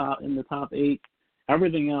in the top 8.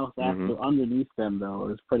 Everything else underneath them, though,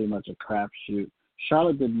 is pretty much a crapshoot.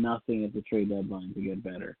 Charlotte did nothing at the trade deadline to get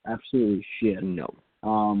better. Absolutely shit. No.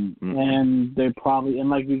 And they probably, and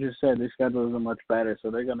like you just said, their schedule isn't much better, so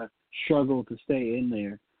they're going to struggle to stay in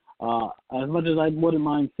there. As much as I wouldn't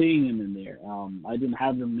mind seeing them in there, I didn't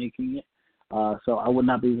have them making it, so I would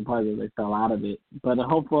not be surprised if they fell out of it. But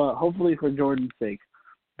hopefully for Jordan's sake,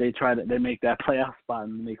 they make that playoff spot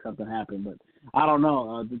and make something happen. But I don't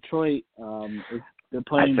know. Detroit, they're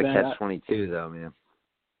playing bad. That's a catch-22, though, man.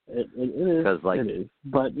 It is. Because it is.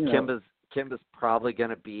 But you know, Kimba's probably going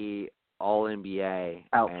to be all NBA,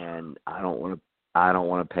 out. and I don't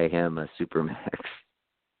want to pay him a supermax.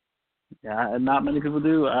 Yeah, and not many people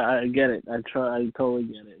do. I get it. I totally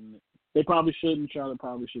get it. And they probably should, and Charlotte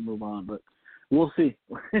probably should move on, but we'll see.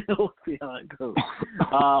 We'll see how it goes.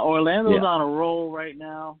 Orlando's on a roll right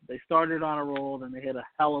now. They started on a roll, then they hit a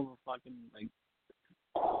hell of a fucking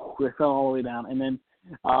they fell all the way down, and then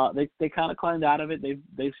they kind of climbed out of it.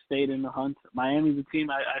 They've stayed in the hunt. Miami's a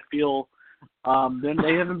team I feel.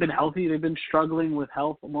 They haven't been healthy. They've been struggling with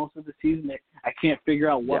health most of the season. I can't figure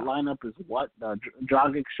out what lineup is what.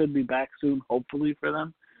 Dragic should be back soon, hopefully for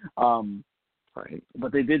them. Right.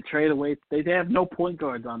 But they did trade away. They have no point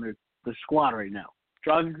guards on their squad right now.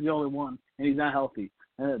 Dragic's the only one, and he's not healthy.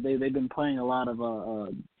 They've been playing a lot of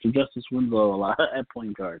Justice Winslow a lot at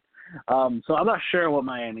point guard. So I'm not sure what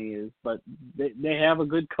Miami is, but they have a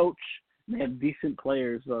good coach. They have decent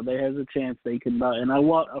players, so there's a chance they can. And I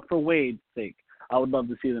want, for Wade's sake, I would love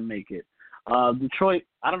to see them make it. Detroit,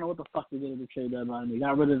 I don't know what the fuck they did at the trade deadline. They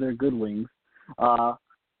got rid of their good wings.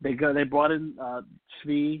 They brought in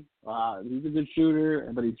Shvee. He's a good shooter,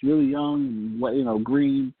 but he's really young and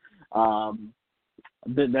green.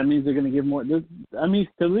 That means they're going to give more. I mean,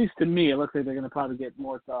 at least to me, it looks like they're going to probably get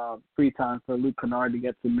more free time for Luke Kennard to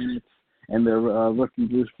get some minutes, and their rookie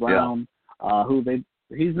Bruce Brown,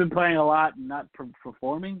 he's been playing a lot and not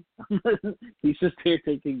performing. He's just here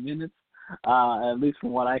taking minutes, at least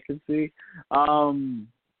from what I can see.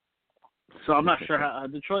 So I'm not sure how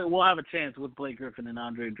Detroit will have a chance with Blake Griffin and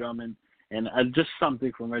Andre Drummond and just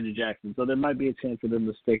something from Reggie Jackson. So there might be a chance for them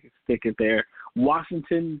to stick it there.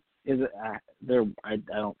 Washington I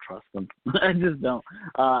don't trust them. I just don't.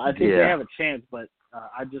 I think they have a chance, but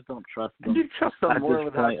I just don't trust them. You trust them more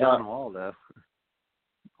without John Wall, though.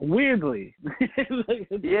 Weirdly.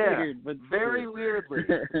 It's weird, but very weirdly.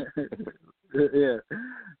 Yeah.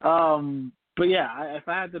 But yeah, if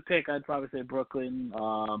I had to pick, I'd probably say Brooklyn,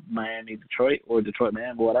 Miami, Detroit, or Detroit,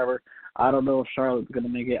 Miami, whatever. I don't know if Charlotte's going to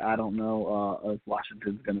make it. I don't know if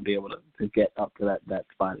Washington's going to be able to get up to that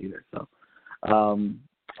spot either. So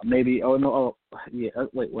maybe.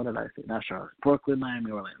 Wait, what did I say? Not Charlotte. Brooklyn,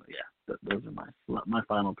 Miami, Orlando. Yeah, those are my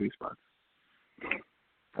final three spots.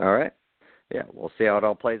 All right. Yeah, we'll see how it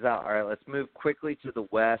all plays out. All right, let's move quickly to the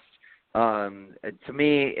West. To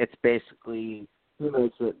me, it's basically who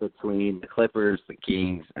makes it between the Clippers, the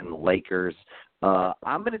Kings, and the Lakers.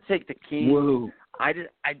 I'm going to take the Kings. Whoa. I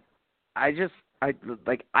just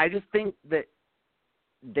think that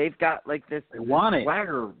they've got like this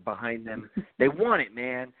swagger behind them. They want it,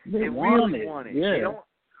 man. They really want it. Yeah.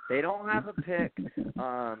 They don't have a pick.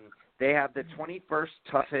 They have the 21st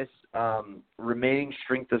toughest remaining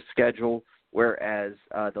strength of schedule, whereas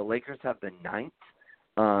the Lakers have the 9th.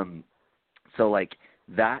 So, like,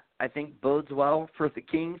 that, I think, bodes well for the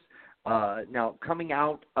Kings. Now, coming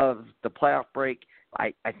out of the playoff break,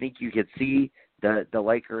 I think you could see the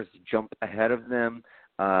Lakers jump ahead of them,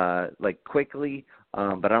 quickly,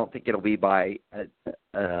 but I don't think it'll be by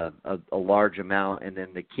a large amount. And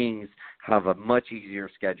then the Kings have a much easier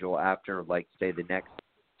schedule after, say, the next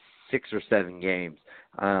 6 or 7 games.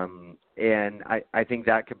 And I think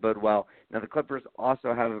that could bode well. Now, the Clippers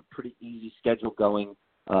also have a pretty easy schedule going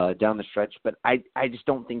down the stretch, but I just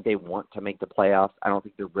don't think they want to make the playoffs. I don't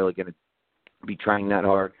think they're really going to be trying that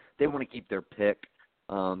hard. They want to keep their pick.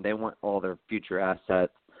 They want all their future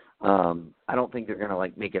assets. I don't think they're going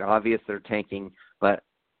to make it obvious they're tanking, but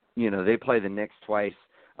they play the Knicks twice,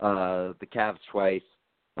 the Cavs twice,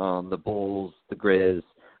 the Bulls, the Grizz.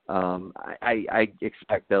 I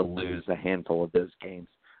expect they'll lose a handful of those games.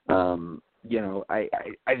 I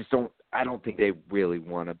don't think they really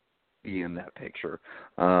want to be in that picture.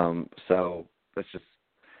 So that's just,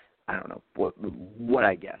 I don't know what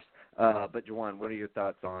I guess. But Juwan, what are your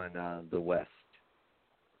thoughts on the West?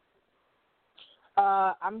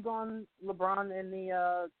 I'm going LeBron and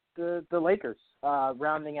the Lakers,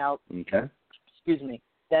 rounding out. Okay. Excuse me,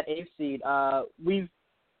 that 8th seed. We've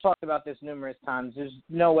talked about this numerous times. There's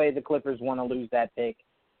no way the Clippers want to lose that pick,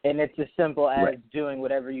 and it's as simple as doing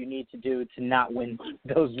whatever you need to do to not win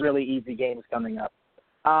those really easy games coming up.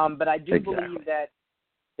 But I do believe that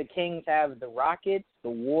the Kings have the Rockets, the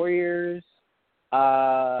Warriors,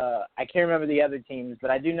 I can't remember the other teams,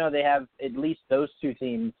 but I do know they have at least those two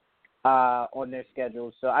teams on their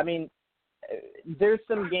schedule. So I mean, there's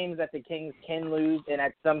some games that the Kings can lose, and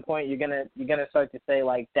at some point you're gonna start to say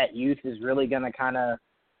like that youth is really gonna kind of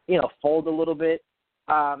fold a little bit.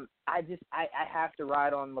 I have to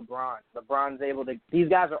ride on LeBron. LeBron's able to. These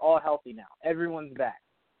guys are all healthy now. Everyone's back.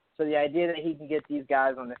 So the idea that he can get these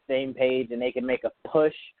guys on the same page and they can make a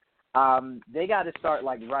push, they got to start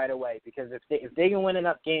like right away, because if they can win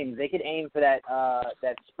enough games, they could aim for that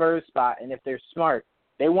Spurs spot, and if they're smart,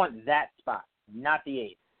 they want that spot, not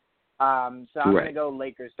the 8th. So I'm going to go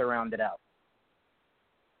Lakers to round it out.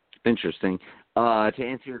 Interesting. To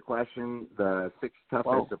answer your question, the 6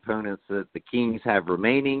 toughest opponents that the Kings have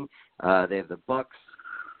remaining, they have the Bucks,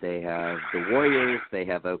 they have the Warriors, they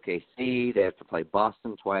have OKC, they have to play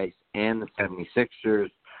Boston twice, and the 76ers.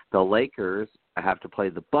 The Lakers have to play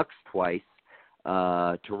the Bucks twice,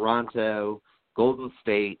 Toronto, Golden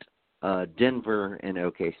State, Denver, and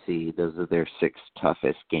OKC. Those are their 6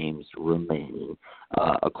 toughest games remaining,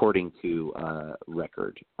 according to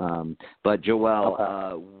record. But,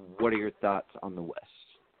 Joel, what are your thoughts on the West?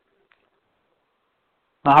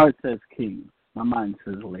 My heart says Kings. My mind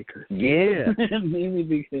says Lakers. Yeah. Mainly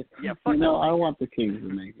because, I want the Kings to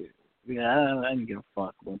make it. Yeah, I don't give a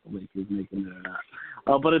fuck about the Lakers making it or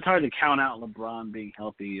not. But it's hard to count out LeBron being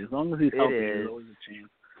healthy. As long as he's healthy, there's always a chance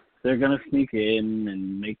they're going to sneak in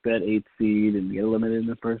and make that 8th seed and get eliminated in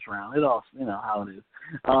the first round. It all, how it is.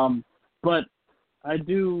 But I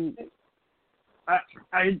do,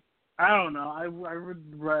 I don't know. I would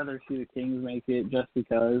rather see the Kings make it just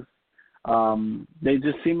because they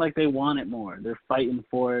just seem like they want it more. They're fighting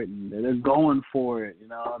for it and they're going for it.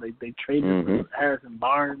 They traded for Harrison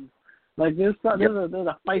Barnes. Like there's a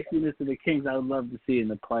feistiness to the Kings I would love to see in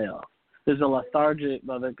the playoffs. There's a lethargic,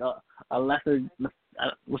 what's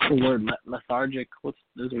the word? Lethargic.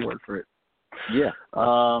 There's a word for it. Yeah.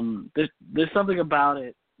 There's something about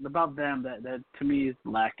them that to me is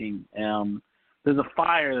lacking. There's a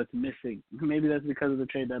fire that's missing. Maybe that's because of the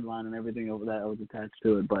trade deadline and everything over that was attached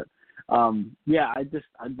to it. But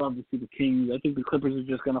I'd love to see the Kings. I think the Clippers are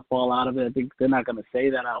just going to fall out of it. I think they're not going to say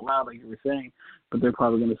that out loud like you were saying, but they're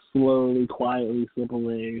probably going to slowly, quietly slip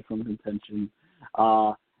away from contention.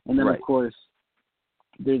 And then, of course,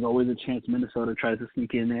 there's always a chance Minnesota tries to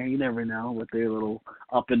sneak in there. You never know with their little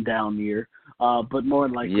up and down year. But more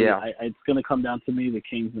than likely, it's going to come down to me, the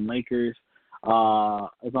Kings and Lakers.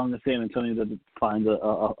 As long as San Antonio doesn't find a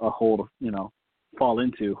hole to, fall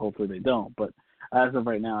into. Hopefully they don't. But as of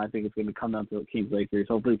right now, I think it's going to come down to the Kings, Lakers.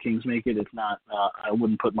 Hopefully the Kings make it. If not, I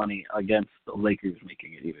wouldn't put money against the Lakers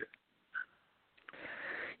making it either.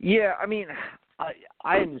 Yeah, I mean,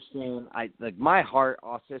 I understand. My heart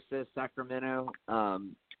also says Sacramento,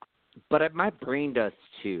 but my brain does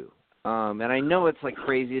too. And I know it's like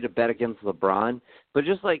crazy to bet against LeBron, but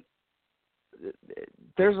just like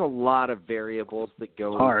there's a lot of variables that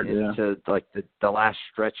go into like the last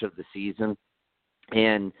stretch of the season,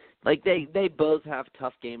 and like they both have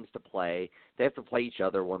tough games to play. They have to play each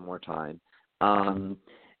other one more time,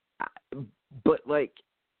 but like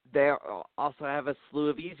they also have a slew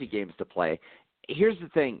of easy games to play. Here's the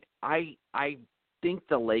thing. I think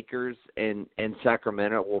the Lakers and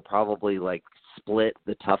Sacramento will probably like split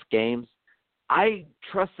the tough games. I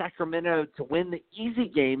trust Sacramento to win the easy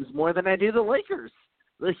games more than I do the Lakers.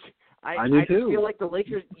 Like I just feel like the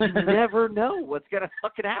Lakers, you never know what's gonna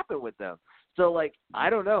fucking happen with them. So like I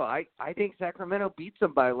don't know. I think Sacramento beats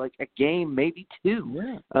them by like a game, maybe 2.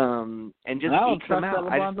 Yeah. And just I ekes them out.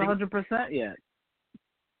 LeBron's 100% yet.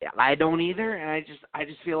 I don't either, and I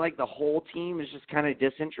just feel like the whole team is just kind of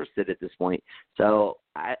disinterested at this point. So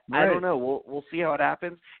I don't know. We'll see how it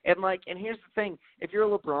happens. And here's the thing: if you're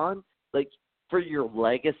LeBron, like for your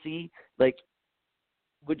legacy, like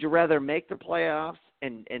would you rather make the playoffs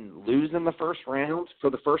and lose in the first round for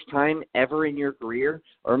the first time ever in your career,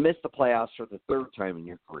 or miss the playoffs for the 3rd time in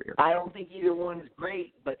your career? I don't think either one is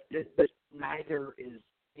great, but neither is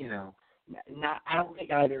I don't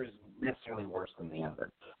think either is necessarily worse than the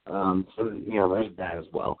other. So there's that as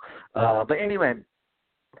well. But anyway,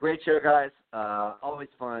 great show, guys. Always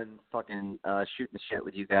fun fucking shooting the shit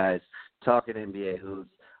with you guys, talking NBA hoops.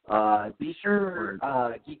 Be sure,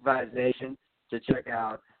 Geek Vibes Nation, to check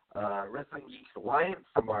out Wrestling Geeks Alliance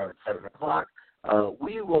tomorrow at 7 o'clock.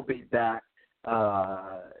 We will be back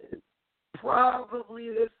probably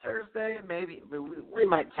this Thursday. Maybe we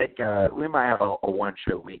might have a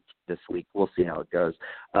one-show week this week. We'll see how it goes.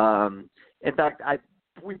 In fact,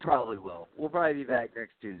 we probably will. We'll probably be back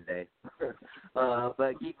next Tuesday.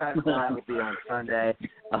 But Geek Vibes Live will be on Sunday.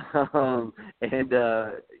 And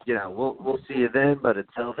we'll see you then. But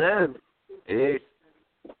until then, Peace.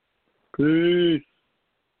 Peace.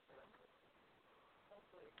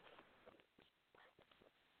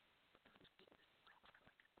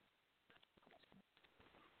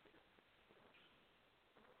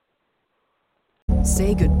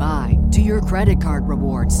 Say goodbye to your credit card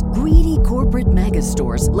rewards. Greedy corporate mega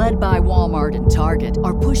stores, led by Walmart and Target,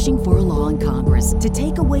 are pushing for a law in Congress to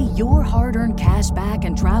take away your hard-earned cash back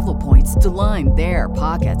and travel points to line their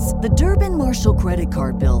pockets. The Durbin-Marshall credit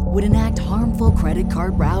card bill would enact harmful credit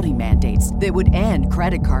card routing mandates that would end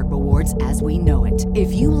credit card rewards as we know it.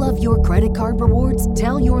 If you love your credit card rewards,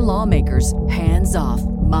 tell your lawmakers, hands off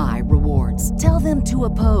my rewards. Tell them to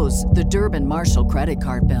oppose the Durbin-Marshall credit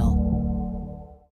card bill.